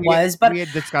different it was. But we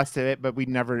had discussed it, but we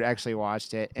never actually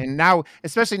watched it. And now,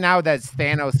 especially now that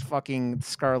Thanos fucking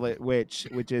Scarlet Witch,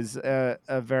 which is a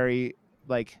very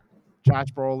like Josh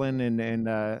Brolin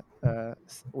and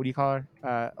what do you call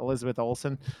her? Elizabeth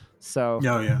Olsen. So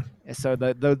so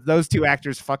those two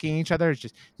actors fucking each other is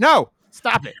just no.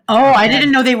 Stop it. Oh, I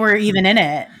didn't know they were even in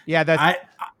it. Yeah,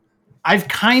 I've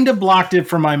kind of blocked it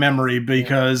from my memory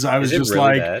because I was just really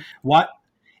like, bad? what?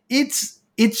 It's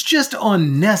just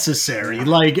unnecessary.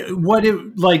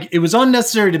 It was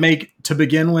unnecessary to make to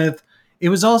begin with. It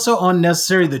was also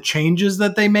unnecessary the changes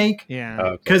that they make.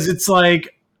 Yeah. Because it's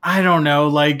like, I don't know,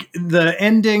 like the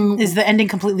ending. Is the ending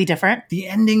completely different? The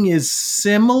ending is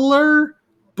similar,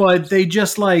 but they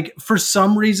just like, for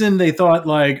some reason they thought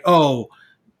like, oh,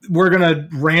 we're going to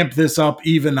ramp this up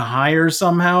even higher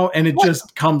somehow. And it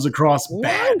just comes across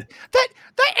bad. That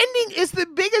ending is the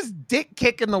biggest dick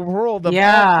kick in the world. Oh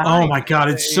my God.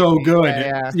 It's so good.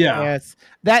 Yeah. Yes.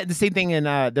 The same thing in,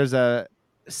 there's a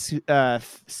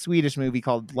Swedish movie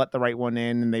called Let the Right One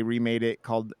In, and they remade it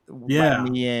called Yeah.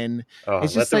 Let Me In. Oh,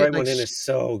 It's Let just the like- Right like One In sh- is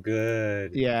so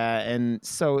good. Yeah, and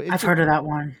so it's I've heard of that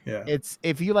one. Yeah. It's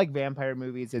if you like vampire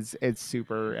movies, it's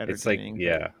super It's like, entertaining.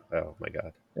 yeah. Oh my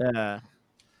god.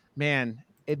 Man,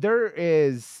 there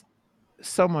is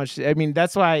so much. I mean,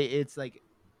 that's why it's like,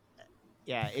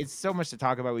 yeah, it's so much to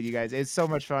talk about with you guys. It's so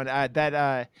much fun.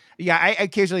 Yeah, I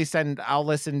occasionally I'll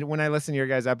listen when I listen to your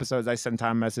guys' episodes. I send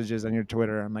Tom messages on your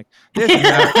Twitter. I'm like, this is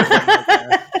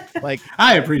like,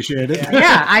 I appreciate it.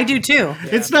 Yeah, I do too.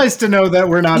 It's nice to know that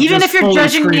we're not Even just if you're fully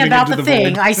judging me screaming about into the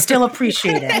thing, void. I still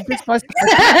appreciate it. You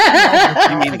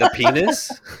mean the penis?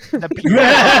 the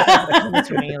penis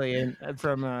from Alien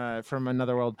from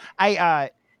another world.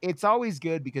 It's always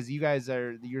good because you guys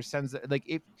are your sense like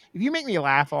if you make me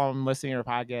laugh while I'm listening to your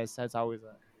podcast, that's always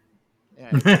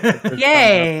it's thumbs up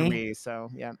Yay. for me.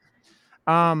 So yeah.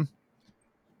 And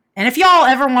if y'all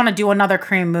ever want to do another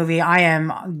Cream movie, I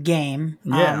am game.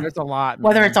 Yeah. There's a lot.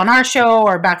 Whether it's on our show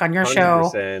or back on your show.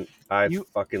 100%. I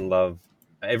fucking love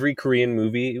every Korean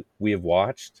movie we have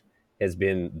watched has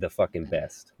been the fucking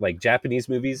best. Like Japanese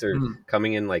movies are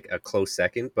coming in like a close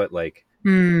second, but like,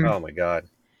 oh my god.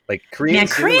 Like Man,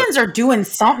 Koreans are doing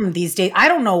something these days. I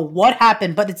don't know what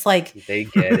happened, but it's like they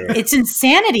get it. It's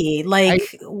insanity.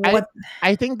 Like what?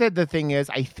 I think that the thing is,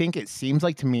 I think it seems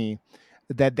like to me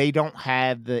that they don't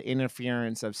have the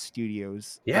interference of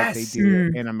studios that they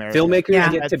do in America.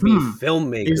 Filmmakers get to be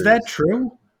filmmakers. Is that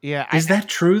true? Yeah. Is that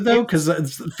true though? Because it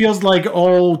feels like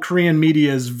all Korean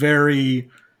media is very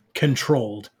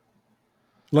controlled.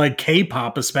 Like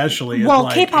K-pop, especially. Well,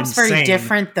 like K-pop's insane. very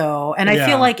different, though, and I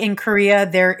feel like in Korea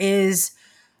there is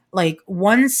like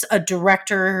once a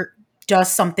director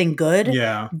does something good,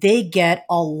 they get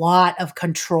a lot of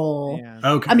control. Yeah.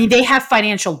 Okay, I mean they have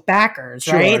financial backers,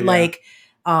 right? Yeah. Like,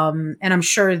 and I'm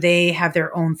sure they have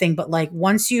their own thing, but like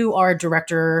once you are a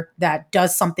director that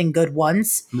does something good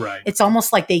once, right? It's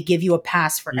almost like they give you a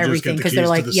pass for everything because they're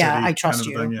like, I trust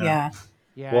you, yeah.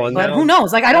 Yeah, well, but who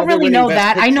knows? Like, I don't really know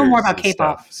that. I know more about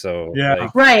K-pop. So,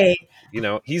 like, right. You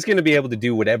know, he's going to be able to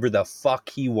do whatever the fuck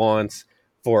he wants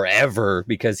forever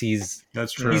because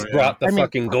that's true. He's brought the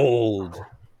fucking gold.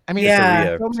 I mean,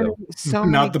 Korea, so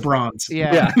not the bronze.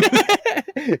 Yeah.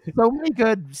 So many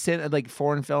good like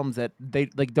foreign films that they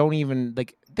like don't even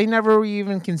like they never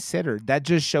even considered. That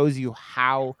just shows you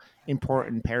how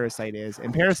important Parasite is.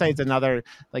 And Parasite's another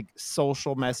like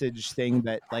social message thing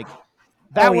that like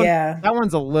that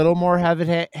one's a little more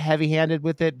heavy-handed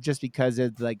with it just because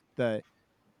it's like the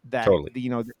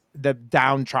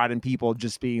downtrodden people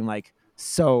just being like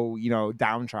so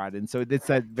downtrodden. So it's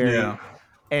that very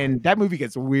and that movie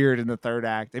gets weird in the third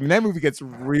act. I mean, that movie gets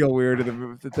real weird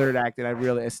in the third act, and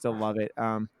I still love it.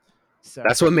 So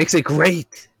that's what makes it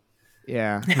great.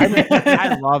 Yeah,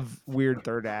 I love weird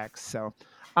third acts. So,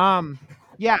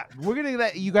 yeah, we're gonna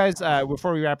let you guys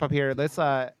before we wrap up here. Let's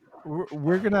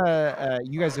we're gonna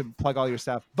you guys can plug all your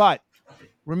stuff, but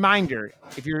reminder,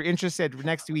 if you're interested,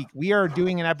 next week we are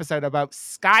doing an episode about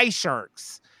sky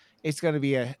sharks. It's going to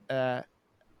be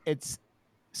it's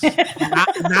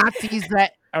Nazis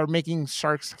that are making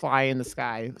sharks fly in the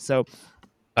sky. So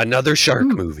another shark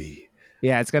movie.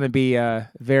 Yeah, it's going to be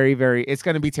very, very. It's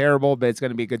going to be terrible, but it's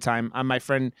going to be a good time. My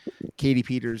friend Katie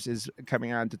Peters is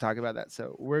coming on to talk about that,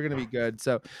 so we're going to be good.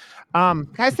 So,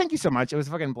 guys, thank you so much. It was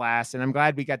a fucking blast, and I'm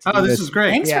glad we got to. Oh, this is great.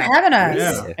 Thanks for having us.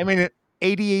 Yeah. I mean,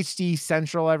 ADHD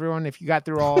Central, everyone. If you got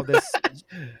through all this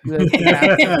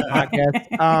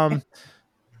podcast,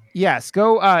 yes,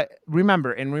 go.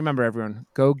 Remember, everyone,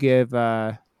 go give.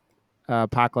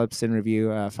 Apocalypse in Review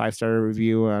 5-star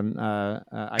review on iTunes.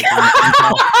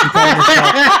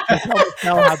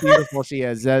 Tell how beautiful she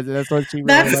is. That's what she.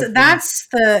 Really that's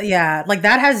like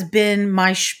that has been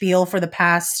my spiel for the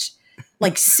past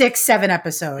like 6-7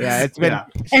 episodes. Yeah, it's been,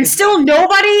 and still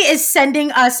nobody is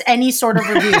sending us any sort of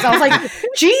reviews. I was like,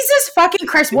 Jesus fucking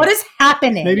Christ, what is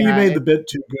happening? Maybe you made the bit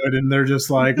too good, and they're just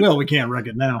like, well, we can't wreck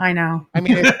it now. I know. I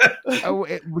mean,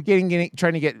 we're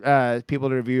trying to get people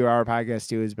to review our podcast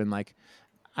too has been like.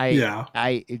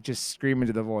 I just scream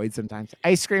into the void sometimes.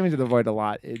 I scream into the void a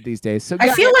lot these days. So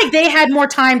I feel like they had more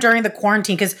time during the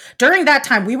quarantine because during that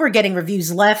time we were getting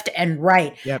reviews left and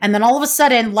right. Yep. And then all of a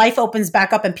sudden life opens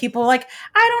back up and people are like,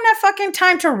 I don't have fucking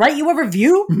time to write you a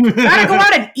review. Gotta go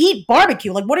out and eat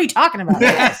barbecue. Like, what are you talking about?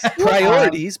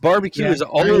 Priorities. Barbecue is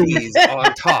always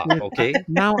on top, okay?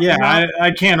 Now,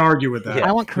 I can't argue with that. Yeah.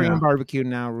 I want Korean barbecue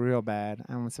now real bad.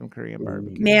 I want some Korean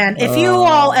barbecue. Man, if you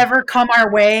all ever come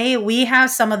our way, we have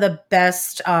some of the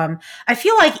best I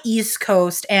feel like East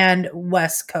Coast and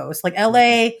West Coast, like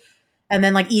LA and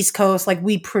then like East Coast, like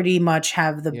we pretty much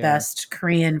have the best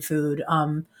Korean food.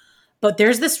 But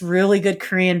there's this really good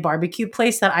Korean barbecue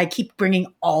place that I keep bringing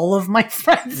all of my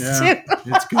friends to.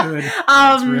 It's good.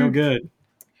 It's real good.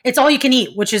 It's all you can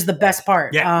eat, which is the best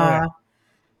part. Yeah.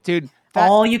 Dude.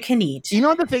 All you can eat. You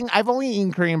know the thing? I've only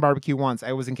eaten Korean barbecue once.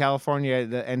 I was in California at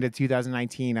the end of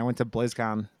 2019. I went to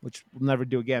BlizzCon, which we'll never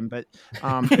do again. But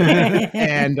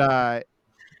and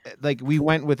like we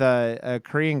went with a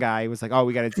Korean guy. He was like, "Oh,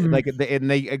 we got to like," and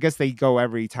I guess they go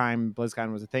every time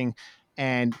BlizzCon was a thing.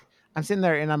 And I'm sitting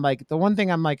there, and I'm like, the one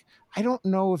thing I'm like, I don't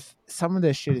know if some of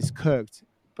this shit is cooked,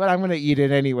 but I'm gonna eat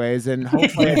it anyways, and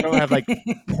hopefully I don't have like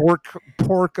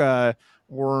pork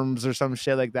worms or some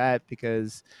shit like that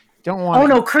because. Don't want. Oh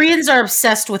no, Koreans are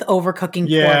obsessed with overcooking.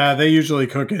 Yeah, pork. they usually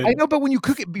cook it. I know, but when you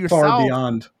cook it yourself, far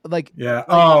beyond. Like yeah.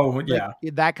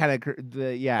 That kind of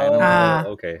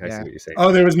Okay, I see what you're saying.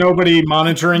 Oh, there was nobody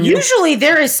monitoring you. Usually,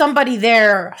 there is somebody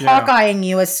there hawk-eyeing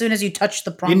you as soon as you touch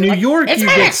the prong. In New York, you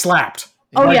get slapped.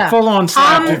 Oh like, full on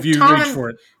slapped if you reach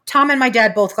for it. Tom and my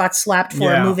dad both got slapped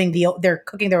for moving they're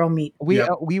cooking their own meat.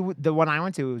 The one I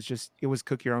went to it was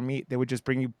cook your own meat. They would just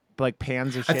bring you like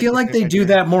pans of shit. I feel like they do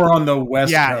that more on the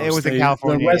West Coast. Yeah, it was in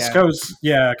California. The West Coast,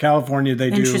 California,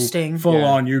 they do full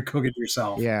on. You cook it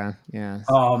yourself. Yeah.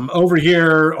 Over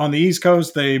here on the East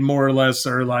Coast, they more or less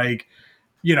are like,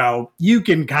 you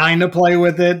can kind of play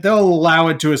with it. They'll allow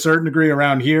it to a certain degree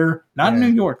around here. Not in New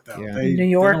York, though. Yeah. In New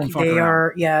York, they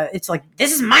are, it's like,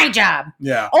 this is my job.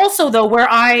 Yeah. Also, though,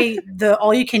 the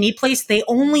all-you-can-eat place, they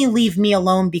only leave me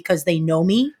alone because they know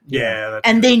me. Yeah.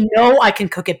 And they know I can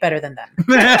cook it better than them.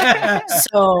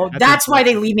 So that's why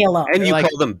they leave me alone. And you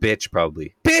call them bitch,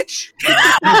 probably. Bitch!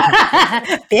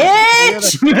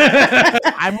 Bitch!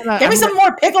 Give me some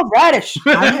more pickled radish.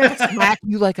 I'm going to smack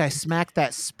you like I smacked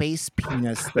that space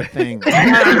penis, the thing.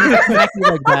 I'm going to smack you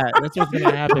like that. That's what's going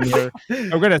to happen here.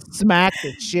 I'm going to smack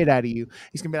the shit out of you.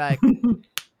 He's going to be like...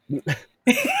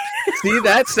 See,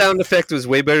 that sound effect was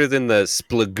way better than the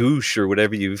splagoosh or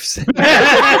whatever you've said.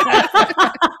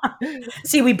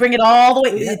 See, we bring it all the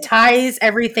way. It ties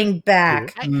everything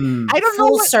back. I don't know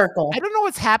full circle. I don't know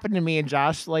what's happened to me and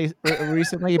Josh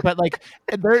recently, but like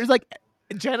there's like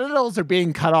genitals are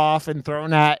being cut off and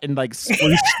thrown at and like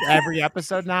squished every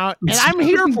episode now, and I'm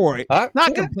here for it.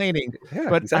 Not complaining,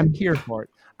 but exactly. I'm here for it.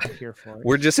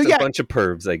 We're just a bunch of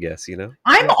pervs, I guess,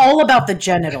 I'm all about the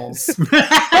genitals.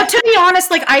 But to be honest,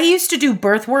 like I used to do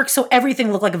birth work, so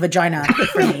everything looked like a vagina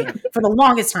for me for the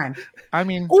longest time. I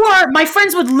mean, or my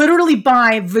friends would literally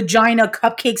buy vagina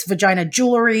cupcakes, vagina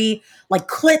jewelry, like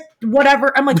clit,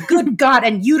 whatever. I'm like, good God,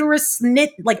 and uterus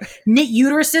knit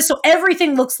uteruses, so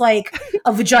everything looks like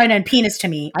a vagina and penis to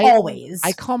me. Always.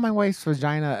 I call my wife's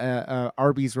vagina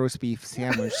Arby's roast beef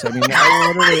sandwich. I mean, I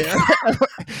literally.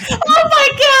 Oh my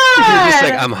God! You're just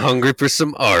like, I'm hungry for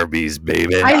some Arby's,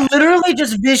 baby. I literally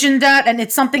just visioned that, and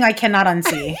it's something I cannot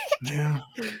unsee.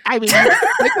 I mean,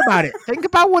 think about it. Think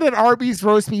about what an Arby's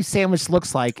roast beef sandwich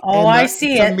looks like. Oh, I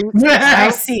see it.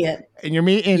 I see it. And you're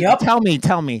meat. Yep. Tell me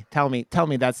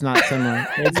that's not similar.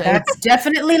 That's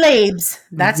definitely labes.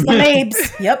 That's the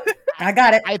labes. Yep. I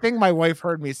got it. I think my wife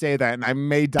heard me say that, and I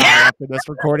may die after this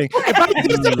recording. You're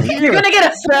gonna get a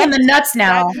kick in the nuts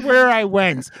now. That's where I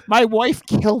went. My wife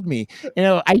killed me.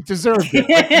 I deserved it.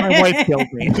 My wife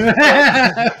killed me.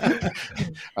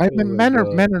 Men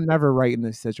are never right in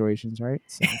these situations, right?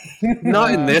 So.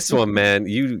 Not in this one, man.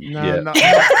 No.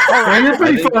 You're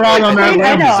pretty far out on that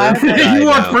limb. You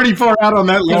are pretty far out on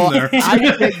that limb there. I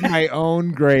dig my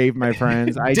own grave, my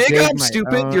friends. Dig up,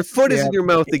 stupid. Your foot is in your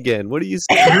mouth again. What are you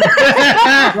saying?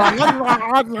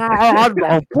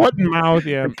 Foot in mouth,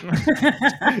 yeah.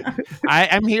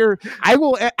 I'm here. I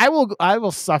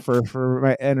will suffer for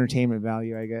my entertainment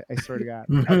value. I swear to God.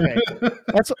 Okay.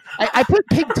 I put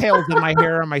pigtails in my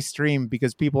hair on my stream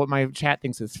because people in my chat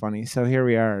thinks it's funny. So here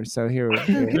we are. There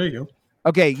you go.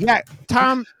 Okay, yeah,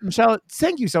 Tom, Michelle,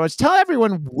 thank you so much. Tell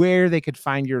everyone where they could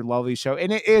find your lovely show,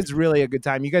 and it is really a good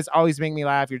time. You guys always make me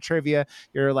laugh. Your trivia,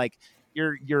 your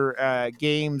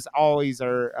games always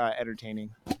are entertaining.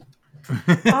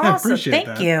 Awesome,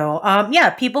 thank you.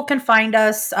 People can find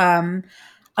us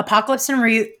Apocalypse and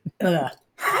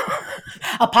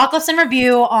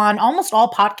Review on almost all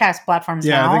podcast platforms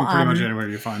now. Yeah, I think pretty much anywhere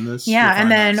you find this. Yeah,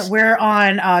 and then we're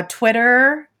on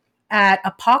Twitter at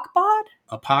ApocPod.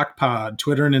 ApocPod,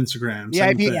 Twitter and Instagram. Yeah,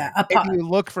 if you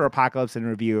look for Apocalypse and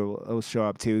Review, it'll show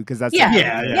up too because that's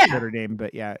the Twitter name.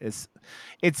 But yeah, it's.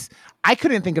 I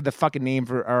couldn't think of the fucking name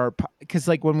for our because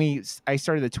like when I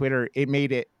started the Twitter, it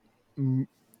made it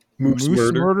Moose Moose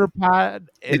Murder. Murder Pod,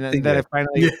 and then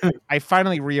Yeah. I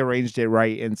finally rearranged it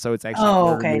right, and so it's actually Oh,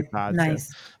 Horror okay. Movie Pod, Nice.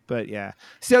 So, but yeah,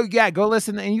 so yeah, go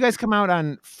listen. And you guys come out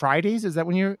on Fridays. Is that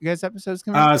when your guys' episodes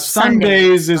come out?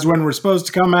 Sundays is when we're supposed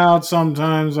to come out.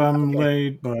 Sometimes I'm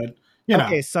late, but you know.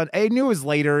 Okay, so I knew it was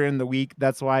later in the week.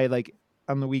 That's why, like,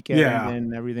 on the weekend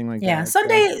and everything like that. Yeah,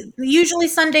 Sunday, usually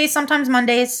Sundays, sometimes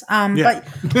Mondays. Yeah.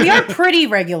 But we are pretty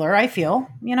regular, I feel.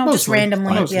 You know, just Mostly.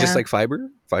 randomly. Mostly. Yeah. Just like fiber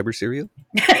cereal.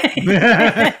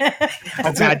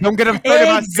 Oh God, don't get them started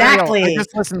about Exactly. Serial. I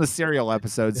just listened to Serial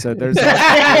episodes, so there's.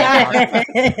 Yeah,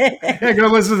 go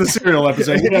listen to the Serial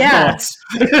episode. You got Yeah. thoughts.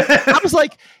 I was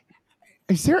like,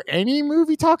 is there any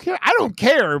movie talk here? I don't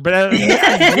care, but I'm here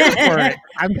for it.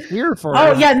 I'm here for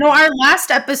Oh it. yeah, no, our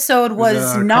last episode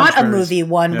was not a Crunch movie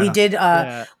one. We Yeah. did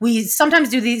Yeah. we sometimes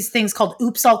do these things called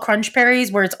Oops All Crunch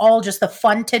Berries, where it's all just the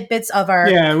fun tidbits of our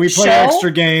Yeah, we play show.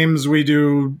 extra games. We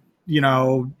do,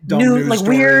 dumb news like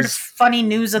stories. weird, funny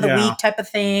news of the Yeah. week type of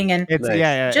thing, and It's Nice.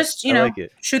 yeah. just I like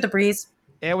it. shoot the breeze.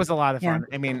 It was a lot of Yeah. fun.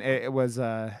 I mean, it was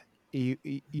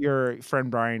your friend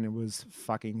Brian was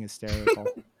fucking hysterical.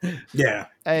 Yeah.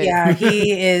 Yeah,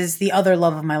 he is the other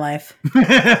love of my life.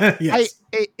 Yes.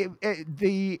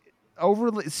 The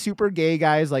overly super gay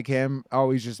guys like him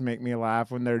always just make me laugh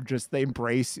when they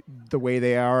embrace the way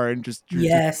they are and just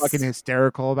Yes. fucking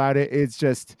hysterical about it.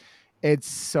 It's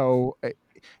so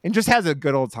and just has a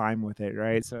good old time with it,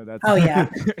 right? So that's Oh yeah,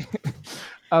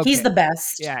 he's Okay. the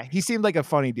best. Yeah, he seemed like a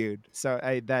funny dude. So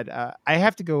I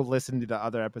have to go listen to the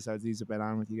other episodes he's been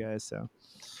on with you guys. So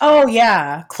Oh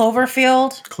yeah,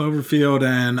 Cloverfield, Cloverfield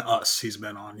and Us, he's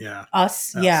been on. Yeah.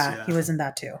 Us. Us, Yeah, yeah. he was in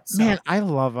that too. So. man, I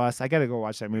love Us. I got to go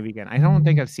watch that movie again. I don't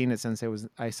think I've seen it since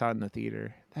I saw it in the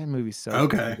theater. That movie's so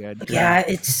Okay. fucking good. Yeah,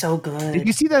 it's so Did good.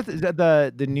 you see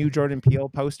the new Jordan Peele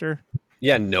poster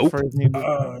Yeah, nope. for his new movie?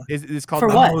 Uh, It's called For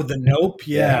The- what? Oh, the Nope.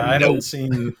 Yeah, Yeah, I haven't Nope.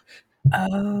 seen.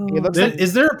 Oh, It looks like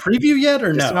Is there a preview yet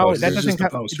or no? no, It's that just doesn't a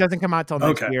come. It poster. doesn't come out till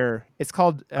next Okay. year. It's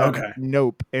called Okay.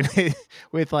 Nope, and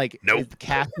with like Nope. the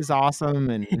cast is awesome,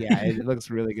 and yeah, it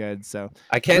looks really good. So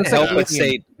I can't Looks like help but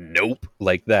Alien. say nope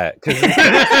like that. 'Cause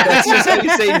that's just how you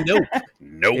say nope.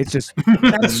 Nope. it's just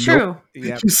that's true.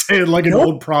 yeah, You say it like an Nope.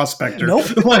 old prospector.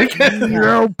 Nope. like,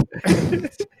 nope.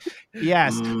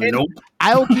 Yes, Mm, and nope.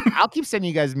 I'll keep sending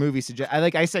you guys movie suggestions.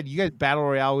 Like I said, you guys Battle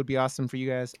Royale would be awesome for you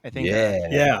guys. I think.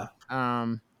 Yeah. Yeah,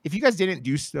 If you guys didn't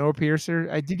do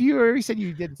Snowpiercer, did you already said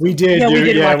you did? we did. Yeah, we do,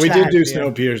 did yeah, watch we that. did do Yeah.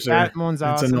 Snowpiercer. That one's It's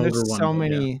awesome. an There's older one, so but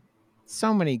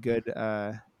yeah. many good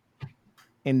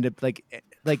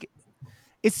like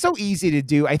it's so easy to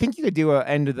do. I think you could do a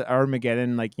end of the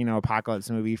Armageddon apocalypse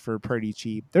movie for pretty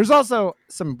cheap. There's also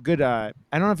some good I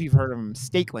don't know if you've heard of them,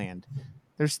 Stakeland.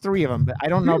 There's 3 of them, but I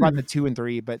don't know about the 2 and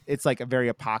 3, but it's like a very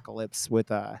apocalypse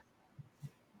with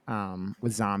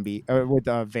zombie or with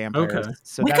vampires. Okay.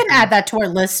 So We that's can add that to our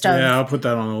list of Yeah, I'll put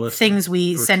that on the list. things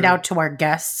we For send sure. out to our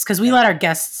guests because we let our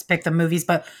guests pick the movies,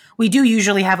 but we do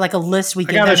usually have like a list. We I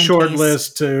give got them a in short case.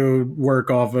 list to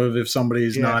work off of if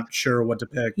somebody's Yeah. not sure what to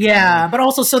pick. Yeah, but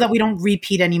also so that we don't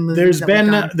repeat any movies.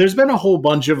 There's been a whole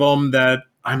bunch of them that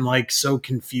I'm like so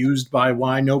confused by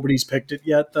why nobody's picked it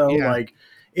yet though. Yeah. Like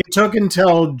it took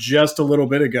until just a little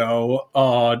bit ago.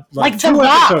 Like two The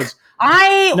Rock. episodes.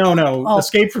 No, Oh.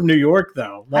 Escape from New York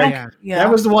though. Like yeah. that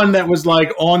was the one that was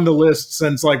like on the list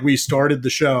since like we started the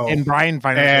show. And Brian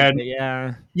finally And- picked it,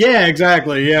 yeah. Yeah,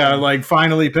 exactly. Yeah, like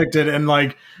finally picked it, and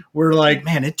like we're like,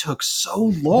 man, it took so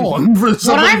long for What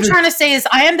somebody I'm to- trying to say is,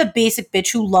 I am the basic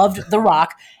bitch who loved The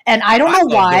Rock, and I don't I know love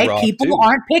The why Rock, people too.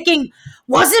 aren't picking.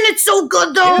 Wasn't it so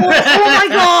good though? Oh my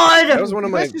That god! was one of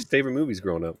You my guys just- favorite movies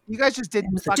growing up. You guys just did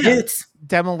With the fucking toots.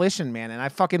 Demolition Man, and I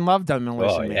fucking love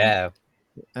Demolition Oh Man. yeah.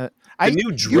 The I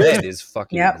new Dread is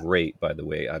fucking Yep. great, by the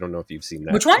way. I don't know if you've seen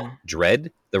that. Which one?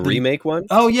 Dread, the remake one.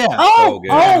 Oh yeah. Oh,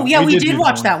 good. oh yeah, we did do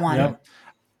watch that one. Yep.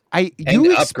 you And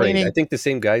Upgrade. explaining, I think the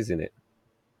same guy's in it.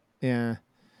 yeah.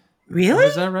 Really?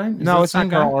 Is that right? Is No, that it's the not same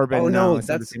guy? Carl Urban. Oh no, it's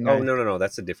not the that's same guy. no,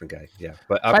 that's a different guy. Yeah,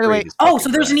 but the way- Upgrade is Oh, fucking so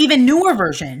there's an rad. even newer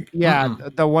version. Yeah,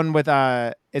 Mm-mm. the one with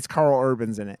it's Carl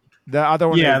Urban's in it. The other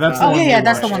one, Yeah, is, that's the Oh one yeah, we yeah,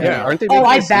 that's the watched, one. Yeah, aren't they Oh, making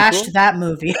I a sequel? bashed that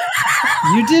movie.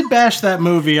 You did bash that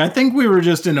movie. I think we were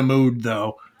just in a mood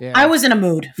though. Yeah. I was in a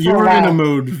mood. For You a were while. in a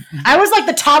mood. I was like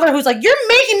the toddler who's like, "You're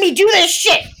making me do this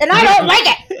shit, and I don't like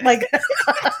it." Like,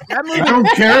 That movie- I don't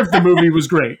care if the movie was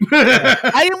great.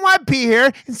 I didn't want to pee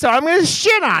here, so I'm gonna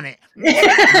shit on it.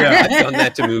 Yeah. I've done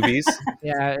that to movies.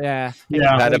 Yeah.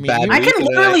 Yeah. Had a bad I week, can and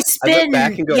then literally I spin. look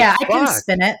back and go, Yeah, I can "Fuck."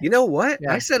 spin it. You know what?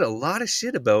 Yeah. I said a lot of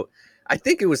shit about. I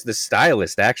think it was the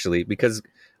stylist actually, because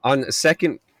on a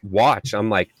second watch, I'm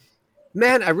like,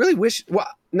 man, I really wish. Well,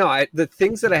 no, the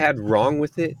things that I had wrong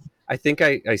with it, I think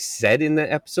I said in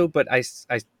the episode, but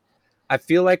I I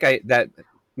feel like that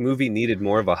movie needed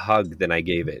more of a hug than I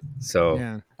gave it. So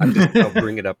Yeah. I'll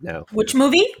bring it up now. Which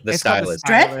movie? The It's called Stylist.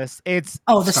 Stylist. It's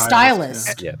The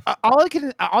Stylist. Yeah.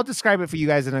 I'll describe it for you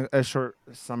guys in a short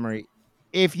summary.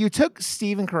 If you took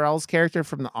Stephen Carell's character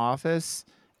from The Office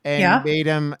and made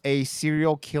him a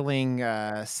serial killing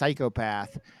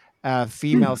psychopath,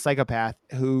 female psychopath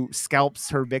who scalps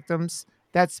her victims,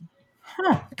 that's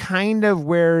kind of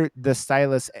where The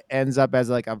Stylist ends up as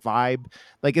like a vibe.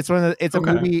 Like it's a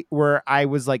movie where I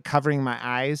was like covering my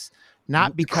eyes,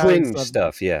 not because Cringe of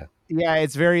stuff. Yeah. Yeah,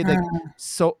 it's very like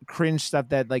so cringe stuff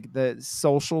that like the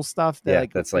social stuff that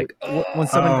like that's like when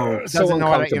someone so doesn't know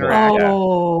how to uncomfortable. interact.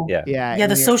 Oh, Yeah.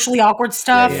 the socially awkward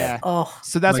stuff. Yeah. Oh,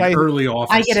 So that's like why early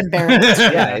Office. I get embarrassed.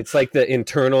 Yeah, it's like the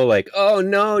internal, like, oh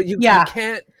no, you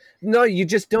can't. No, you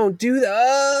just don't do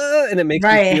that, and it makes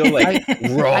me feel like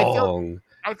wrong.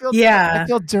 I feel Yeah. I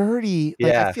feel dirty.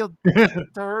 Like Yeah. I feel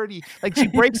dirty. Like she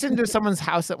breaks into someone's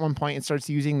house at one point and starts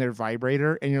using their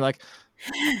vibrator, and you're like,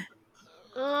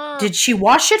 Did she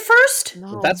wash it first?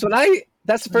 no. That's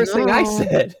the first thing I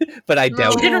said, but I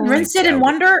doubt She it. didn't rinse it in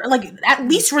wonder. Like at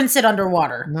least rinse it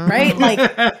underwater, No. right? Like,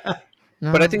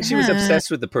 No. But I think she was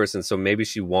obsessed with the person, so maybe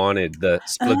she wanted the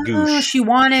splagoosh. she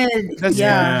wanted. That's-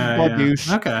 Yeah.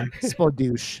 Splodouche. Okay.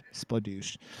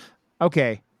 Splodouche.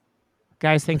 Okay.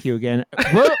 Guys, thank you again.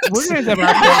 We're going to We're never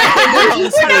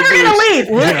gonna leave.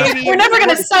 We're never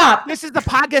gonna stop. This is the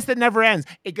podcast that never ends.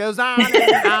 It goes on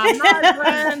and on, my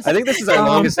friends. I think this is our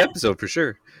longest episode for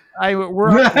sure.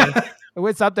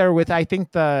 It's up there with I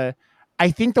think the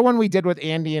one we did with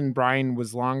Andy and Brian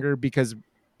was longer because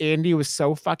Andy was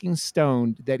so fucking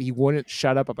stoned that he wouldn't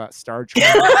shut up about Star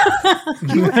Trek.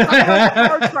 He was talking about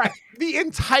Star Trek the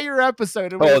entire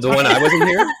episode. Oh, the one I wasn't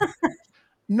here?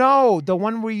 No, the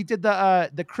one where you did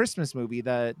the Christmas movie,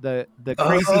 the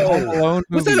crazy Home Alone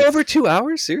movie. Was that over 2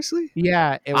 hours? Seriously?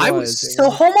 Yeah, it I was. was So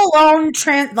Home Alone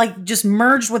just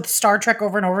merged with Star Trek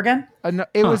over and over again. No,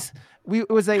 it was. It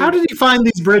was a. How did he find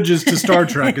these bridges to Star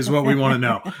Trek? Is what we want to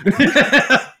know.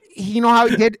 You know how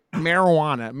he did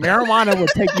marijuana? Marijuana would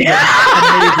take you to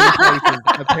amazing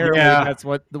places. Apparently, that's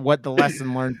what the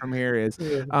lesson learned from here is.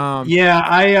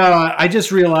 I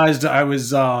just realized I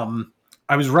was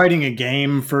writing a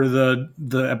game for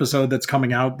the episode that's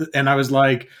coming out, and I was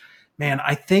like, man,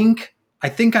 I think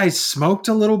I smoked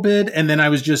a little bit, and then I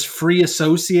was just free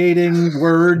associating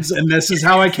words, and this is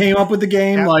how I came up with the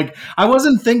game. Yeah. Like I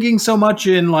wasn't thinking so much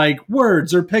in like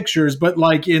words or pictures, but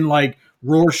like in like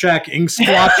Rorschach ink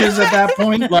splotches at that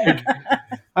point. Like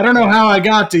I don't know how I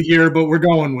got to here, but we're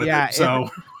going with it. So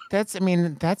that's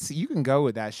you can go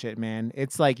with that shit, man.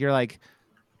 It's like you're like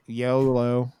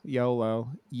YOLO,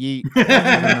 yeet.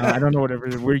 I don't know whatever.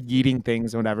 We're yeeting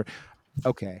things or whatever.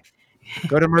 Okay.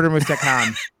 Go to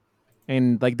murdermoose.com.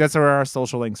 And like that's our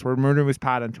social links. We're Murder Moose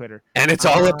Pod on Twitter. And it's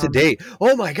all up to date.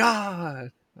 Oh my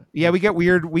God. Yeah, we get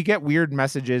weird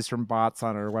messages from bots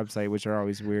on our website, which are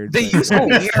always weird. They used to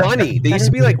be funny. They used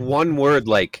to be like one word,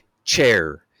 like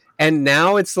chair. And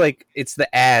now it's like it's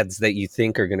the ads that you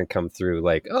think are going to come through.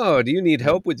 Like, oh, do you need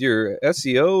help with your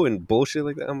SEO and bullshit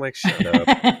like that? I'm like, shut up.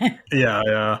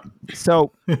 yeah.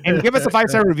 So, and give us a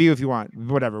 5-star review if you want.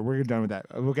 Whatever, we're done with that.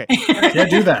 Okay. Yeah,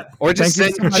 do that. Or just Thank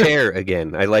you send so much. chair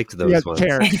again. I liked those ones.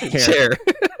 Chair.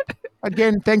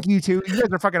 Again, thank you too. You guys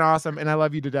are fucking awesome, and I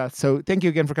love you to death. So, thank you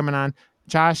again for coming on,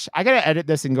 Josh. I gotta edit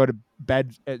this and go to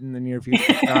bed in the near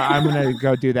future. I'm gonna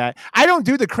go do that. I don't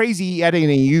do the crazy editing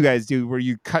you guys do, where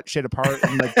you cut shit apart.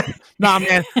 And like, nah,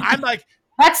 man. I'm like,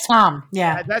 That's Tom.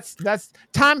 Yeah. that's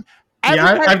Tom.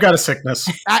 Yeah, I've got a sickness.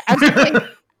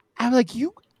 I'm like,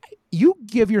 you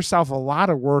give yourself a lot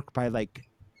of work by like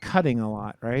cutting a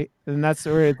lot, right? And that's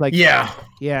where it's like, yeah.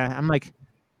 I'm like,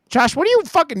 Josh, what are you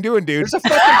fucking doing, dude? There's a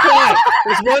fucking fly.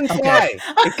 There's one fly.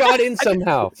 It got in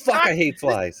somehow. Fuck, I hate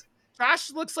flies.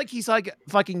 Josh looks like he's like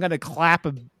fucking gonna clap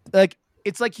like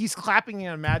it's like he's clapping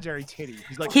an imaginary titty.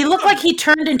 He's like, He looked like he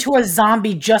turned into a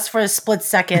zombie just for a split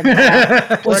second.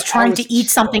 Was trying to eat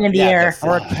something in the air.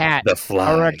 or a cat, The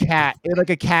fly. or a cat, like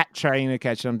a cat trying to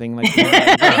catch something. Like,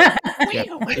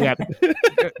 yep.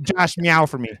 Josh, meow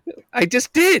for me. I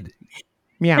just did.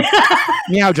 Meow,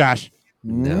 meow, Josh.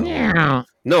 No. Meow.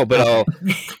 No, but I'll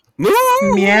moo.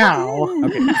 Meow.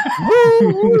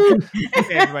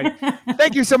 Okay, everybody.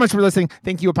 Thank you so much for listening.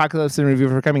 Thank you, Apocalypse and Review,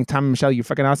 for coming. Tom and Michelle, you're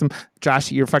fucking awesome.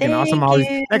 Josh, you're fucking awesome. Always.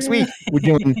 you. Next week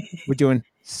we're doing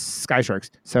Sky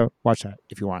Sharks. So watch that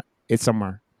if you want. It's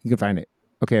somewhere. You can find it.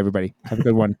 Okay, everybody. Have a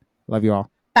good one. Love you all.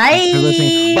 Bye. Thanks for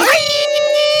listening.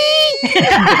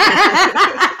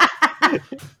 Bye.